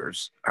redneck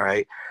neighbors, all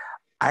right?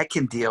 I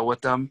can deal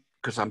with them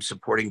because I'm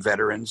supporting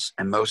veterans,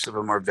 and most of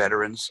them are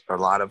veterans, or a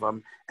lot of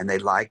them, and they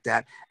like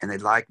that. And they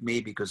like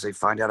me because they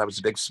find out I was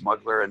a big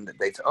smuggler, and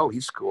they say, oh,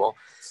 he's cool.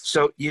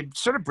 So you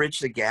sort of bridge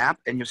the gap,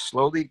 and you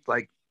slowly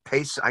like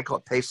pace. I call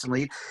it pace and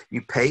lead.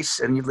 You pace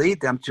and you lead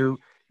them to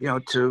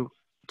a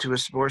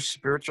more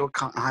spiritual,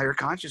 higher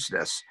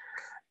consciousness.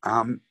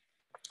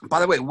 By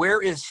the way, where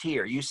is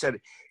here? You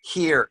said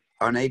here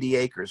on 80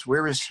 acres.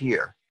 Where is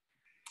here?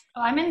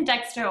 Oh, I'm in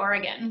Dexter,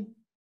 Oregon.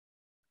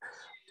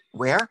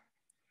 Where?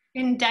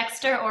 In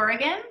Dexter,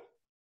 Oregon.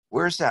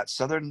 Where's that?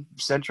 Southern,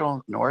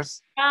 central, north?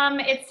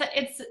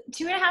 It's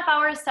 2.5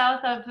 hours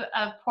south of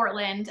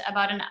Portland,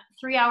 about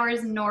 3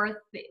 hours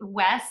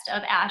northwest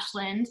of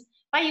Ashland,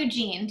 by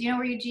Eugene. Do you know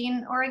where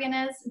Eugene, Oregon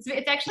is?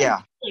 It's actually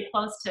really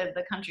close to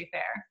the country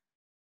fair.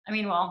 I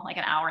mean, well, like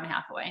an hour and a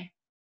half away.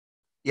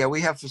 Yeah,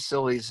 we have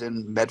facilities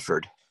in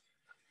Medford.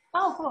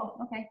 Oh, cool.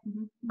 Okay.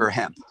 Mm-hmm. For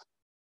hemp.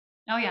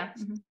 Oh, yeah.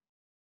 Mm-hmm.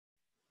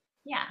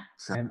 Yeah.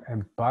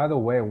 And by the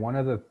way, one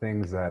of the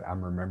things that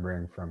I'm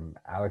remembering from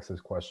Alex's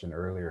question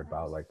earlier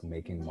about like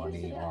making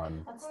money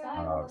on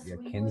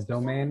Kin's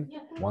domain,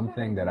 one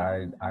thing that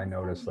I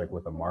noticed like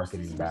with a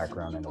marketing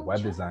background and a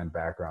web design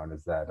background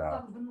is that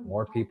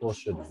more people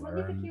should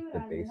learn the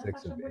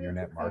basics of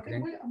internet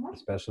marketing,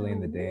 especially in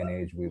the day and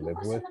age we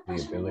live with.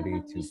 The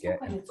ability to get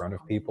in front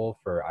of people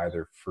for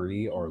either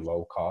free or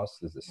low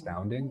cost is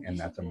astounding, and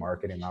that's a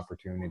marketing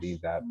opportunity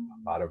that a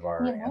lot of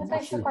our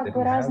ancestors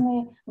didn't have.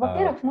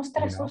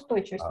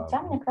 Стрессоустойчивость. У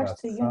тебя, мне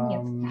кажется, ее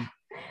нет.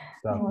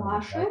 I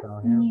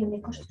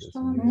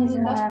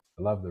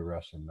love the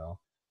Russian though.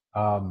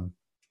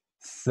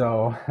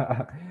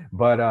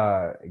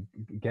 But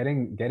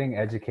getting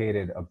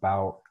educated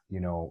about,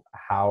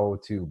 how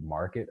to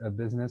market a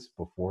business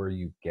before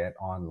you get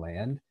on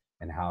land,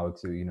 and how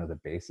to, the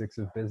basics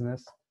of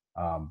business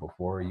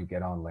before you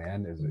get on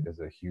land is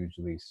a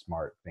hugely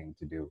smart thing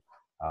to do.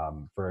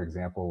 For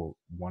example,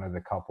 one of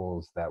the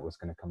couples that was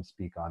going to come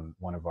speak on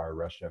one of our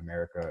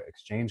Russia-America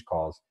exchange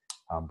calls,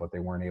 but they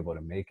weren't able to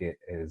make it,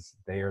 is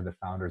they are the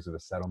founders of a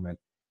settlement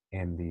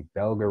in the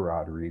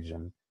Belgorod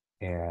region.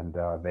 and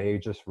they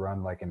just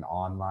run like an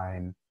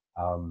online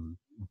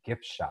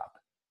gift shop,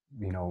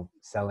 you know,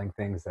 selling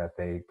things that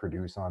they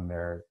produce on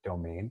their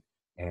domain,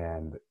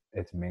 and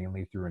it's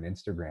mainly through an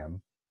Instagram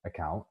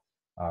account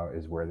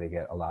is where they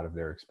get a lot of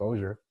their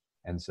exposure.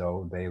 And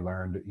so they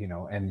learned, you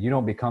know, and you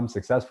don't become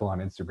successful on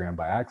Instagram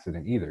by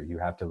accident either. You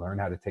have to learn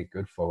how to take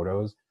good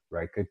photos,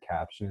 write good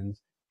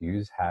captions,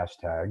 use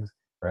hashtags,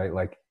 right?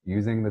 Like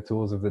using the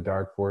tools of the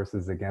dark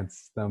forces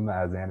against them,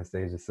 as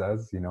Anastasia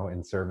says, you know,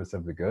 in service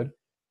of the good.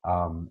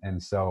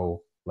 And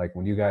so like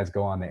when you guys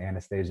go on the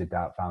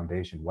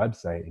Anastasia.foundation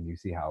website and you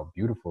see how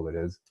beautiful it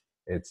is,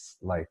 it's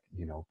like,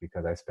 you know,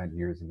 because I spent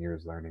years and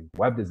years learning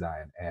web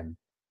design, and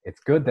it's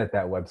good that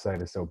that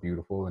website is so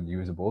beautiful and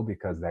usable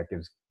because that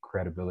gives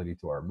credibility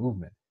to our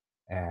movement.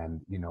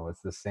 And, you know,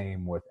 it's the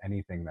same with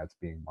anything that's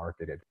being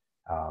marketed.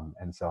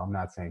 And so I'm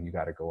not saying you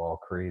got to go all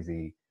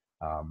crazy,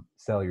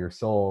 sell your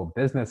soul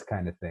business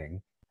kind of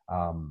thing.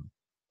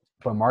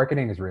 But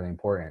marketing is really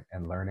important,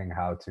 and learning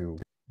how to,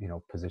 you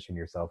know, position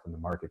yourself in the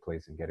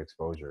marketplace and get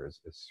exposure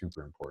is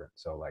super important.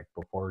 So like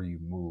before you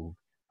move,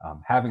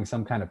 having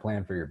some kind of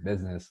plan for your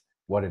business,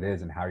 what it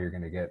is and how you're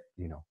going to get,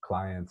 you know,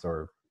 clients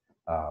or,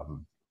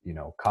 you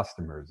know,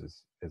 customers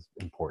is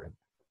important.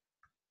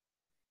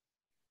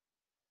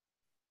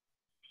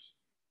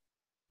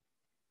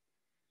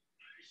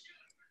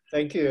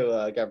 Thank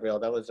you, Gabriel.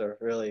 That was a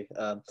really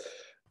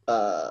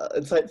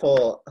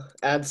insightful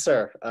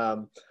answer.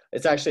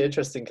 It's actually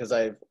interesting because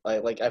I've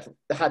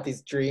had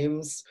these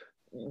dreams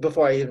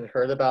before I even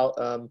heard about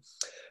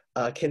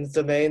Kin's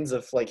domains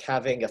of like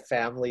having a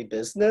family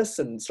business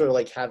and sort of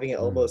like having it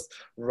almost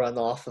run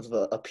off of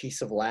a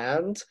piece of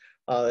land.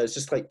 It's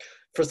just like,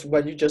 first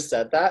when you just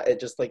said that, it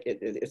just like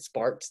it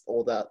sparked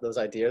all those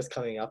ideas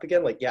coming up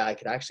again. Like, yeah, I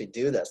could actually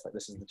do this. Like,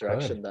 this is the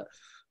direction that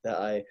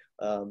I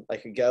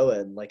could go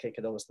in. Like, I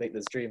could almost make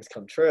those dreams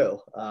come true.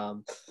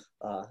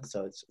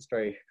 So it's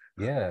very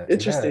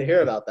interesting to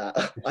hear about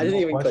that. I didn't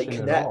even like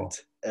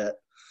connect it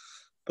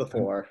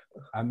before.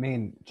 I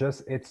mean,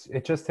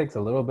 it just takes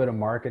a little bit of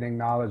marketing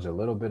knowledge, a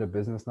little bit of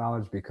business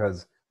knowledge,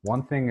 because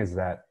one thing is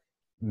that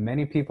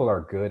many people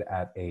are good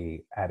at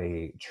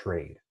a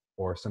trade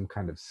or some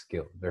kind of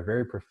skill. They're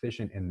very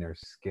proficient in their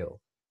skill,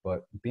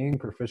 but being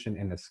proficient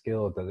in a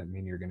skill doesn't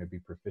mean you're going to be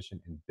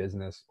proficient in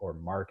business or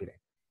marketing.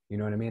 You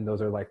know what I mean?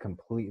 Those are like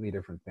completely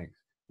different things.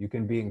 You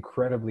can be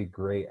incredibly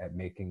great at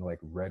making like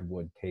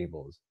redwood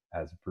tables,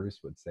 as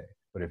Bruce would say.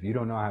 But if you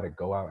don't know how to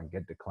go out and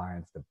get the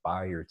clients to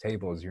buy your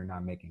tables, you're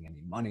not making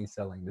any money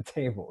selling the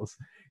tables,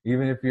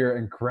 even if you're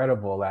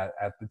incredible at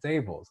the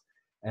tables.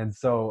 And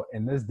so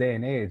in this day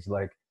and age,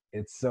 like,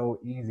 it's so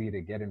easy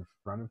to get in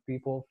front of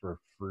people for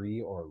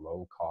free or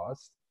low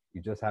cost.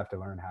 You just have to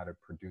learn how to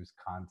produce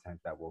content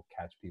that will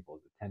catch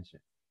people's attention.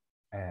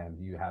 And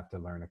you have to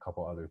learn a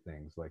couple other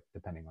things, like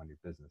depending on your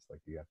business, like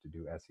do you have to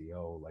do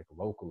SEO like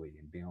locally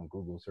and be on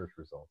Google search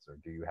results, or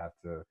do you have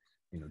to,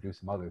 you know, do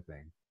some other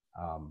thing?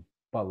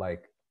 But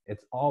like,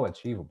 it's all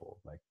achievable.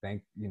 Like,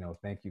 thank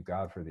you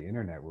God for the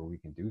internet where we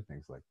can do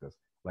things like this.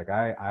 Like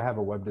I have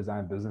a web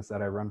design business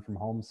that I run from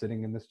home,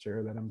 sitting in this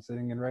chair that I'm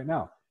sitting in right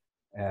now.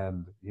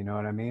 And you know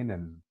what I mean?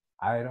 And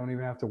I don't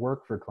even have to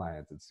work for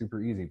clients. It's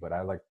super easy, but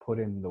I like put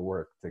in the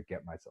work to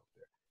get myself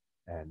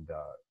there. And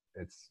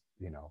it's,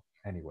 you know,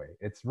 anyway,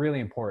 it's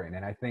really important.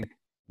 And I think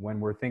when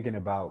we're thinking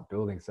about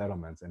building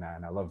settlements, and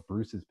I love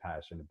Bruce's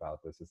passion about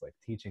this, is like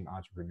teaching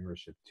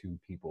entrepreneurship to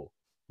people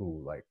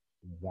who like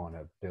want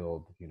to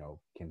build, you know,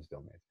 Kin's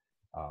domains.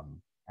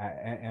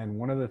 And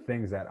one of the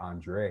things that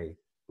Andre,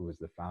 who is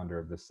the founder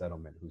of this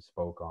settlement, who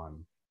spoke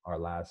on our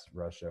last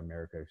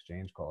Russia-America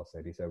exchange call,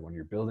 said, he said, when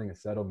you're building a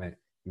settlement,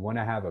 you want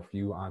to have a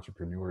few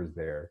entrepreneurs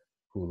there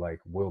who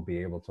like will be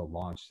able to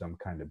launch some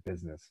kind of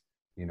business,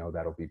 you know,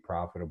 that'll be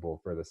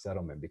profitable for the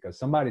settlement, because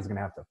somebody's going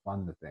to have to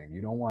fund the thing.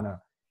 You don't want to,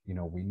 you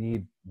know, we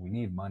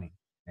need money.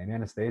 And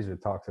Anastasia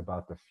talks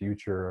about the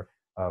future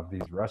of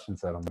these Russian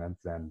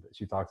settlements, and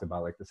she talks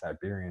about like the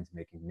Siberians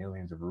making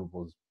millions of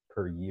rubles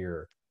per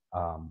year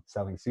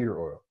selling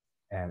cedar oil,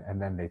 and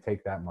then they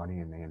take that money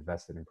and they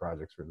invest it in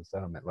projects for the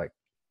settlement. Like,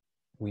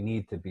 we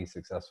need to be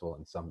successful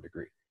in some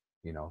degree,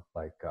 you know,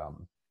 like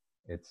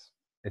it's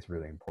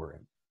really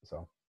important.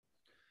 So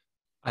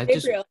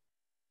Gabriel.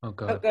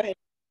 Go ahead. Go ahead.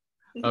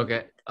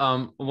 Okay.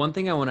 One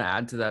thing I want to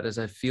add to that is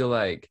I feel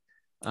like,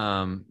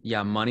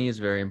 money is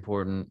very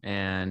important.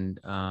 And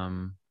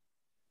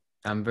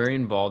I'm very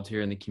involved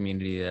here in the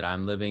community that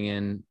I'm living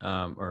in,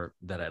 or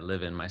that I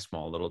live in, my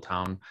small little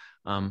town.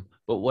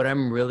 But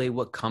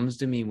what comes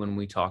to me when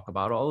we talk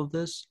about all of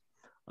this,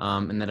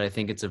 and that I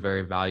think it's a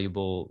very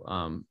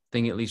valuable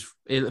thing, at least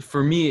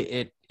for me,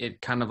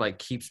 it kind of like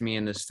keeps me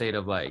in this state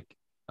of like,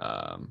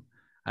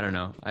 I don't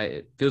know,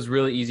 it feels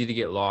really easy to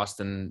get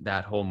lost in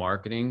that whole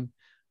marketing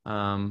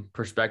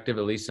perspective.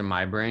 At least in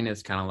my brain,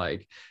 it's kind of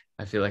like,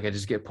 I feel like I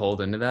just get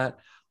pulled into that.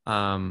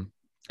 And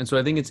so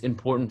I think it's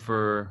important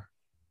for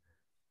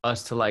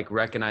us to like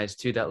recognize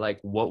too, that like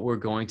what we're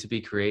going to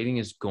be creating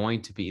is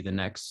going to be the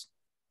next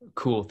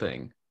cool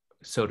thing,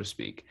 so to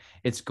speak.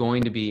 It's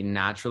going to be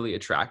naturally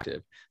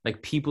attractive.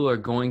 Like, people are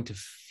going to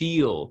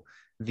feel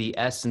the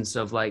essence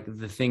of like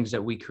the things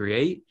that we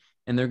create,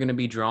 and they're going to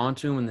be drawn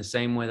to them in the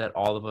same way that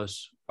all of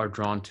us are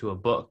drawn to a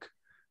book,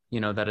 you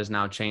know, that has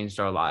now changed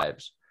our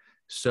lives.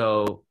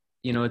 So,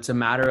 you know, it's a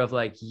matter of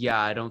like, yeah,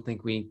 I don't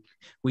think we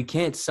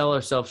can't sell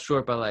ourselves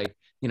short by like,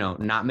 you know,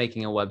 not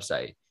making a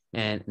website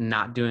and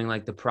not doing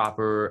like the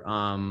proper,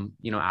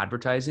 you know,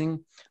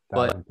 advertising.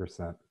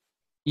 1,000%.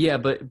 Yeah,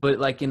 but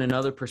like in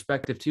another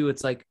perspective too,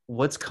 it's like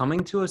what's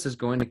coming to us is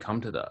going to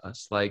come to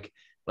us. Like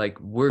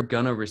we're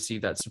gonna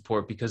receive that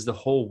support because the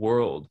whole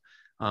world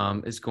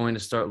is going to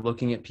start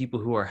looking at people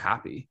who are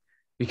happy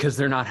because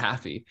they're not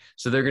happy.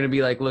 So they're going to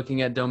be like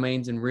looking at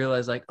domains and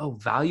realize like, oh,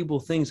 valuable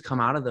things come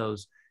out of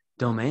those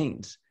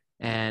domains,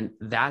 and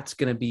that's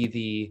going to be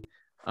the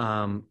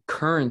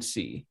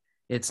currency.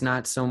 It's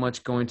not so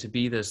much going to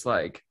be this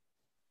like,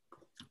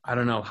 I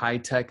don't know, high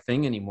tech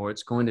thing anymore.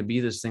 It's going to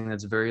be this thing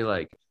that's very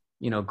like,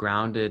 you know,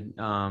 grounded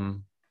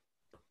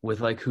with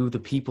like who the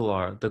people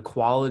are, the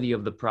quality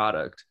of the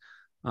product,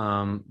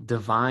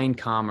 divine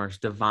commerce,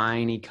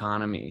 divine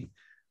economy.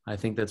 I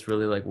think that's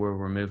really like where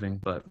we're moving.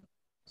 But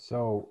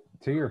so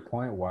to your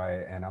point,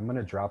 Wyatt, and I'm going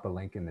to drop a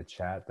link in the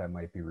chat that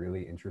might be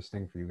really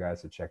interesting for you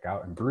guys to check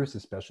out. And Bruce,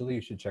 especially,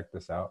 you should check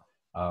this out.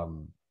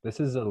 This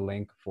is a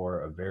link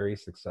for a very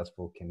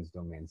successful Kins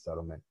domain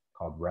settlement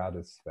called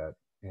Radosvet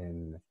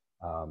in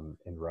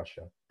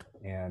Russia.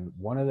 And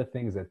one of the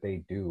things that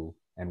they do,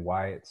 and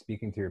Wyatt,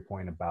 speaking to your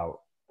point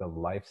about the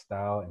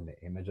lifestyle and the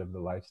image of the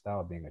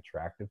lifestyle being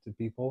attractive to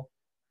people,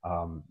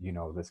 you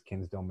know, this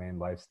Kins domain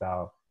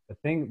lifestyle,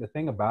 the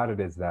thing about it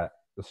is that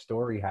the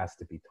story has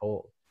to be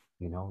told,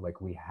 you know, like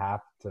we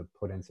have to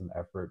put in some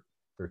effort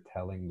for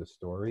telling the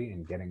story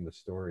and getting the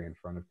story in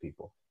front of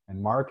people.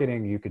 And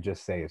marketing, you could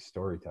just say, is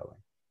storytelling.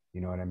 You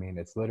know what I mean?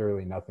 It's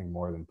literally nothing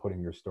more than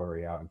putting your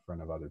story out in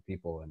front of other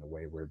people in a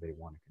way where they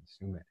want to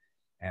consume it.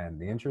 And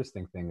the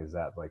interesting thing is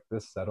that like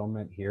this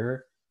settlement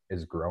here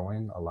is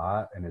growing a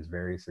lot and is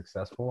very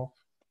successful,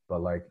 but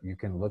like you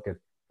can look at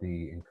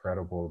the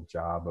incredible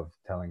job of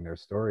telling their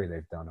story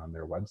they've done on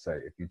their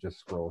website. If you just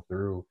scroll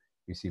through,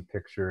 you see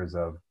pictures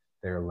of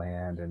their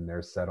land and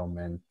their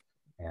settlement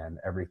and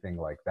everything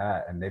like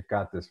that. And they've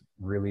got this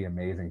really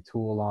amazing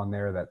tool on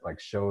there that like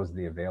shows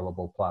the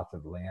available plots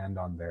of land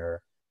on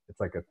there. It's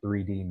like a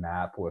 3D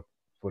map with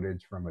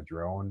footage from a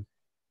drone.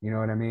 You know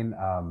what I mean?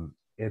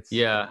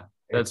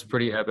 That's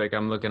pretty epic.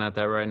 I'm looking at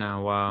that right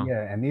now. Wow.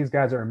 Yeah, and these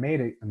guys are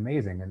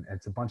amazing. And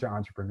it's a bunch of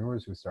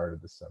entrepreneurs who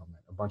started this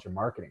settlement, a bunch of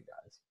marketing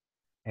guys.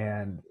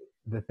 And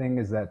the thing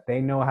is that they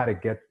know how to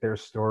get their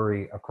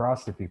story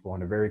across to people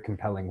in a very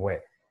compelling way.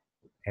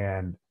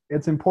 And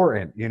it's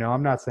important. You know,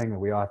 I'm not saying that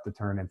we all have to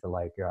turn into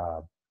like,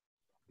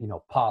 you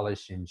know,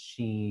 polish and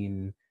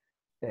sheen,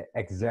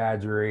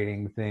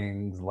 exaggerating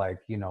things like,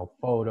 you know,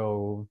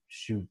 photo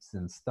shoots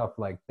and stuff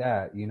like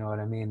that. You know what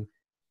I mean?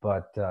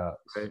 But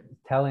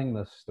telling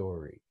the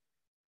story,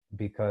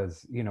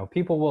 because, you know,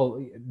 people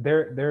will,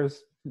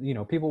 there's, you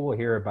know, people will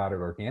hear about it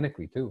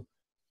organically too,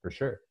 for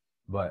sure.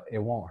 But it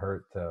won't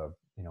hurt to,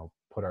 you know,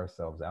 put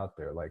ourselves out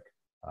there, like,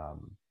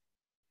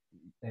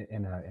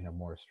 in a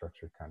more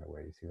structured kind of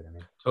way. You see what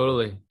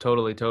I mean?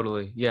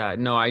 Totally. Yeah,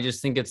 no, I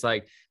just think it's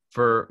like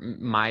for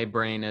my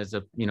brain as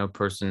a, you know,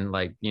 person,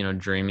 like, you know,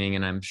 dreaming,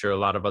 and I'm sure a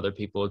lot of other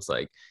people, it's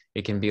like,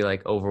 it can be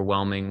like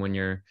overwhelming when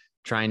you're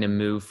trying to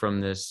move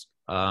from this,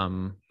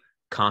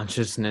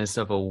 consciousness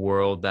of a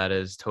world that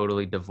is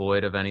totally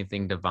devoid of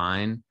anything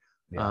divine,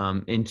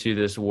 into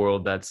this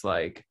world that's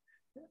like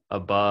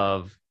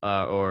above,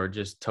 or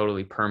just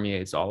totally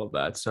permeates all of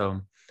that.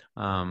 So,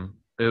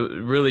 it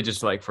really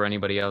just like for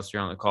anybody else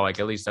you're on the call, like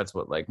at least that's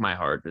what like my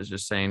heart is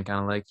just saying,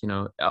 kind of like, you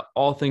know,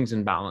 all things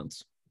in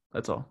balance.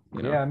 That's all.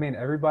 You know? Yeah, I mean,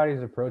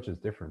 everybody's approach is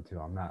different too.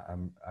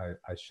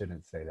 I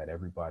shouldn't say that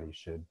everybody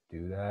should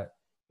do that,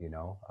 you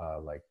know,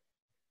 like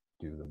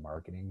do the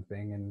marketing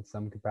thing in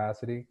some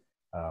capacity.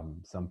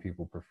 Some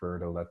people prefer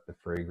to let the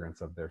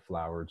fragrance of their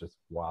flower just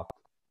waft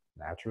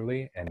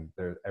naturally, and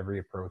every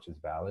approach is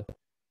valid.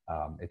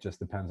 It just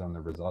depends on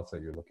the results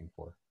that you're looking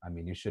for. I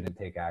mean, you shouldn't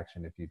take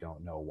action if you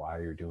don't know why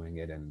you're doing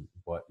it and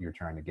what you're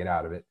trying to get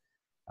out of it.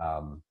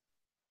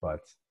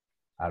 But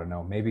I don't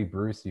know, maybe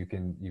Bruce, you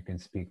can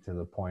speak to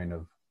the point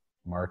of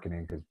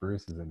marketing, because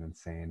Bruce is an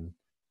insane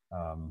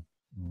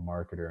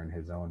marketer in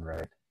his own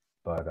right.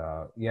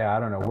 But yeah,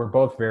 I don't know. We're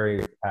both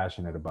very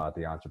passionate about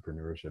the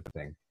entrepreneurship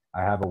thing.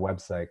 I have a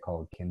website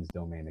called Kins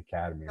Domain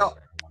Academy. Where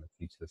I want to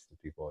teach this to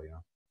people, you know.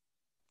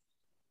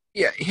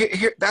 Yeah,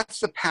 here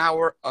that's the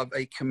power of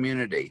a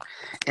community.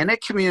 In a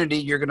community,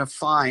 you're going to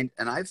find,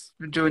 and I've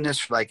been doing this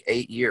for like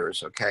 8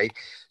 years, okay?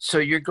 So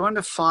you're going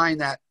to find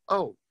that,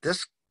 oh,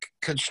 this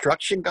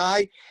construction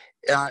guy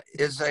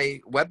is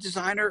a web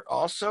designer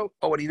also.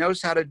 Oh, and he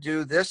knows how to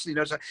do this. And he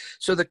knows how.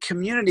 So the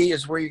community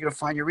is where you're going to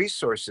find your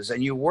resources,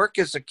 and you work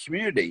as a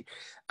community.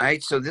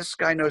 Right? So this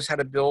guy knows how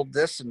to build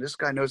this, and this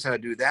guy knows how to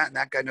do that, and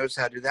that guy knows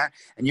how to do that.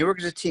 And you work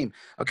as a team.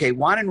 Okay,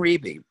 Juan and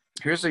Reby.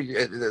 Here's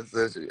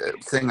the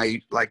thing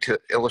I like to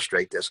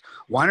illustrate this.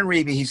 Juan and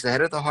Reby, he's the head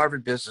of the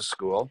Harvard Business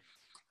School.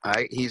 All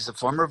right. He's the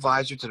former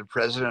advisor to the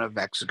president of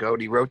Mexico,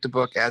 and he wrote the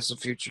book As the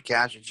Future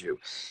Catches You.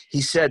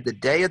 He said the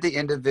day of the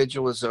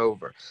individual is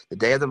over. The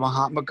day of the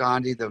Mahatma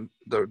Gandhi, the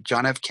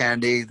John F.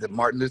 Kennedy, the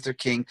Martin Luther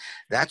King,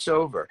 that's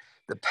over.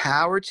 The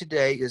power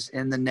today is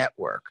in the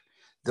network.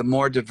 The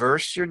more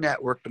diverse your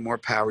network, the more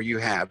power you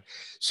have.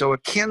 So a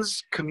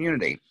KINS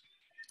community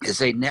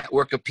is a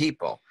network of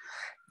people.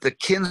 The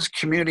KINS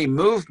community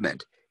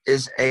movement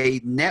is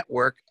a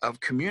network of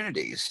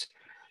communities.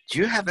 Do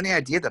you have any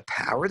idea the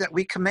power that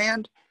we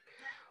command?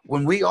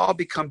 When we all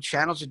become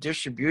channels of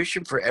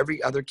distribution for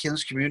every other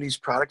KINS community's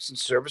products and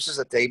services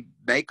that they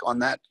make on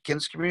that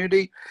KINS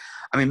community,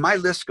 I mean, my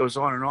list goes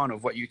on and on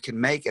of what you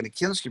can make in a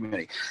KINS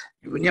community.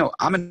 You know,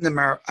 I'm in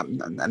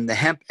the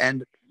hemp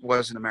and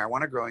was in the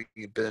marijuana growing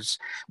business.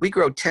 We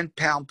grow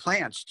 10-pound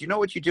plants. Do you know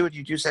what you do when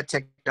you use that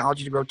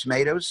technology to grow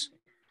tomatoes?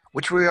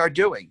 Which we are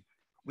doing.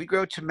 We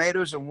grow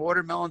tomatoes and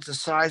watermelons the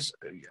size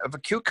of a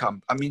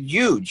cucumber. I mean,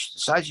 huge, the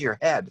size of your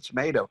head, a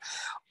tomato,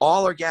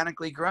 all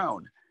organically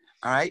grown.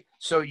 All right.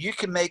 So you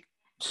can make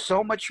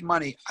so much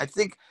money. I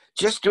think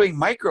just doing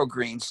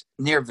microgreens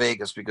near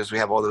Vegas, because we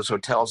have all those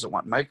hotels that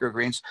want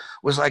microgreens,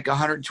 was like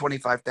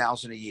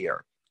 $125,000 a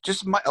year.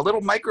 Just a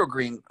little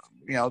microgreen,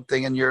 you know,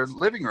 thing in your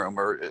living room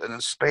or in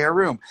a spare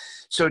room.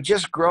 So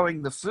just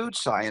growing the food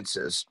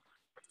sciences,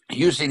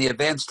 using the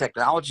advanced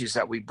technologies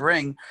that we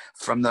bring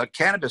from the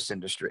cannabis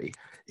industry,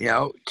 you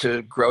know,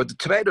 to grow the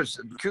tomatoes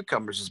and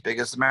cucumbers as big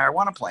as the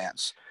marijuana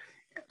plants.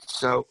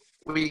 So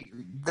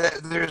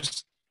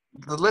there's,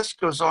 the list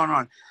goes on and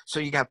on. So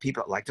you got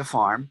people that like to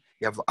farm,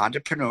 you have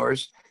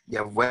entrepreneurs, you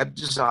have web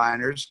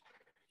designers,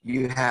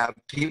 you have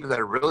people that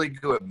are really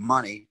good at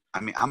money.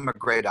 I mean, I'm a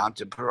great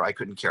entrepreneur. I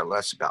couldn't care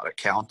less about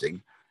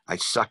accounting. I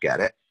suck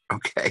at it.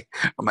 Okay.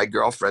 Well, my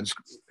girlfriend's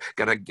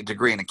got a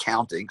degree in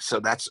accounting, so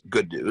that's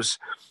good news.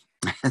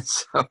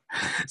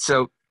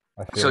 so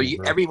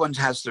everyone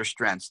has their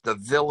strengths. The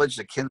village,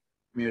 the KINS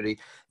community,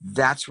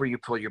 that's where you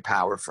pull your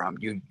power from.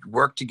 You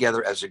work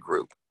together as a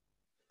group.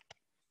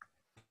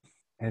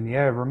 And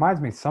yeah, it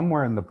reminds me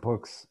somewhere in the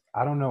books,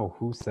 I don't know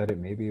who said it,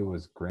 maybe it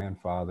was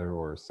grandfather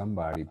or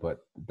somebody,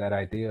 but that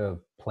idea of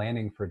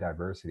planning for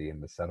diversity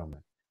in the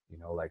settlement, you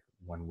know, like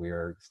when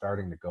we're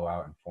starting to go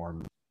out and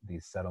form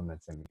these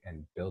settlements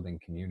and building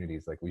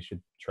communities, like we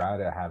should try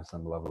to have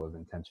some level of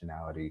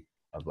intentionality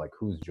of like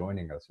who's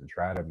joining us and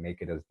try to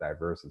make it as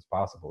diverse as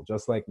possible,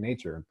 just like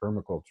nature and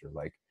permaculture,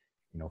 like,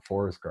 you know,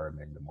 forest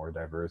gardening, the more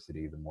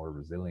diversity, the more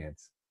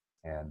resilience.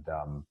 And,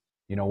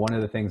 you know, one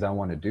of the things I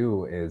want to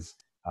do is,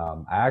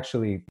 I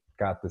actually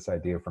got this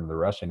idea from the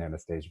Russian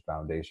Anastasia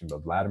Foundation,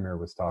 but Vladimir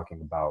was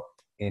talking about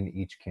in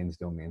each KINS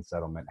domain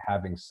settlement,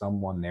 having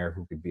someone there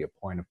who could be a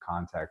point of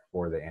contact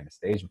for the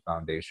Anastasia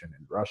Foundation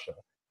in Russia.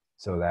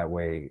 So that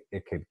way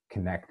it could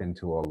connect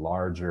into a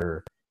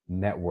larger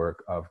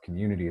network of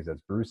communities, as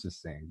Bruce is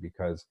saying,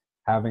 because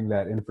having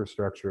that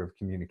infrastructure of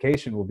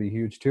communication will be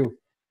huge too.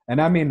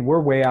 And I mean,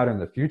 we're way out in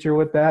the future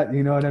with that,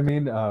 you know what I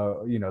mean?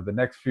 You know, the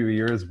next few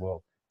years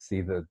we'll see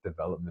the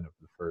development of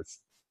the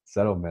first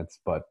settlements,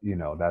 but you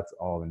know, that's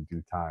all in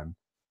due time.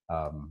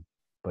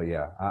 But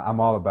yeah, I'm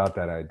all about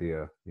that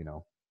idea, you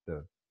know,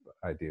 the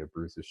idea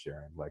Bruce is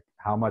sharing, like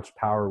how much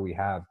power we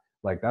have.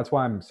 Like that's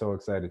why I'm so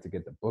excited to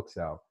get the books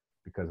out,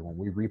 because when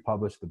we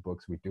republish the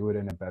books, we do it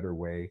in a better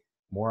way.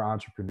 More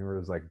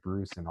entrepreneurs like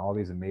Bruce and all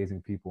these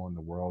amazing people in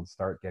the world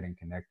start getting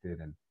connected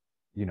and,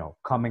 you know,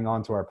 coming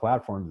onto our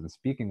platforms and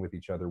speaking with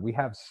each other. We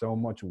have so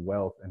much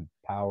wealth and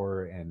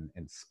power and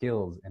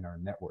skills in our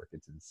network.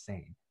 It's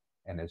insane.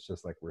 And it's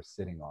just like we're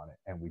sitting on it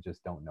and we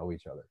just don't know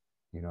each other.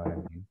 You know what I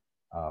mean?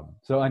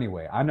 So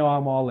anyway, I know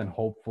I'm all in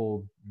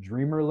hopeful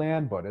dreamer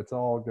land, but it's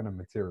all going to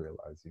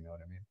materialize. You know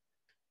what I mean?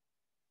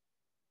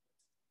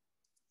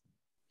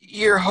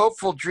 You're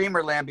hopeful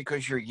dreamer land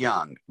because you're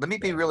young. Let me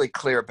be really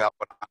clear about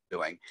what I'm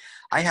doing.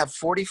 I have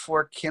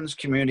 44 KINS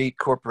community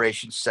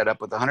corporations set up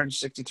with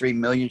 163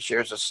 million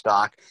shares of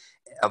stock,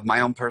 of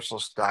my own personal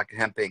stock,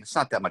 hemping. It's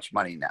not that much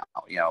money now.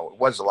 You know, it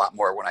was a lot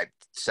more when I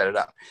set it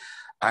up.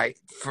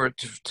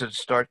 To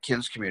start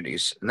KINS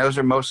communities, and those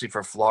are mostly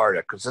for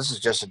Florida, because this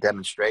is just a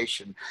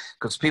demonstration,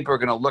 because people are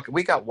going to look,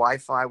 we got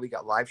Wi-Fi, we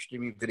got live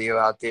streaming video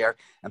out there,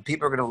 and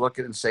people are going to look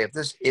at it and say, if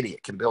this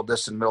idiot can build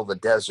this in the middle of the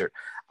desert,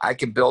 I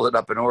can build it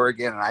up in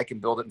Oregon, and I can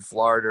build it in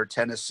Florida or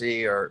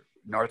Tennessee or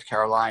North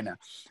Carolina.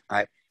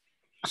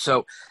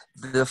 So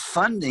the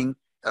funding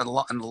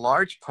in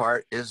large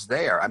part is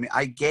there. I mean,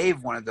 I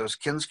gave one of those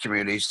KINS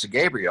communities to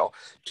Gabriel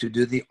to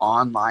do the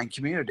online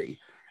community.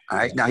 All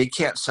right. Now he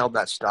can't sell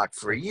that stock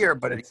for a year,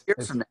 but a year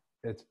from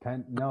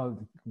now,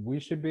 no, we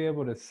should be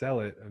able to sell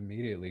it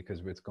immediately because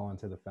it's going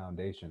to the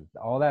foundation.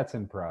 All that's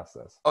in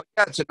process. Oh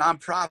yeah, it's a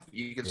nonprofit.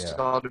 You can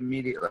sell it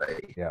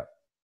immediately. Yeah,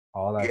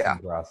 all that's in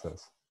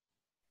process.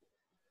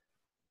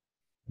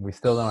 We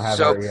still don't have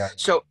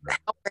So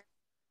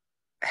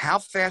how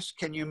fast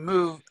can you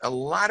move? A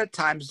lot of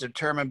times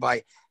determined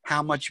by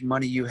how much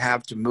money you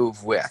have to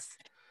move with.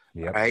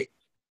 Right?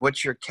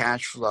 What's your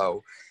cash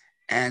flow?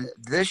 And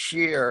this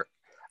year,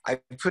 I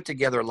put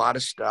together a lot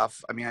of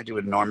stuff. I mean, I do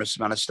an enormous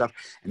amount of stuff,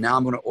 and now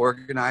I'm going to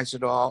organize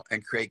it all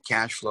and create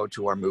cash flow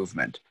to our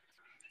movement.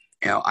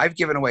 I've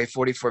given away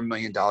 $44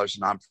 million in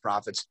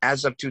nonprofits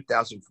as of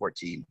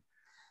 2014.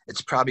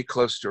 It's probably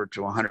closer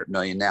to 100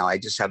 million now. I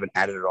just haven't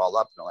added it all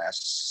up in the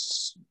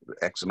last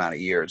X amount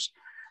of years.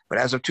 But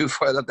as of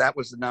 2014, that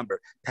was the number.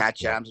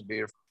 Patch Adams,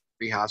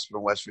 Free Hospital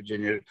in West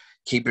Virginia,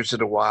 Keepers of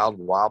the Wild,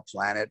 Wild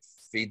Planet,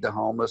 Feed the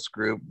Homeless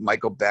Group,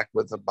 Michael Beck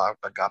with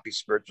Agape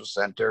Spiritual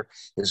Center,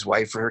 his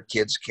wife for her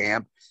kids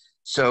camp.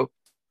 So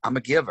I'm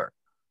a giver,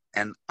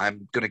 and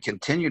I'm going to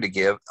continue to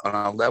give on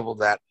a level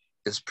that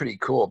is pretty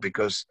cool,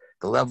 because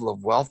the level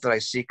of wealth that I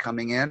see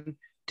coming in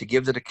to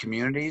give to the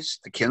communities,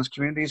 the KINS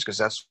communities, because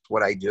that's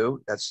what I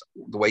do. That's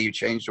the way you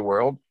change the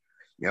world,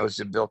 is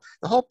to build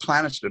the whole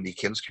planet's going to be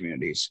KINS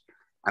communities.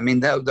 I mean,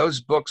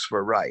 those books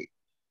were right.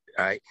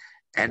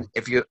 And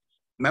if you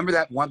remember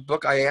that one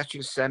book I asked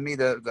you to send me,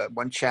 the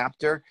one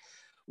chapter,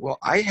 well,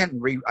 I have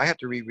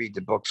to reread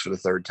the books for the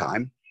third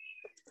time,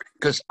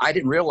 because I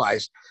didn't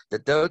realize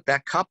that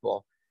that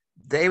couple,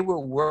 they were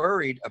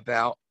worried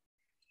about,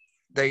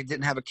 they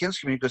didn't have a KINS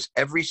community because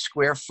every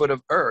square foot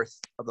of Earth,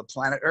 of the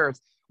planet Earth,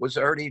 was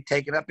already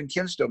taken up in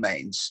KINS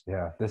domains.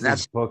 Yeah, this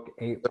is book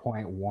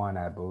 8.1,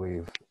 I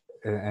believe.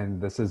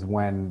 And this is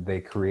when they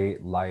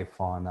create life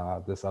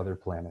on this other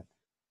planet.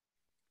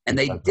 And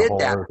they did that. The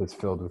whole Earth is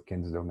filled with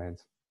KINS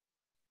domains.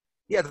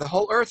 Yeah, the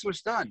whole Earth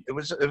was done. It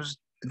was.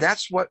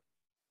 That's what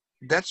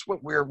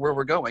where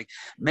we're going.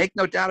 Make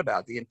no doubt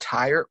about it. The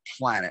entire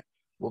planet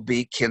will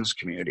be KINS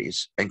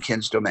communities and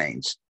KINS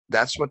domains.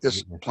 That's what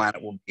this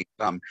planet will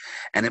become.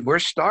 And we're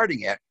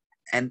starting it.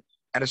 And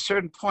at a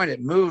certain point,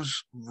 it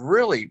moves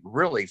really,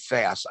 really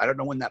fast. I don't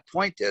know when that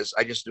point is.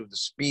 I just know the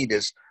speed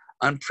is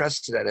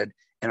unprecedented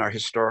in our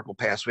historical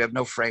past. We have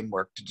no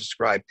framework to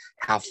describe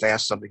how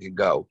fast something can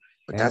go.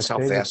 But that's how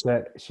fast.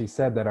 She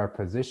said that our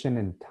position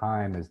in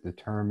time is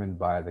determined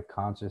by the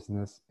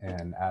consciousness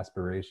and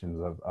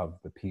aspirations of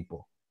the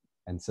people.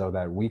 And so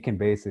that we can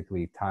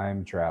basically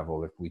time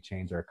travel if we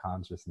change our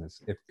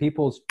consciousness. If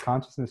people's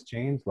consciousness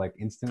change like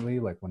instantly,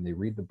 like when they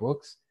read the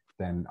books,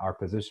 then our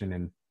position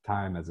in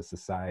time as a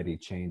society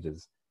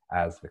changes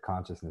as the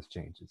consciousness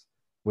changes,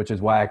 which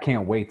is why I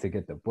can't wait to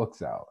get the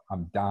books out.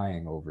 I'm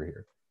dying over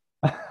here.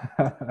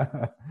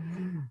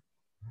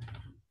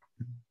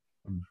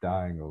 I'm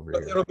dying over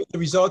here. It'll be the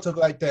result of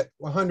like that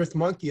 100th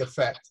monkey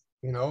effect.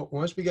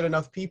 Once we get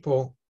enough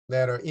people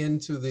that are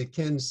into the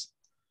KINS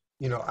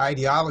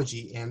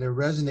ideology, and they're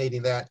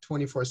resonating that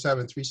 24/7,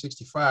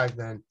 365,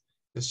 then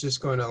it's just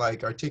going to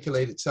like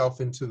articulate itself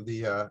into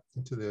the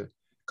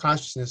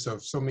consciousness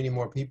of so many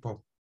more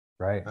people.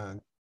 Right.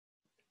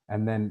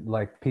 And then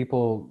like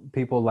people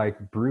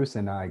like Bruce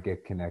and I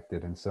get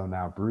connected. And so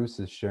now Bruce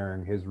is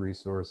sharing his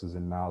resources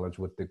and knowledge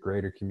with the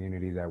greater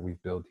community that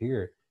we've built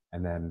here.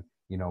 And then,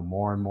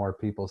 more and more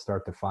people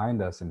start to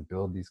find us and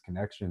build these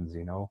connections,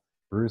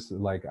 Bruce,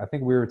 like I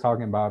think we were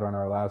talking about on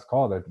our last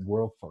call that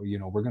we're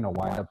going to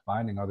wind up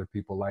finding other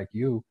people like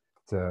you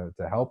to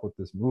help with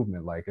this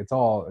movement. Like it's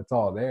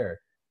all there,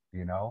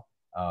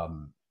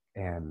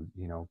 and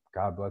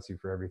God bless you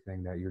for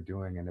everything that you're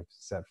doing and have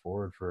set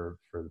forward for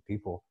the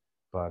people.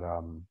 But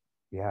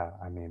yeah,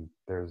 I mean,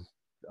 there's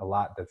a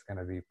lot that's going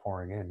to be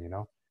pouring in,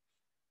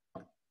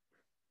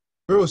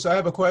 Bruce, I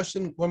have a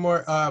question. One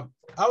more. I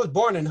was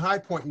born in High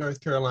Point, North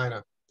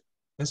Carolina.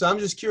 And so I'm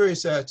just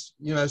curious as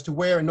to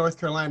where in North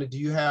Carolina do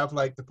you have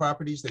like the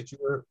properties that you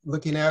were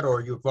looking at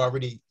or you've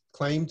already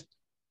claimed?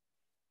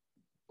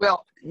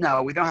 Well,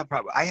 no, we don't have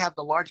problem. I have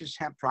the largest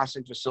hemp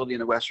processing facility in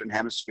the Western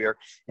Hemisphere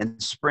in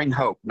Spring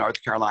Hope,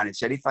 North Carolina.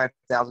 It's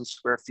 85,000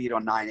 square feet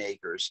on 9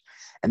 acres.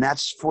 And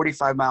that's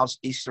 45 miles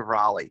east of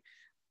Raleigh.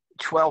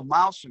 12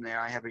 miles from there,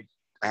 I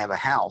have a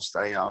house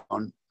that I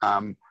own,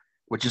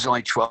 which is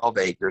only 12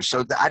 acres.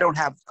 So I don't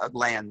have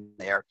land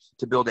there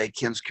to build a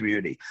KINS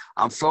community.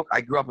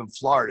 I grew up in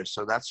Florida,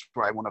 so that's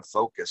where I want to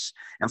focus.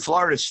 And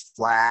Florida's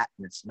flat,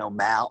 and it's no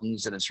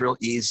mountains, and it's real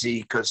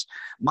easy because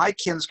my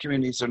KINS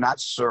communities are not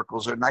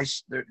circles. They're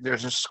nice.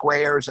 There's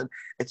squares, and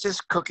it's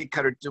just cookie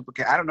cutter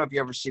duplicate. I don't know if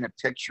you've ever seen a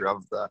picture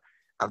of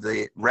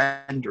the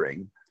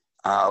rendering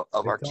of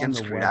our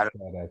KINS community.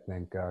 I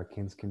think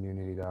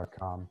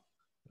kinscommunity.com.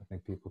 I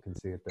think people can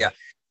see it there. Yeah.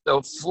 So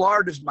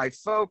Florida's my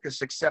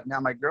focus, except now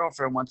my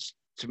girlfriend wants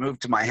to move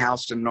to my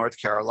house in North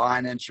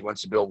Carolina, and she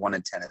wants to build one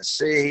in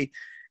Tennessee,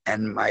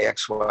 and my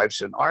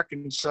ex-wife's in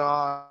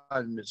Arkansas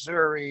and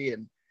Missouri.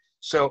 And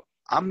so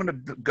I'm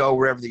going to go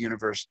wherever the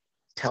universe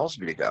tells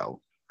me to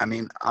go. I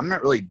mean, I'm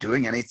not really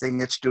doing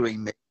anything. It's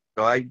doing me.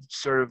 So I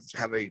sort of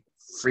have a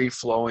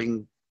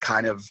free-flowing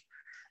kind of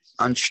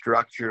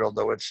unstructured,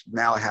 although it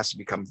has to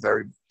become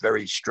very,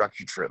 very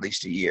structured for at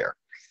least a year.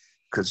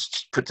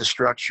 Because put the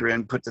structure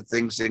in, put the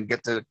things in,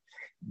 get a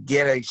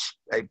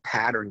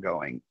pattern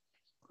going.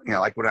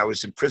 Like when I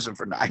was in prison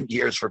for 9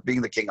 years for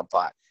being the king of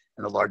pot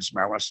and the largest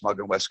marijuana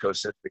smuggler in West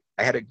Coast history.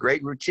 I had a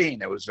great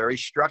routine. It was very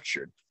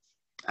structured.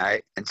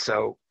 And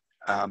so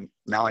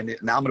now I'm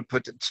going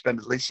to spend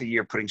at least a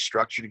year putting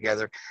structure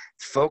together,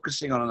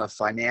 focusing on the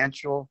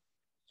financial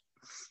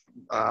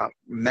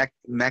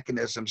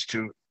mechanisms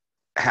to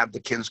have the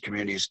KINS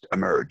communities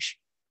emerge.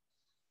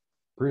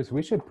 Bruce,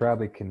 we should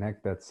probably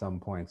connect at some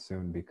point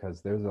soon,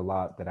 because there's a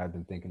lot that I've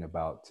been thinking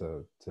about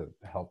to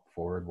help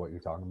forward what you're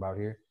talking about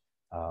here.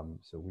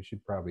 So we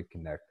should probably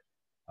connect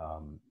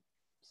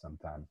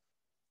sometime.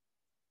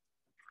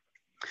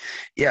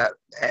 Yeah,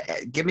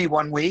 give me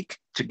 1 week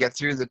to get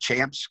through the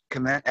Champs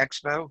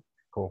Expo.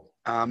 Cool.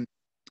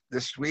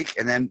 This week,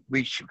 and then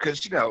we should,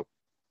 because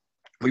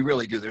we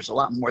really do. There's a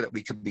lot more that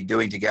we could be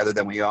doing together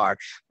than we are,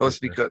 both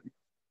because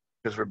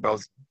we're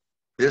both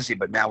busy,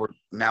 but now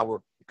we're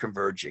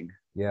converging.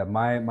 Yeah,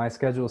 my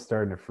schedule is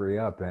starting to free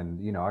up,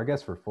 and I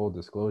guess for full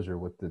disclosure,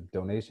 with the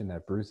donation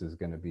that Bruce is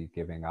going to be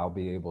giving, I'll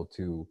be able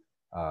to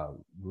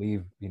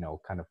leave,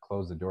 kind of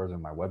close the doors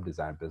on my web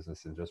design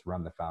business and just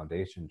run the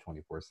foundation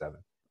 24/7.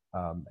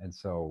 And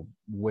so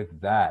with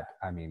that,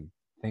 I mean,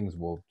 things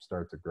will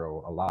start to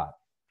grow a lot.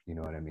 You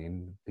know what I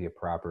mean? Be a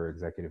proper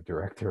executive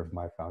director of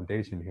my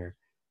foundation here.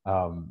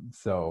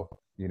 So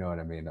you know what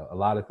I mean? A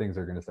lot of things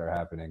are going to start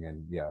happening,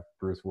 and yeah,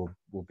 Bruce will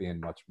be in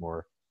much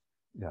more,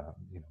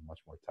 much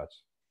more touch.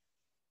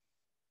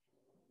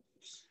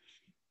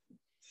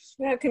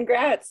 Yeah,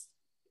 congrats.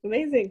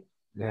 Amazing.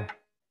 Yeah.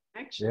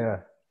 Actually.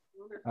 Yeah.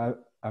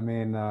 I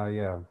mean,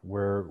 yeah,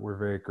 we're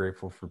very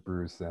grateful for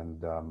Bruce,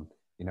 and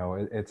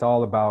it's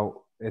all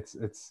about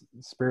it's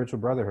spiritual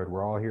brotherhood.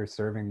 We're all here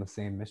serving the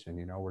same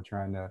mission. We're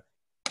trying to.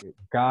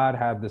 God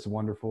has this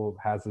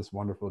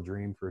wonderful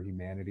dream for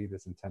humanity,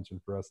 this intention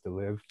for us to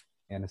live.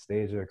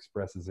 Anastasia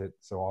expresses it,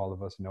 so all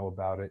of us know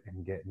about it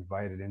and get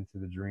invited into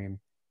the dream.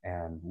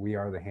 And we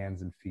are the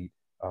hands and feet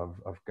of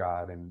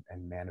God and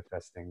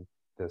manifesting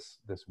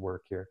this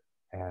work here.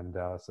 And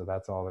so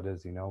that's all it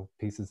is,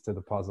 pieces to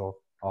the puzzle.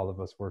 All of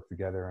us work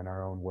together in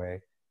our own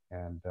way.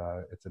 And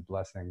it's a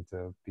blessing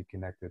to be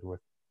connected with,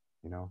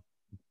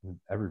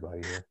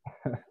 everybody here.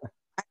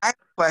 I have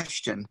a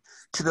question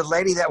to the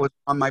lady that was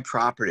on my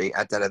property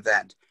at that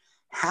event.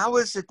 How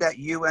is it that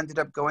you ended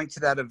up going to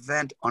that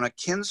event on a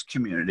KINS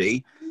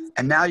community,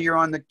 and now you're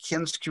on the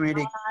KINS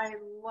community? I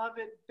love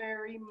it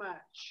very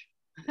much.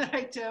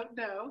 I don't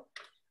know.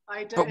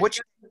 I don't. But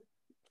which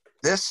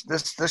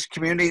this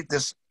community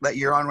that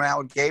you're on now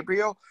with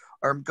Gabriel,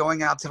 or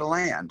going out to the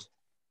land?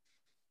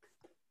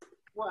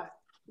 What?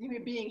 You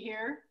mean being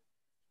here?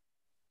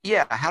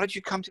 Yeah. How did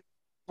you come to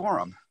the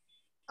forum?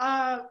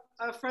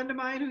 A friend of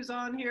mine who's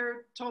on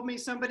here told me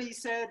somebody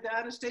said the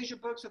Anastasia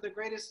books are the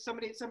greatest.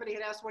 Somebody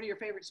had asked, what are your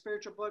favorite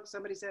spiritual books?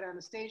 Somebody said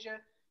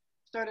Anastasia.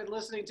 Started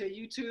listening to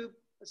YouTube.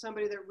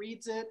 Somebody that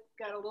reads it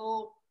got a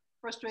little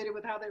frustrated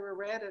with how they were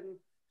read, and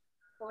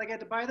I got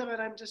to buy them, and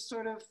I'm just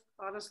sort of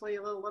honestly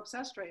a little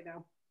obsessed right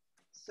now.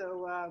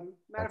 So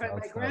matter of fact,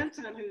 my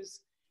grandson, who's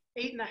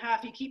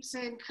 8.5, he keeps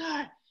saying,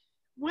 God,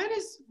 when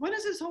is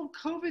this whole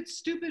COVID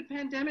stupid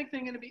pandemic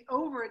thing going to be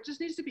over? It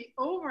just needs to be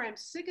over. I'm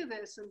sick of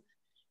this. And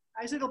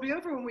I said, it'll be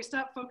over when we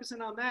stop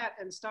focusing on that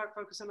and start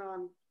focusing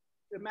on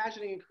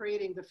imagining and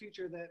creating the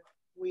future that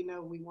we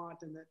know we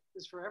want and that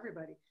is for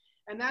everybody.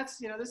 And that's,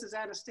 this is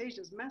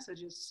Anastasia's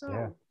message is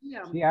so,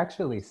 yeah. She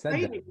actually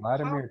said that.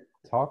 Vladimir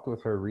talked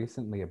with her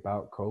recently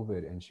about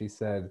COVID, and she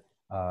said,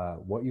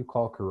 what you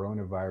call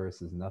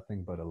coronavirus is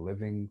nothing but a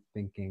living,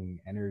 thinking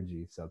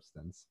energy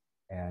substance.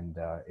 And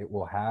it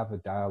will have a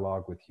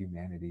dialogue with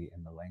humanity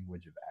in the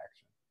language of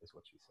action, is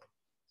what she said.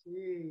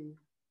 Gee.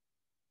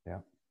 Yeah.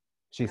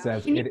 She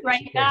says. Can you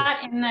write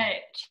that in the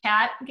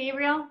chat,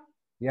 Gabriel?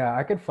 Yeah,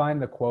 I could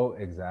find the quote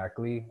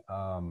exactly.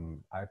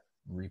 I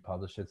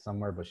republished it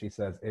somewhere, but she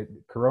says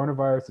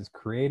coronavirus is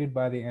created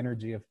by the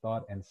energy of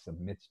thought and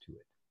submits to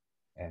it.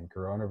 And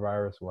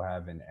coronavirus will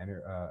have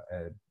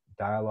a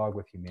dialogue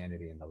with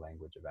humanity in the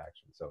language of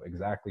action. So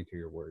exactly to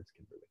your words,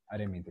 Kimberly. I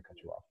didn't mean to cut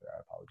you off there. I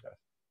apologize.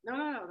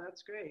 No,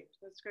 that's great.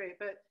 That's great.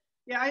 But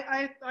yeah,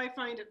 I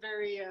find it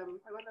very, I don't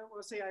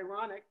want to say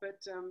ironic, but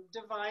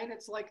divine.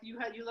 It's like you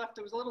left,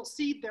 there was a little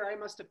seed there I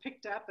must have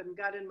picked up and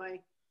got in my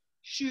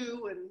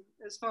shoe. And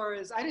as far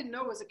as, I didn't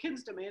know it was a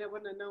KINS domain. I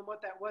wouldn't have known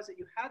what that was that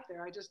you had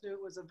there. I just knew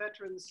it was a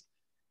veterans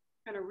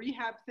kind of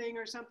rehab thing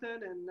or something.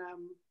 And,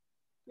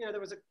 there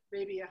was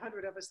maybe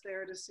 100 of us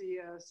there to see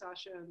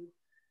Sasha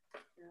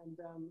and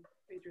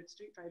Patriot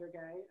Street Fighter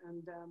guy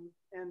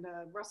and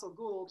Russell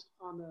Gould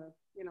on the,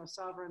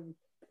 sovereign,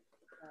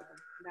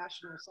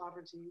 national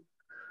sovereignty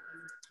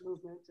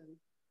movement. And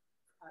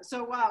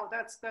so, wow,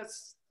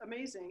 that's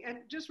amazing. And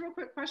just real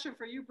quick question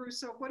for you, Bruce.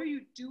 So what are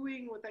you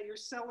doing with that? You're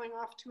selling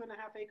off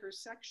 2.5 acre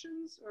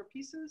sections or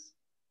pieces?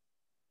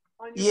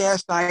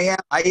 Yes, I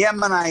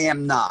am and I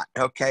am not.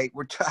 Okay.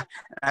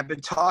 I've been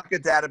talking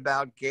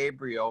about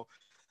Gabriel.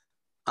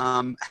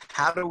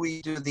 How do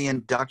we do the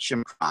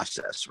induction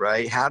process,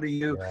 right? How do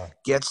you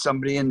get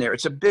somebody in there?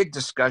 It's a big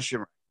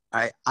discussion.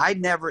 I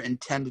never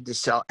intended to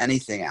sell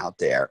anything out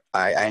there.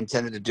 I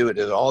intended to do it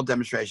as all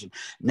demonstration.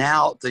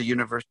 Now the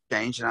universe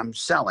changed and I'm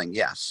selling,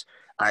 yes.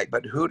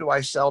 But who do I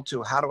sell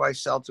to? How do I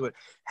sell to it?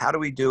 How do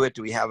we do it?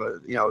 Do we have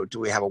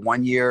a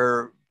 1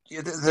 year,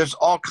 there's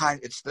all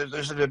kinds.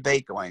 There's a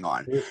debate going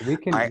on. We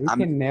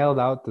can nail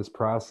out this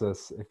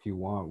process if you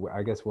want.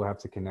 I guess we'll have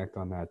to connect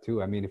on that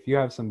too. I mean, if you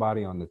have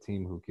somebody on the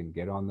team who can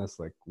get on this,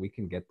 like we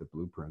can get the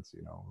blueprints.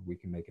 You know, we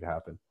can make it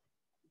happen.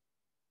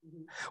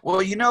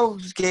 Well, you know,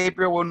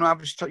 Gabriel, when I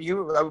was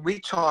we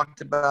talked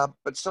about,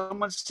 but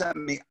someone sent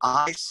me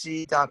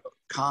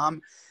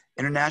IC.com,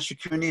 International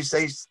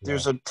Communities.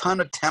 There's a ton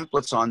of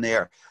templates on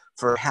there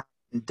for how to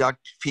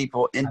induct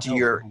people into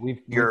your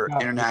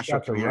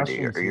international community.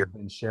 You've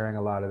been sharing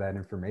a lot of that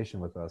information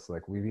with us.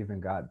 Like we've even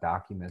got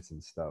documents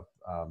and stuff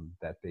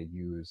that they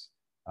use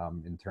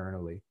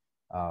internally.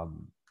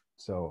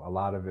 So a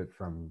lot of it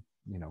from,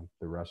 you know,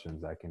 the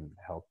Russians I can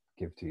help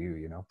give to you,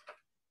 you know.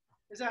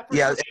 Is that for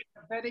the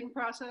vetting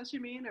process,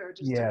 you mean, or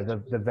just? Yeah, the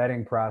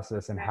vetting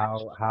process and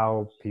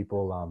how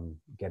people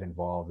get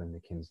involved in the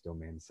Kins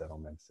domain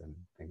settlements and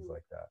things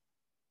like that.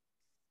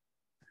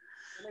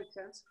 That makes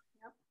sense.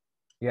 Yep.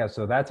 Yeah,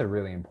 so that's a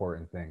really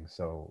important thing.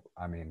 So,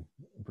 I mean,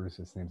 Bruce,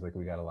 it seems like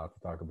we got a lot to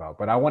talk about,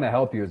 but I want to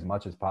help you as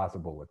much as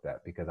possible with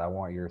that because I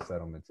want your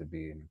settlement to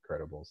be an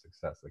incredible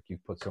success. Like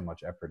you've put so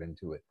much effort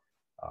into it.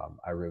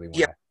 I really want.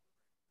 Yeah.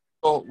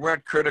 Well, we're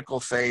at critical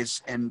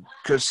phase, and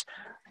because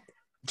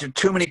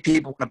too many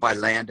people want to buy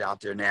land out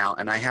there now,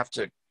 and I have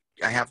to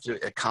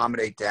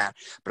accommodate that,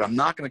 but I'm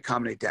not going to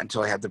accommodate that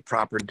until I have the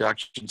proper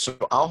induction. So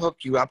I'll hook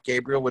you up,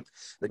 Gabriel, with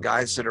the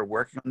guys that are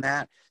working on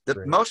that.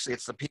 Mostly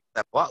it's the people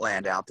that bought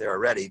land out there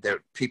already.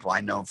 They're people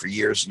I know for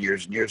years and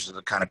years and years are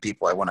the kind of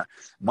people I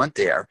want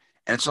there.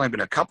 And it's only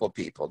been a couple of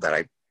people that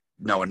I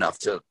know enough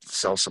to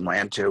sell some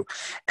land to.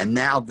 And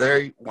now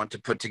they want to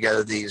put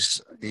together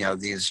these, you know,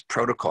 these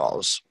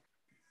protocols.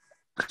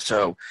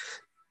 So,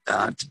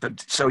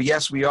 so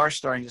yes, we are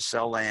starting to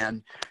sell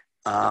land,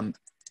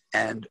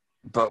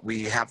 but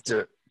we have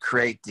to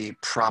create the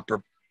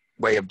proper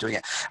way of doing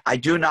it. I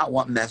do not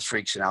want meth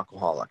freaks and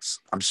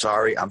alcoholics. I'm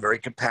sorry. I'm very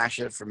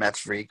compassionate for meth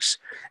freaks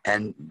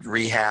and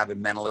rehab and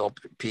mental ill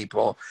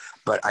people,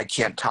 but I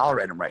can't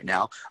tolerate them right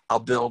now. I'll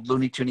build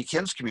Looney Tooney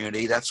Kins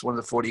community. That's one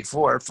of the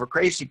 44 for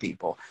crazy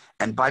people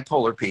and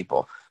bipolar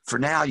people. For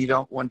now, you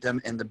don't want them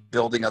in the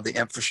building of the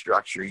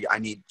infrastructure. I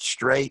need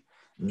straight,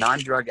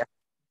 non-drug,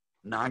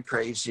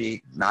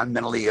 non-crazy,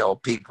 non-mentally ill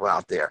people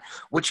out there,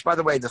 which, by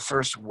the way, the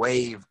first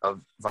wave of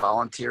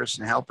volunteers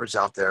and helpers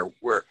out there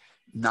were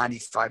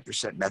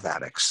 95% meth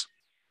addicts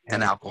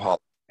and alcohol.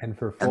 And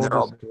for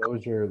full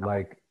disclosure,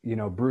 like, you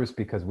know, Bruce,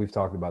 because we've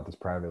talked about this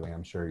privately,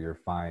 I'm sure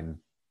you're fine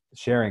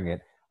sharing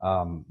it.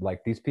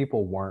 Like these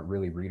people weren't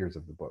really readers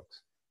of the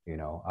books, you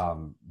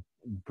know.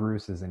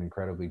 Bruce is an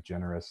incredibly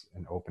generous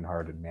and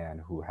open-hearted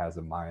man who has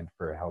a mind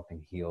for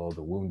helping heal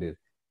the wounded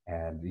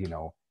and, you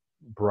know,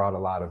 brought a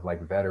lot of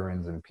like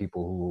veterans and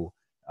people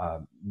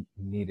who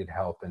needed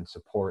help and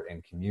support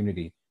and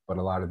community, but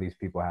a lot of these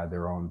people had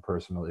their own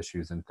personal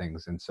issues and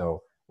things. And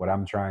so what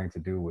I'm trying to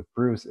do with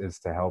Bruce is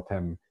to help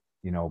him,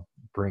 you know,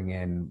 bring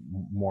in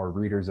more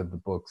readers of the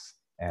books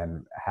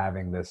and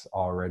having this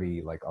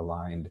already like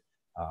aligned,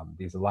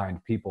 these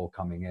aligned people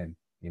coming in,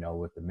 you know,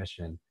 with the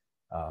mission.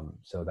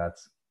 So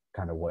that's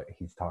kind of what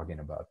he's talking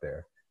about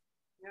there.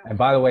 Yeah. And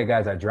by the way,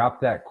 guys, I dropped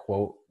that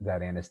quote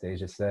that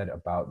Anastasia said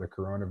about the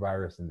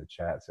coronavirus in the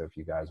chat. So if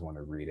you guys want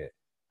to read it,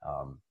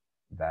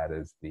 that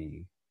is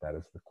the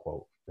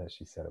quote that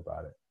she said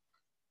about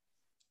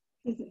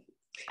it.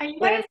 Are you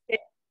guys?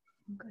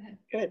 Go ahead.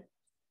 Good.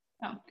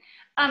 Oh.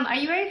 Are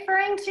you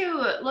referring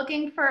to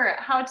looking for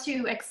how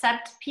to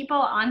accept people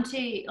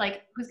onto,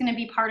 like, who's going to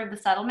be part of the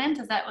settlement?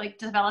 Is that like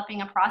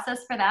developing a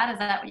process for that? Is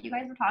that what you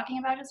guys were talking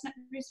about just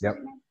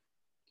recently?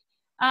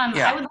 Yep.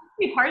 Yeah. I would love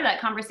to be part of that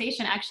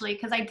conversation, actually,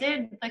 because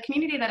the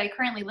community that I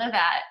currently live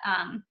at,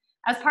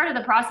 as part of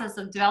the process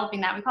of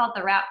developing that, we call it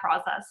the RAP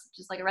process, which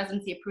is like a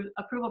residency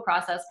approval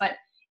process, but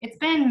it's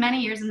been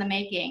many years in the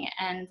making,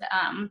 and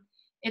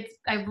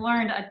I've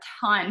learned a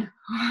ton.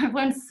 I've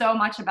learned so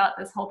much about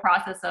this whole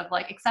process of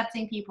like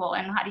accepting people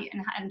and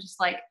and just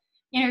like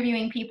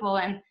interviewing people,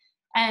 and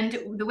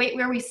the way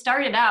where we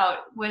started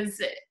out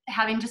was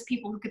having just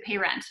people who could pay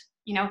rent,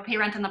 you know, pay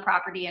rent on the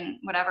property and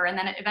whatever, and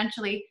then it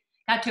eventually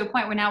got to a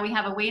point where now we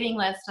have a waiting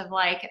list of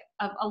like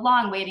a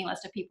long waiting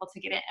list of people to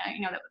get in,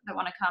 you know, that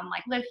want to come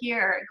like live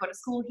here or go to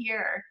school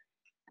here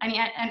or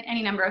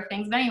any number of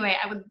things. But anyway,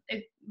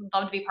 I'd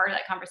love to be part of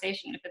that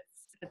conversation if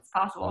it's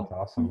possible. That's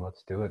awesome.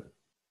 Let's do it.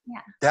 Yeah.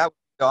 That would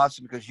be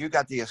awesome because you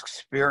got the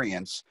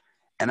experience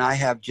and I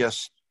have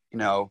just, you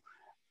know,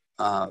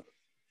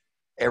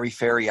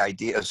 airy-fairy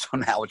ideas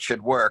on how it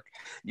should work.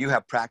 You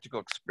have practical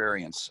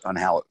experience on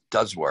how it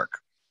does work.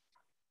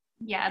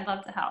 Yeah, I'd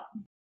love to help.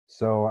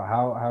 So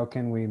how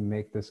can we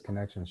make this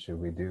connection? Should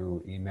we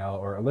do email,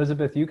 or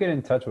Elizabeth, you get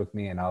in touch with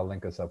me and I'll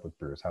link us up with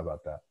Bruce. How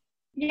about that?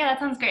 Yeah, that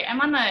sounds great. I'm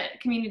on the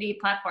community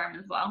platform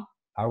as well.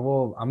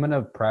 I'm going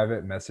to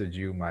private message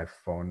you my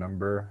phone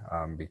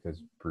number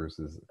because Bruce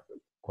is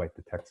quite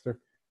the texter.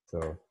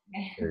 So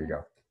there you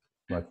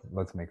go.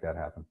 Let's make that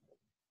happen.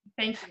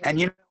 Thank you. And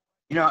you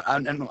know,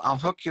 and I'll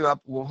hook you up.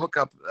 We'll hook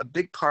up. A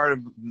big part of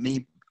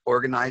me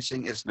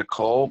organizing is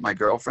Nicole, my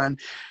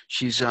girlfriend.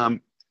 She's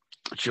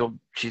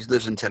she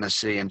lives in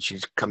Tennessee, and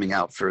she's coming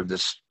out for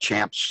this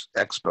Champs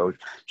Expo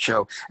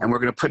show, and we're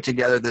going to put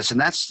together this, and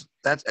that's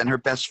and her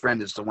best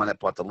friend is the one that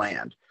bought the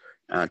land,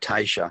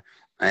 Taisha,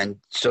 and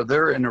so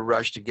they're in a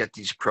rush to get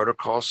these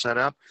protocols set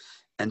up,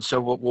 and so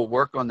we'll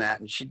work on that.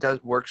 And she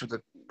works with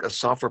a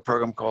software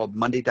program called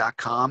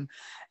Monday.com,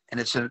 and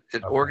it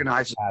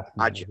organizes.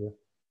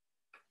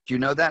 Do you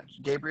know that,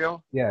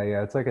 Gabriel? Yeah,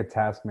 it's like a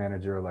task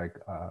manager, like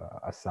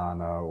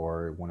Asana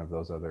or one of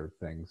those other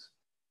things.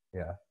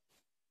 Yeah.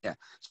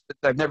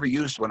 I've never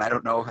used one. I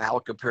don't know how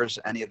it compares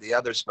to any of the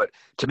others, but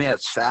to me,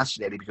 it's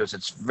fascinating because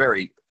it's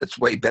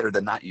way better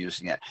than not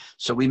using it.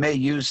 So we may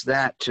use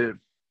that to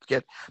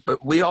get,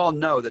 but we all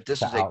know that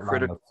this is a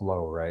critical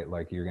flow, right?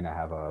 Like you're going to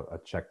have a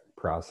check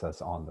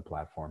process on the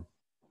platform.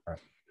 Right.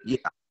 Yeah.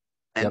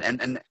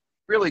 And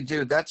really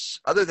do. That's,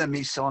 other than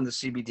me selling the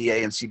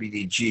CBDA and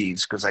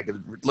CBDGs, because I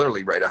could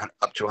literally write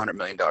up to $100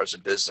 million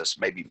of business,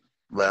 maybe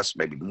less,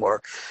 maybe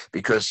more,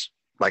 because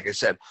like I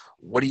said,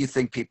 what do you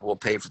think people will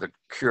pay for the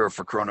cure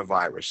for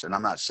coronavirus? And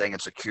I'm not saying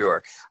it's a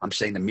cure. I'm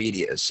saying the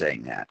media is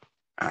saying that.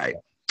 All right.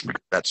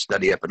 That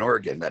study up in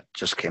Oregon that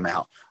just came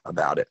out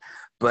about it.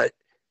 But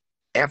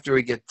after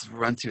we get to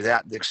run through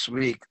that next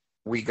week,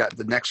 we got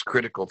the next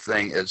critical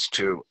thing is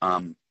to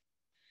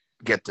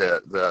get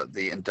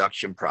the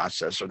induction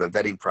process or the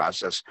vetting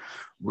process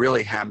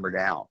really hammered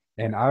out.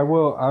 And I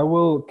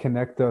will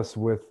connect us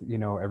with,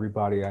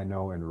 everybody I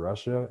know in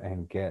Russia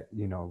and get,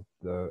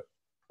 the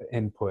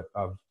input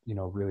of,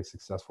 really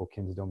successful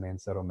KINS domain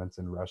settlements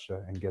in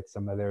Russia and get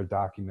some of their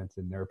documents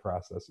and their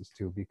processes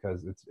too,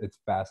 because it's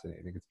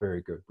fascinating. It's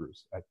very good,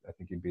 Bruce. I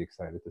think you'd be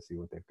excited to see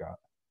what they've got.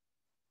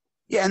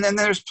 Yeah, and then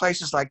there's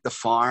places like the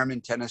farm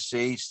in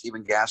Tennessee,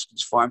 Stephen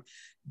Gaskin's farm.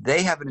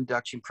 They have an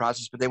induction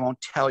process, but they won't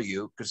tell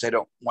you because they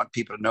don't want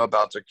people to know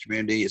about their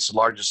community. It's the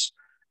largest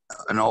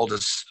and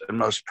oldest and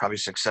most probably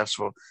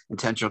successful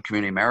intentional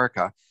community in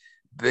America,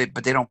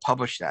 but they don't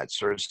publish that. It's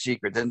sort of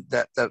secret. Then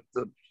the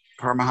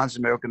Paramahansa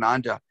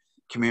Yogananda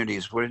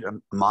communities, what is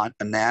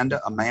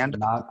Ananda?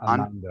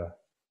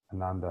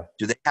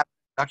 Do they have an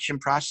induction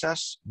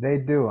process? They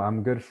do.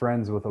 I'm good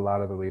friends with a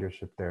lot of the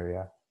leadership there.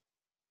 Yeah.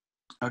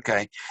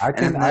 Okay. I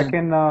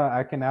can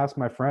ask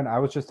my friend. I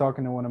was just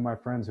talking to one of my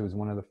friends who's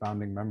one of the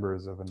founding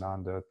members of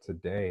Ananda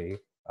today,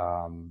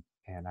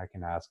 and I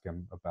can ask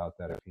him about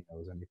that if he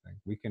knows anything.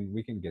 We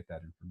can get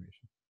that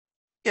information.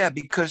 Yeah,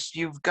 because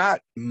you've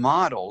got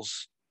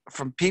models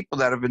from people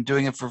that have been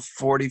doing it for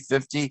 40,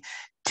 50,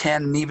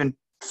 10, and even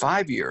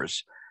 5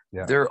 years.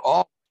 Yeah. They're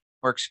all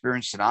more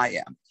experienced than I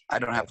am. I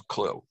don't have a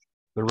clue.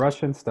 The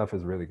Russian stuff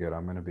is really good.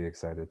 I'm going to be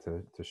excited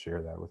to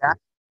share that with you.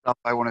 Stuff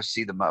I want to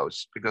see the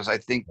most because I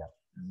think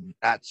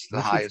that's the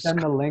highest.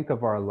 Send the link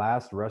of our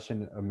last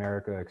Russian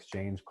America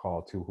exchange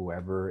call to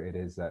whoever it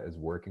is that is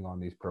working on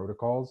these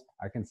protocols.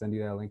 I can send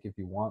you that link if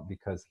you want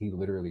because he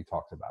literally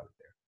talks about it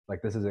there.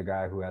 Like this is a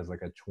guy who has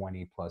like a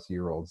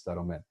 20-plus-year-old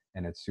settlement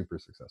and it's super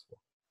successful.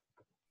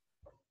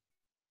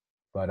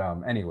 But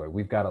anyway,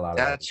 we've got a lot of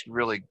that's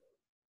really.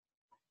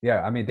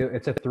 Yeah, I mean,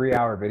 it's a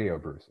 3-hour video,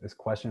 Bruce. It's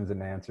questions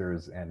and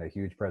answers and a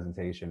huge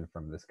presentation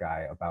from this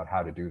guy about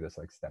how to do this,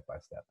 like step by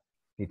step.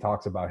 He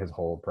talks about his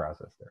whole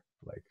process there.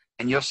 Like,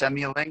 and you'll send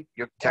me a link.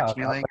 You'll text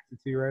me a link. I'll text it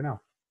to you right now.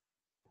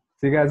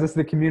 So, you guys, this is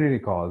the community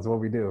call. It's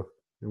what we do.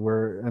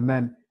 And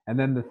then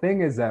the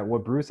thing is that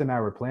what Bruce and I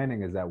were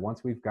planning is that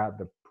once we've got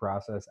the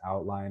process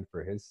outlined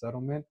for his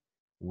settlement,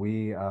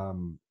 we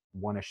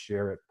want to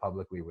share it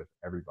publicly with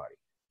everybody.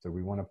 So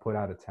we want to put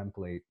out a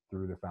template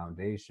through the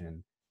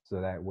foundation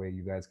so that way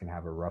you guys can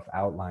have a rough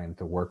outline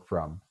to work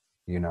from,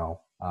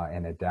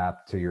 and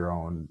adapt to your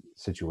own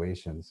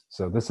situations.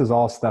 So this is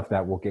all stuff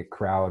that will get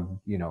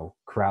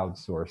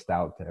crowdsourced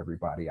out to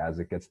everybody as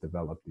it gets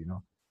developed,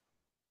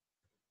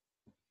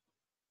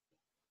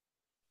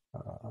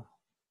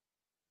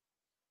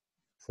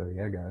 So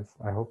yeah, guys,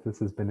 I hope this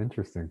has been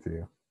interesting to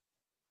you.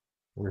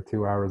 We're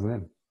 2 hours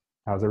in.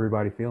 How's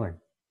everybody feeling?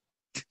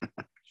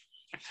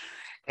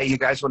 Hey, you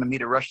guys want to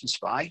meet a Russian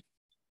spy?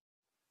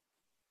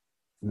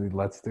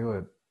 Let's do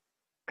it.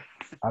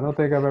 I don't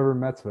think I've ever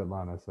met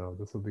Svetlana, so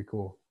this will be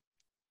cool.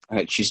 All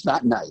right, she's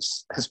not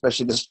nice,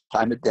 especially this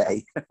time of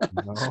day.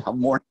 No. I'm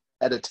more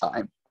at a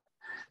time,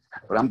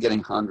 but I'm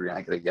getting hungry.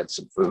 I gotta get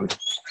some food.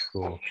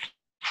 Cool.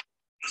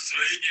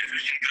 Настроение в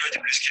Ленинграде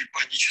близки к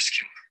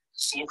паническим.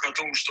 Слух о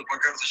том, что по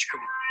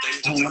карточкам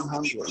дают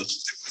продукты,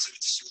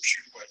 вызовет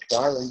всеобщую панику.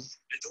 Darling,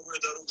 Ледовая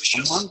дорога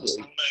сейчас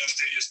основная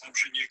артерия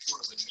снабжения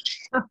города.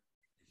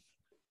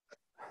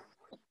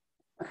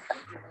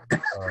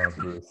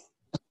 Bruce.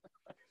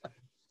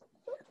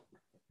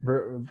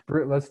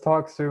 Let's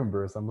talk soon,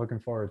 Bruce. I'm looking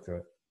forward to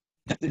it.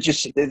 Did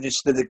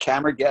the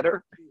camera get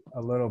her?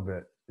 A little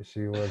bit.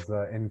 She was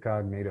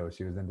incognito.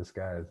 She was in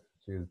disguise.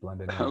 She was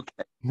blended in.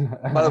 Okay.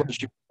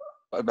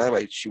 By the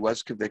way, she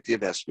was convicted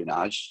of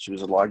espionage. She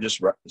was the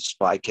largest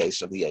spy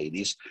case of the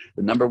 80s.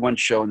 The #1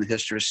 show in the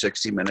history of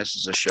 60 Minutes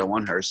is a show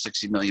on her.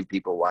 60 million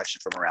people watched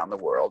it from around the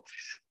world.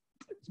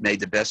 Made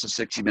the best of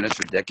 60 Minutes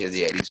for a decade of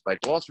the 80s. But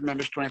Waltz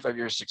remembers 25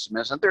 years of 60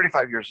 Minutes and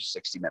 35 years of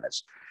 60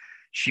 Minutes.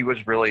 she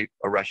was really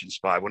a Russian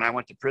spy. When I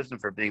went to prison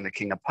for being the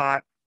king of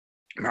pot,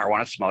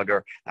 marijuana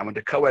smuggler, I went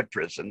to co-ed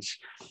prisons.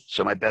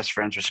 So my best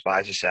friends were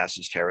spies,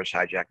 assassins, terrorists,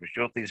 hijackers,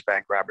 jewel thieves,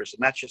 bank robbers,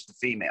 and that's just the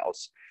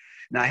females.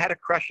 Now I had a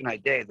crush on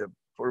Ida, the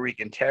Puerto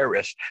Rican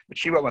terrorist, but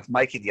she went with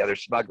Mikey, the other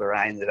smuggler.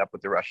 I ended up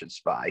with the Russian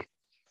spy.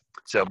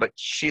 So, but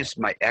she's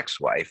my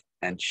ex-wife,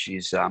 and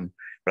she's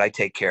but I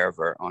take care of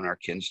her on our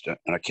kin's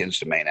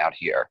domain out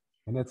here.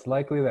 And it's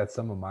likely that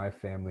some of my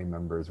family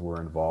members were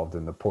involved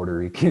in the Puerto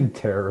Rican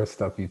terrorist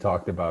stuff you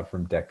talked about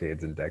from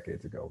decades and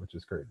decades ago, which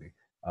is crazy.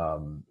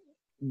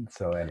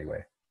 So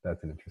anyway,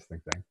 that's an interesting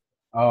thing.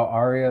 Oh,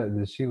 Aria,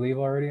 did she leave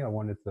already? I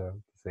wanted to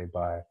say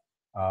bye.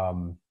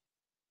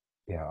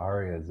 Yeah,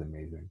 Aria is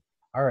amazing.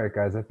 All right,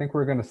 guys, I think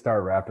we're going to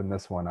start wrapping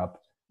this one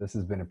up. This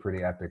has been a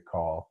pretty epic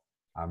call.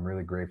 I'm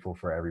really grateful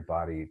for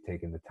everybody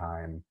taking the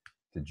time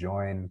to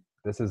join.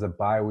 This is a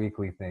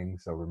bi-weekly thing,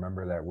 so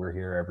remember that we're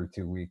here every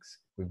 2 weeks.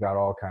 We've got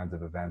all kinds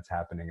of events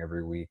happening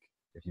every week.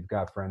 If you've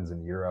got friends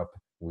in Europe,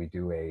 we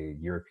do a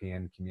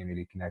European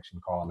community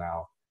connection call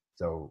now.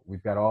 So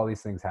we've got all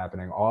these things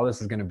happening. All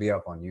this is going to be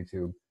up on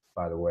YouTube,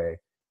 by the way,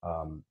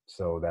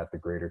 so that the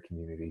greater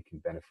community can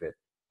benefit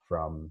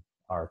from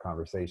our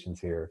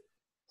conversations here.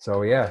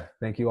 So yeah,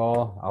 thank you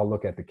all. I'll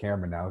look at the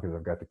camera now because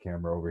I've got the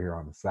camera over here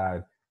on the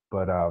side.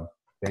 But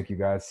thank you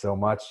guys so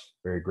much.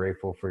 Very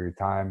grateful for your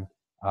time.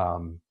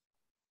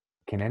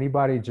 Can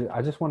anybody,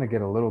 I just want to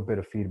get a little bit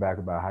of feedback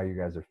about how you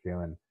guys are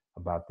feeling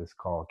about this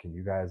call. Can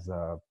you guys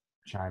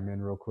chime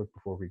in real quick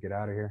before we get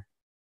out of here?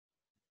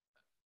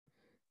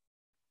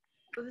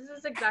 So this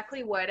is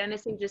exactly what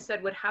Anastasia just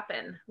said would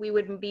happen. We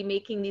would be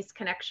making these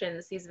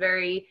connections, these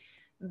very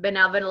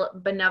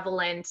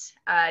benevolent,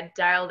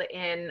 dialed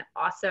in,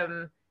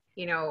 awesome,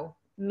 you know,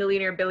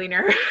 millionaire,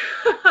 billionaire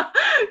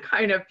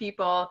kind of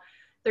people.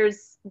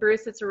 There's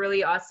Bruce, it's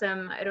really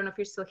awesome. I don't know if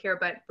you're still here,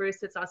 but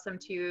Bruce, it's awesome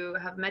to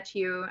have met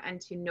you and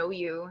to know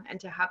you and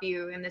to have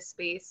you in this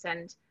space.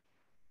 And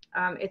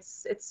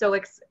it's so,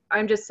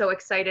 I'm just so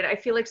excited. I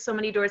feel like so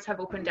many doors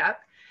have opened up,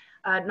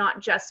 not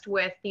just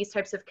with these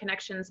types of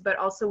connections, but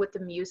also with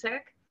the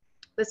music.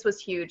 This was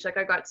huge. Like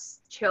I got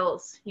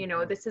chills, you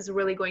know, this is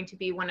really going to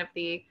be one of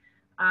the,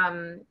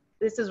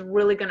 this is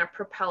really going to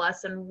propel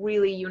us and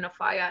really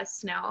unify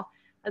us now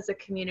as a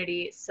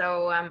community.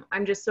 So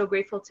I'm just so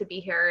grateful to be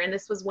here. And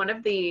this was one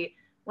of the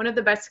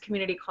best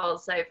community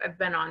calls I've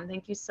been on.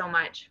 Thank you so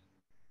much.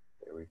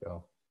 There we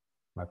go.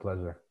 My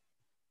pleasure.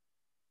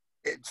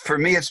 For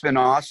me, it's been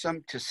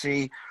awesome to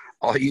see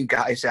all you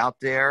guys out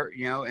there,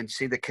 you know, and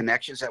see the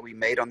connections that we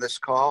made on this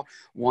call.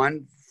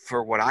 One,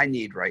 for what I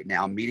need right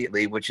now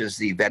immediately, which is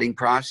the vetting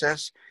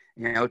process,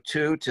 you know.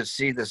 Two, to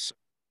see this,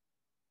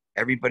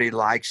 everybody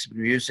likes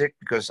music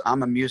because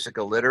I'm a music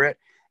illiterate.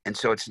 And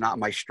so it's not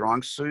my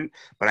strong suit,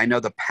 but I know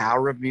the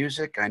power of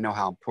music. I know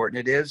how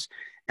important it is.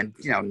 And,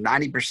 you know,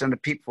 90% of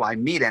people I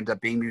meet end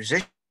up being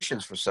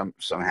musicians for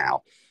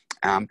somehow.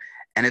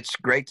 And it's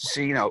great to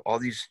see, you know,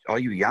 all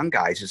you young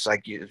guys. It's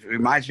like, it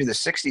reminds me of the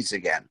 60s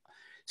again.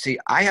 See,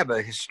 I have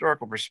a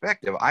historical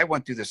perspective. I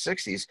went through the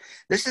 60s.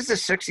 This is the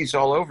 60s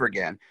all over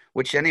again,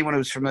 which anyone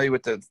who's familiar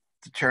with the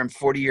term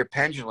 40-year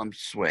pendulum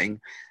swing,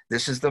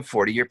 this is the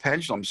 40-year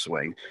pendulum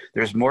swing.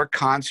 There's more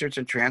concerts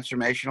and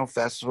transformational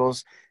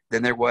festivals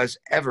than there was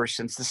ever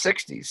since the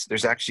 60s.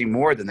 There's actually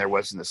more than there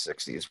was in the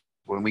 60s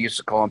when we used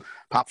to call them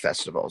pop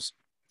festivals,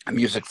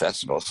 music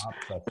festivals. Pop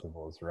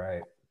festivals,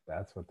 right.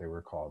 That's what they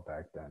were called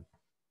back then.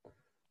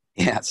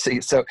 Yeah,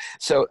 see, so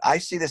I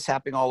see this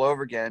happening all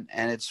over again,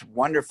 and it's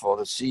wonderful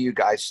to see you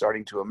guys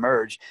starting to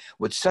emerge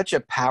with such a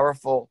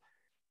powerful,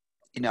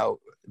 you know,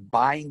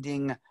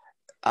 binding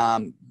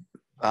mindset,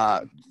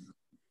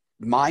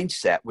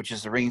 which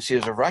is the Ringing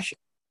Cedars of Russia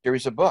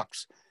series of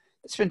books.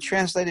 It's been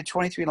translated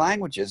 23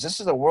 languages. This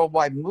is a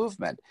worldwide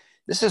movement.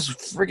 This is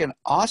friggin'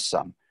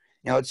 awesome.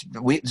 You know, it's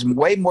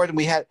way more than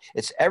we had.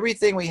 It's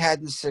everything we had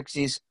in the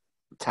 60s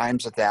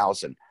times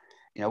 1,000.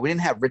 You know, we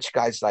didn't have rich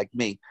guys like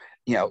me,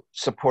 you know,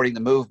 supporting the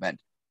movement.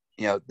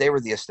 You know, they were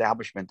the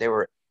establishment. They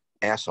were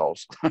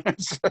assholes.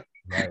 So,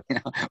 right. You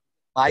know,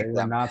 like they were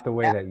them. Not the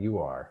way now, that you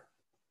are.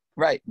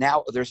 Right.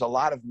 Now, there's a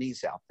lot of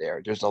me's out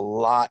there. There's a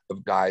lot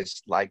of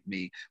guys like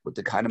me with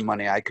the kind of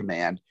money I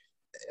command,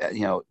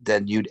 you know,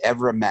 than you'd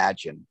ever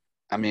imagine.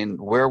 I mean,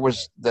 where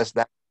was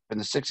that in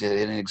the 60s? It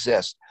didn't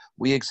exist.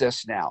 We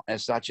exist now. And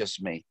it's not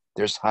just me.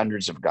 There's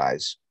hundreds of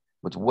guys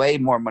with way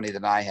more money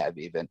than I have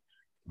even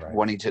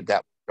wanting to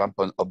jump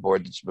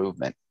aboard this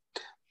movement.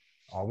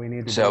 All we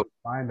need to do is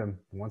find them.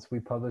 Once we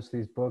publish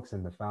these books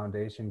and the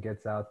foundation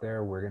gets out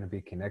there, we're going to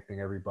be connecting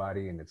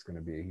everybody, and it's going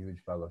to be a huge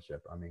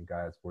fellowship. I mean,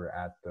 guys, we're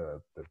at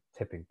the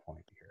tipping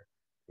point here.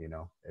 You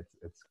know,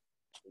 it's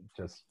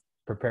just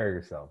prepare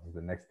yourselves.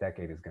 The next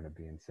decade is going to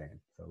be insane.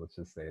 So let's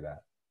just say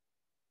that.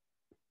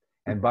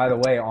 And by the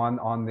way,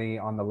 on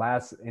the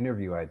last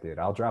interview I did,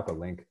 I'll drop a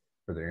link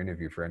for the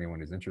interview for anyone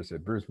who's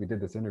interested. Bruce, we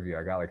did this interview.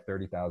 I got like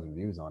 30,000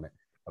 views on it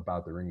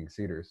about the Ringing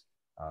Cedars.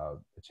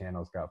 The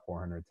channel's got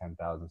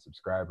 410,000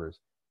 subscribers.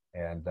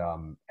 And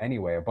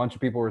anyway, a bunch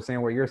of people were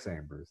saying what you're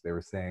saying, Bruce. They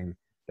were saying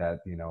that,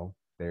 you know,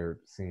 they're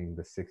seeing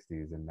the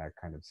 60s in that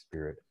kind of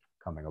spirit.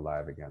 coming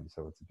alive again.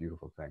 So it's a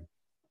beautiful thing.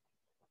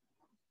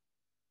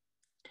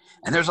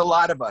 And there's a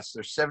lot of us.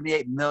 There's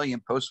 78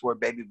 million post-war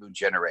baby boom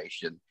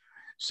generation.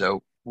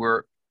 So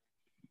we're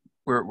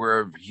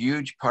a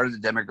huge part of the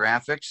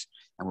demographics,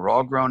 and we're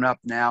all grown up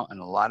now. And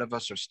a lot of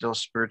us are still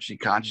spiritually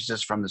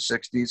conscious from the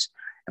 60s,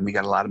 and we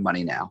got a lot of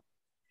money now.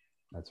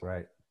 That's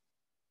right.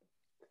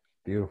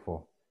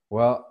 Beautiful.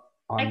 Well,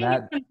 I can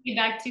give some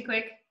feedback too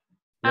quick.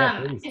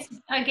 Yeah,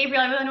 Gabriel,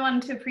 I really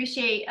wanted to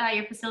appreciate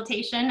your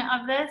facilitation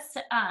of this.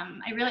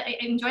 I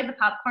enjoyed the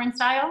popcorn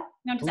style,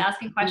 just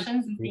asking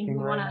questions and seeing who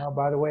right now,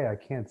 by the way, I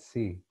can't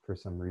see for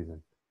some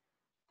reason.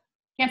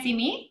 Can't see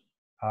me?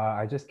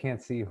 I just can't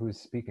see who's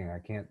speaking. I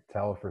can't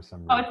tell for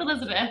some reason. Oh, it's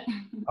Elizabeth.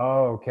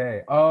 Oh,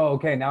 okay. Oh,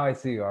 okay. Now I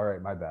see you. All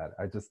right, my bad.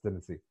 I just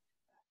didn't see.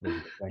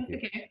 Thank you.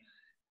 Okay.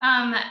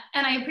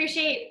 And I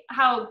appreciate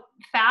how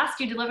fast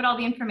you delivered all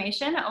the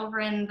information over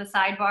in the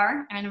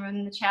sidebar and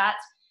in the chat.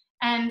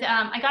 And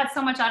I got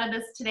so much out of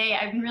this today.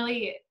 I've been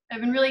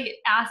really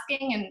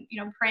asking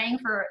and praying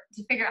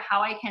to figure out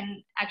how I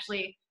can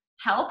actually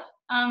help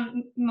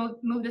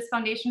move this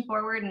foundation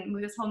forward and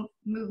move this whole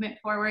movement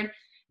forward.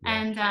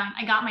 Yeah. And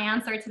I got my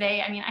answer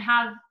today. I mean, I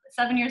have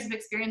 7 years of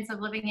experience of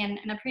living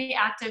in a pretty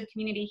active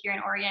community here in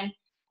Oregon,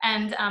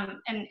 and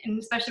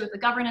especially with the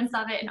governance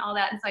of it and all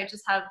that. And so I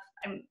just have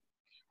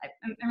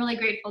I'm really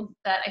grateful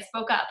that I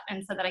spoke up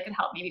and said that I could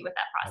help maybe with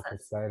that process.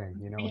 That's exciting.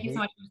 Thank you so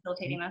much for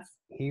facilitating this.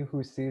 He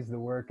who sees the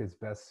work is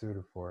best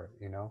suited for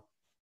it,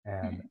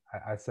 And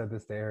I said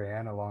this to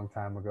Ariane a long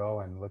time ago,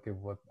 and look at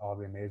what all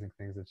the amazing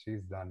things that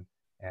she's done.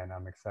 And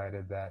I'm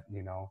excited that,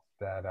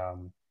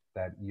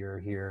 that you're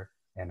here,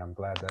 and I'm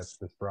glad that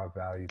this brought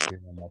value to you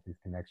and that these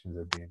connections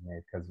are being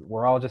made, because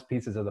we're all just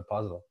pieces of the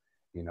puzzle,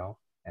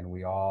 and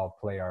we all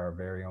play our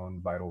very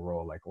own vital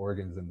role, like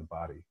organs in the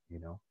body,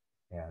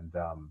 and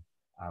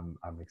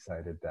I'm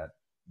excited that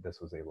this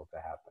was able to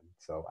happen.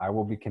 So I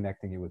will be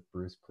connecting you with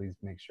Bruce. Please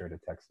make sure to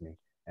text me,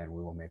 and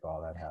we will make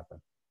all that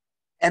happen.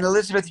 And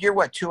Elizabeth, you're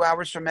what, 2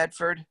 hours from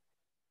Medford?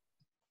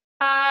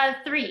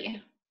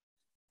 3.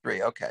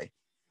 3, okay.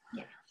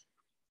 Yeah.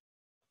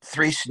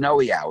 3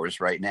 snowy hours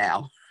right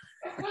now.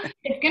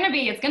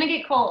 It's gonna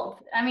get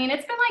cold. I mean,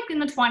 it's been like in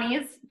the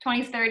 20s,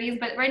 30s,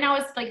 but right now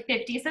it's like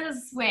 50, so it's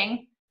a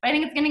swing. But I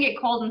think it's gonna get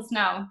cold and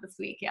snow this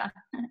week, yeah.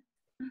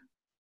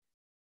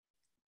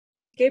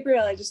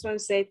 Gabriel, I just want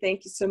to say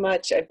thank you so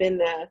much. I've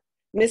been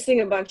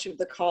missing a bunch of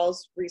the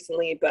calls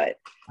recently, but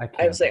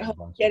I was like,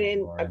 get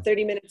in. I'm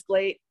 30 minutes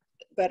late,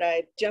 but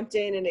I jumped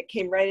in and it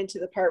came right into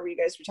the part where you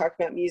guys were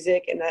talking about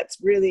music. And that's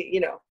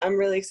really, I'm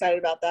really excited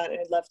about that. And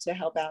I'd love to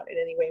help out in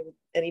any way with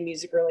any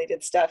music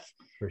related stuff.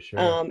 For sure.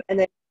 And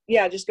then,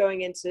 just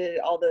going into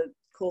all the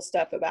cool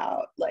stuff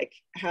about like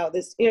how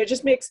this, it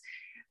just makes,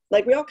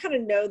 like, we all kind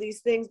of know these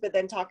things, but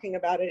then talking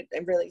about it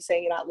and really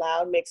saying it out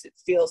loud makes it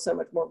feel so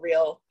much more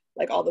real.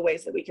 Like all the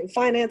ways that we can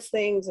finance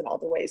things and all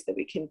the ways that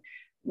we can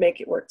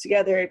make it work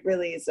together. It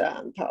really is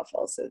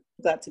powerful. So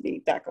glad to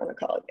be back on a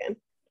call again.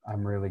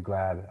 I'm really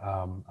glad.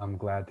 I'm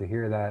glad to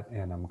hear that.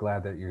 And I'm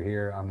glad that you're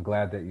here. I'm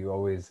glad that you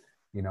always,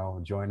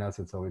 join us.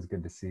 It's always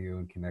good to see you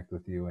and connect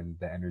with you and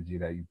the energy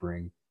that you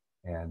bring.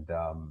 And,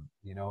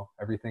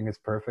 everything is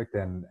perfect.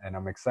 And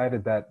I'm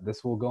excited that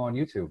this will go on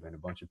YouTube and a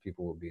bunch of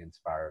people will be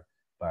inspired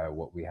by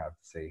what we have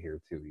to say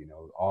here too.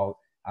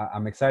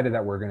 I'm excited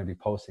that we're going to be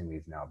posting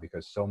these now,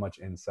 because so much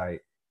insight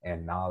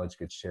and knowledge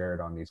gets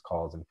shared on these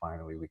calls, and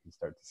finally we can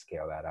start to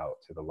scale that out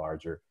to the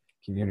larger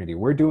community.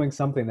 We're doing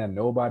something that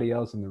nobody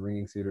else in the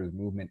Ringing Cedars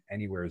movement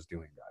anywhere is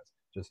doing, guys.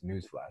 Just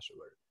newsflash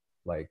alert.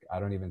 Like, I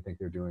don't even think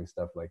they're doing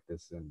stuff like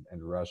this in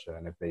Russia,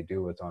 and if they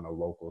do, it's on a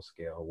local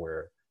scale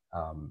where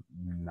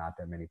not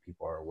that many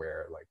people are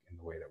aware, like in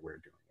the way that we're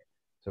doing it.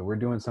 So we're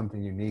doing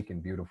something unique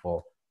and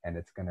beautiful, and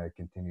it's going to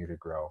continue to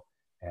grow.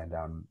 And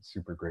I'm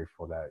super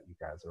grateful that you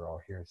guys are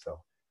all here. So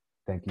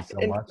thank you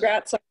so much.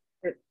 Congrats on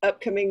your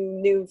upcoming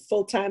new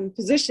full-time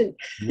position.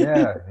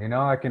 Yeah,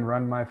 I can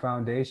run my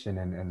foundation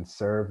and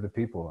serve the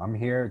people. I'm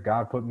here.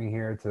 God put me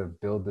here to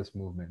build this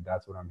movement.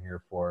 That's what I'm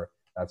here for.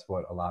 That's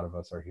what a lot of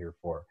us are here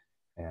for.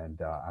 And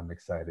I'm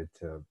excited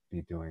to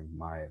be doing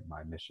my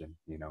mission,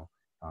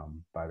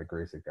 by the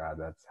grace of God.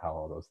 That's how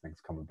all those things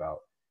come about.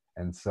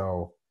 And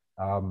so,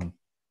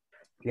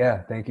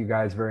 thank you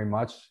guys very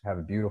much. Have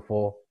a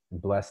beautiful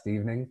and blessed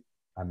evening.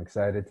 I'm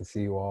excited to see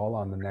you all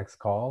on the next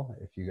call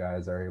if you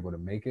guys are able to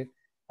make it.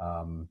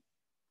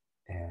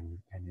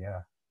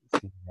 See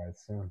you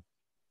guys soon.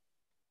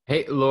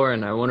 Hey,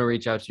 Lauren, I want to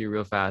reach out to you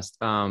real fast.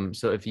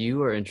 So if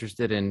you are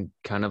interested in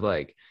kind of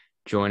like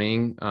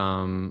joining,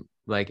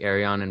 like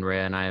Ariane and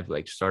Rhea and I have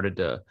like started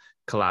to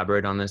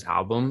collaborate on this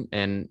album,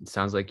 and it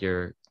sounds like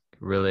you're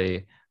really,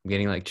 I'm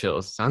getting like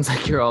chills. Sounds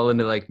like you're all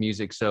into like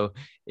music. So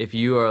if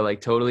you are like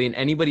totally, and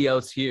anybody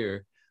else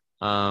here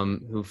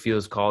who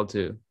feels called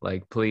to,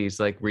 like, please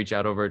like reach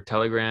out over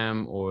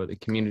Telegram or the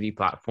community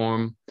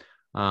platform.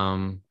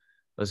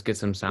 Let's get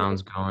some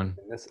sounds going.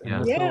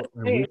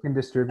 We can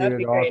distribute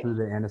it all through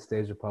the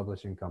Anastasia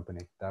Publishing Company.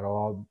 That'll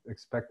all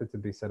expected to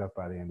be set up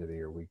by the end of the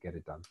year. We get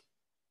it done.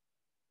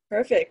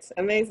 Perfect.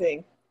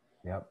 Amazing.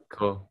 Yep.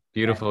 Cool.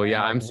 Beautiful.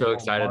 Yeah, I'm so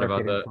excited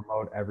about that.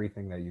 Promote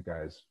everything that you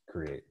guys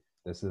create.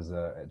 This is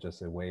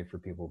just a way for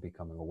people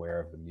becoming aware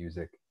of the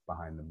music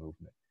behind the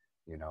movement,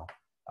 you know,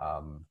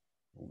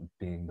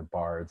 being the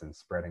bards and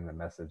spreading the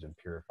message and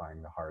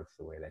purifying the hearts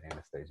the way that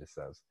Anastasia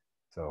says.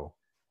 So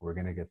we're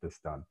going to get this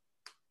done.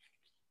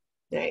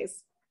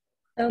 Nice.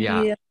 So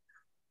Yeah. beautiful.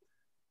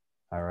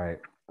 All right,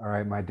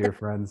 my dear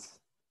friends.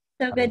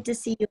 So good to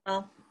see you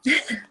all.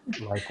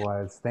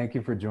 Likewise. Thank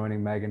you for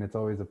joining, Megan. It's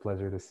always a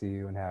pleasure to see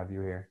you and have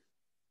you here.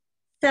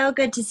 So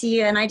good to see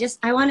you. And I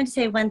wanted to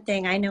say one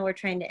thing. I know we're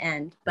trying to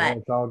end, but yeah,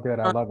 it's all good.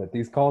 I love it.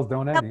 These calls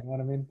don't end. You know what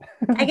I mean?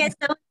 I get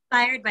so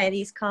inspired by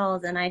these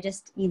calls, and I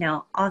just, you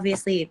know,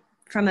 obviously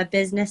from a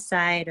business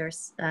side or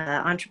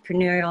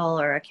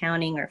entrepreneurial or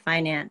accounting or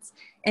finance,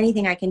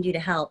 anything I can do to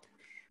help,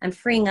 I'm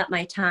freeing up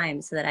my time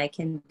so that I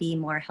can be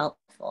more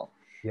helpful.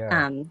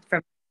 Yeah.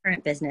 From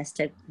current business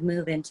to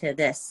move into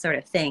this sort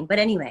of thing. But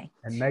anyway.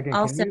 And Megan,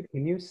 also,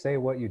 can you say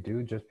what you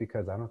do, just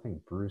because I don't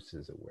think Bruce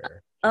is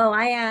aware? Oh,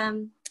 I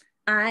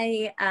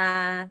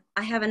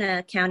have an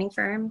accounting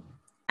firm.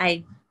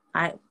 I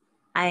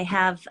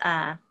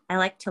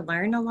like to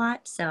learn a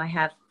lot. So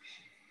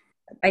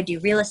I do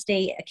real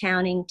estate,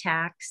 accounting,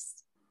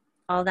 tax,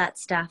 all that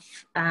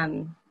stuff.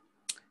 But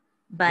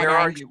where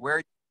are you?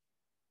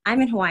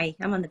 I'm in Hawaii.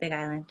 I'm on the Big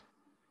Island.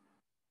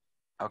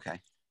 Okay.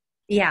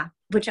 Yeah,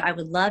 which I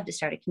would love to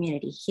start a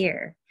community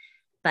here,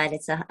 but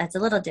it's a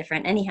little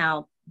different.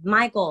 Anyhow,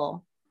 my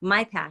goal,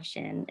 my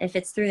passion, if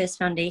it's through this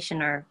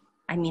foundation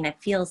it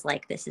feels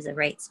like this is a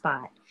right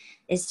spot,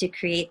 is to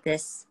create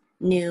this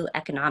new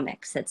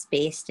economics that's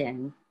based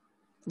in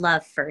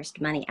love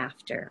first, money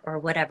after, or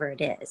whatever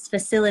it is,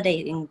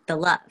 facilitating the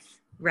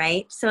love,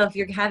 right? So if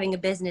you're having a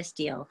business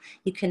deal,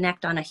 you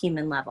connect on a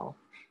human level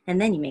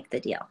and then you make the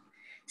deal.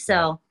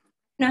 So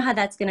I don't know how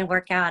that's going to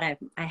work out. I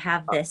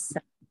have this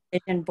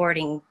vision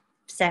boarding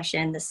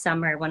session this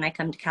summer when I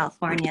come to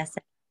California,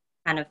 so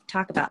kind of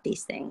talk about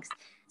these things.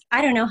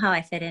 I don't know how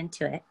I fit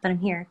into it, but I'm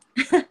here.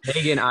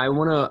 Megan, I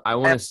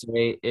wanna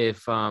say,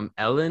 if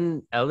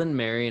Ellen,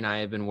 Mary, and I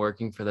have been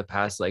working for the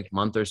past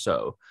month or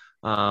so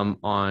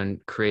on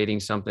creating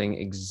something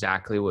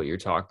exactly what you're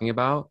talking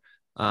about,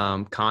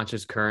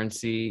 conscious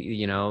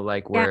currency.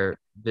 Where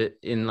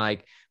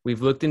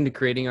we've looked into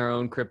creating our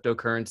own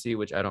cryptocurrency,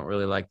 which I don't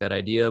really like that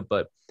idea,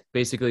 but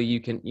basically you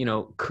can,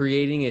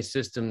 creating a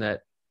system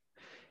that,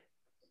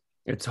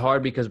 it's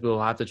hard because we'll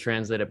have to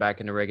translate it back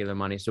into regular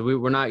money. So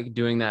we're not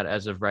doing that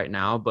as of right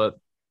now, but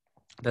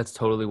that's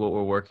totally what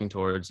we're working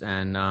towards.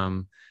 And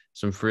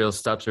some real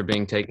steps are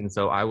being taken.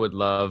 So I would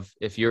love,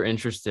 if you're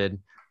interested,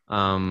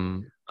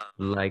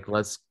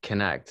 let's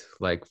connect,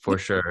 for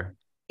sure.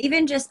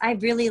 Even I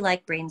really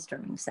like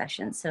brainstorming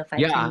sessions. So if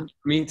I can.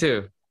 Me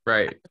too.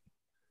 Right.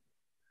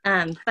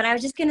 But I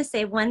was just going to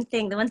say one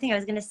thing. The one thing I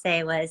was going to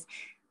say was,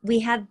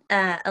 we had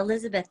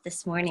Elizabeth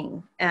this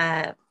morning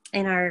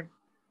in our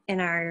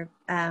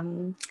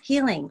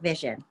healing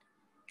vision,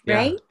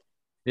 right?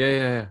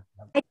 Yeah.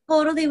 I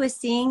totally was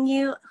seeing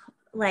you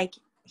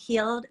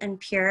healed and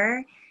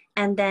pure,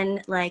 and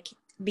then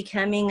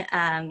becoming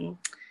a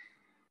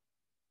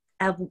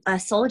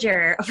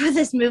soldier for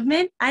this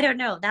movement. I don't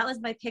know. That was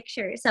my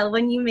picture. So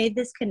when you made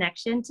this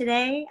connection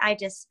today, I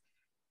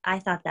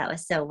thought that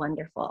was so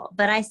wonderful.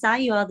 But I saw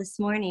you all this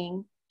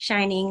morning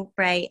shining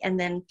bright, and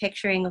then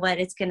picturing what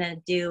it's going to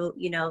do,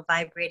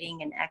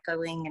 vibrating and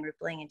echoing and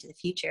rippling into the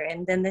future.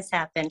 And then this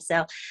happened.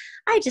 So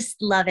I just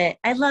love it.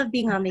 I love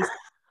being on these.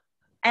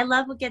 I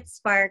love what gets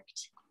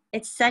sparked.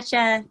 It's such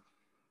a,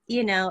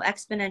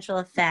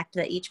 exponential effect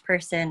that each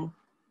person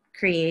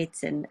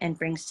creates and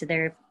brings to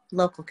their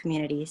local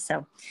community.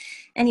 So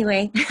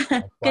anyway,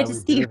 good to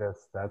see you.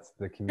 That's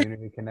the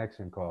community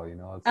connection call,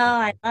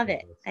 I love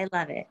it. I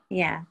love it.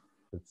 Yeah.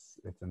 It's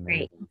amazing.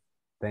 Great.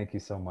 Thank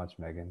you so much,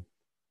 Megan.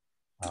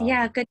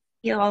 Yeah, good to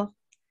see you all.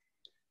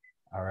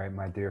 All right,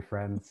 my dear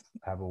friends,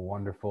 have a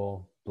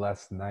wonderful,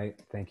 blessed night.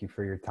 Thank you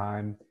for your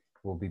time.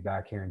 We'll be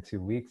back here in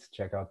 2 weeks.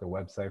 Check out the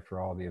website for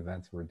all the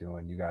events we're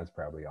doing. You guys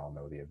probably all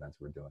know the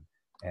events we're doing.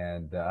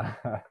 And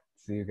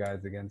see you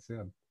guys again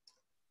soon.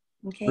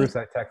 Okay. Bruce,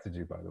 I texted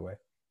you, by the way.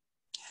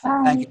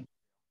 Thank you.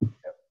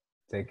 Yep.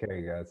 Take care,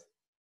 you guys.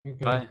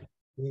 Okay. Bye.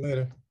 See you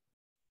later.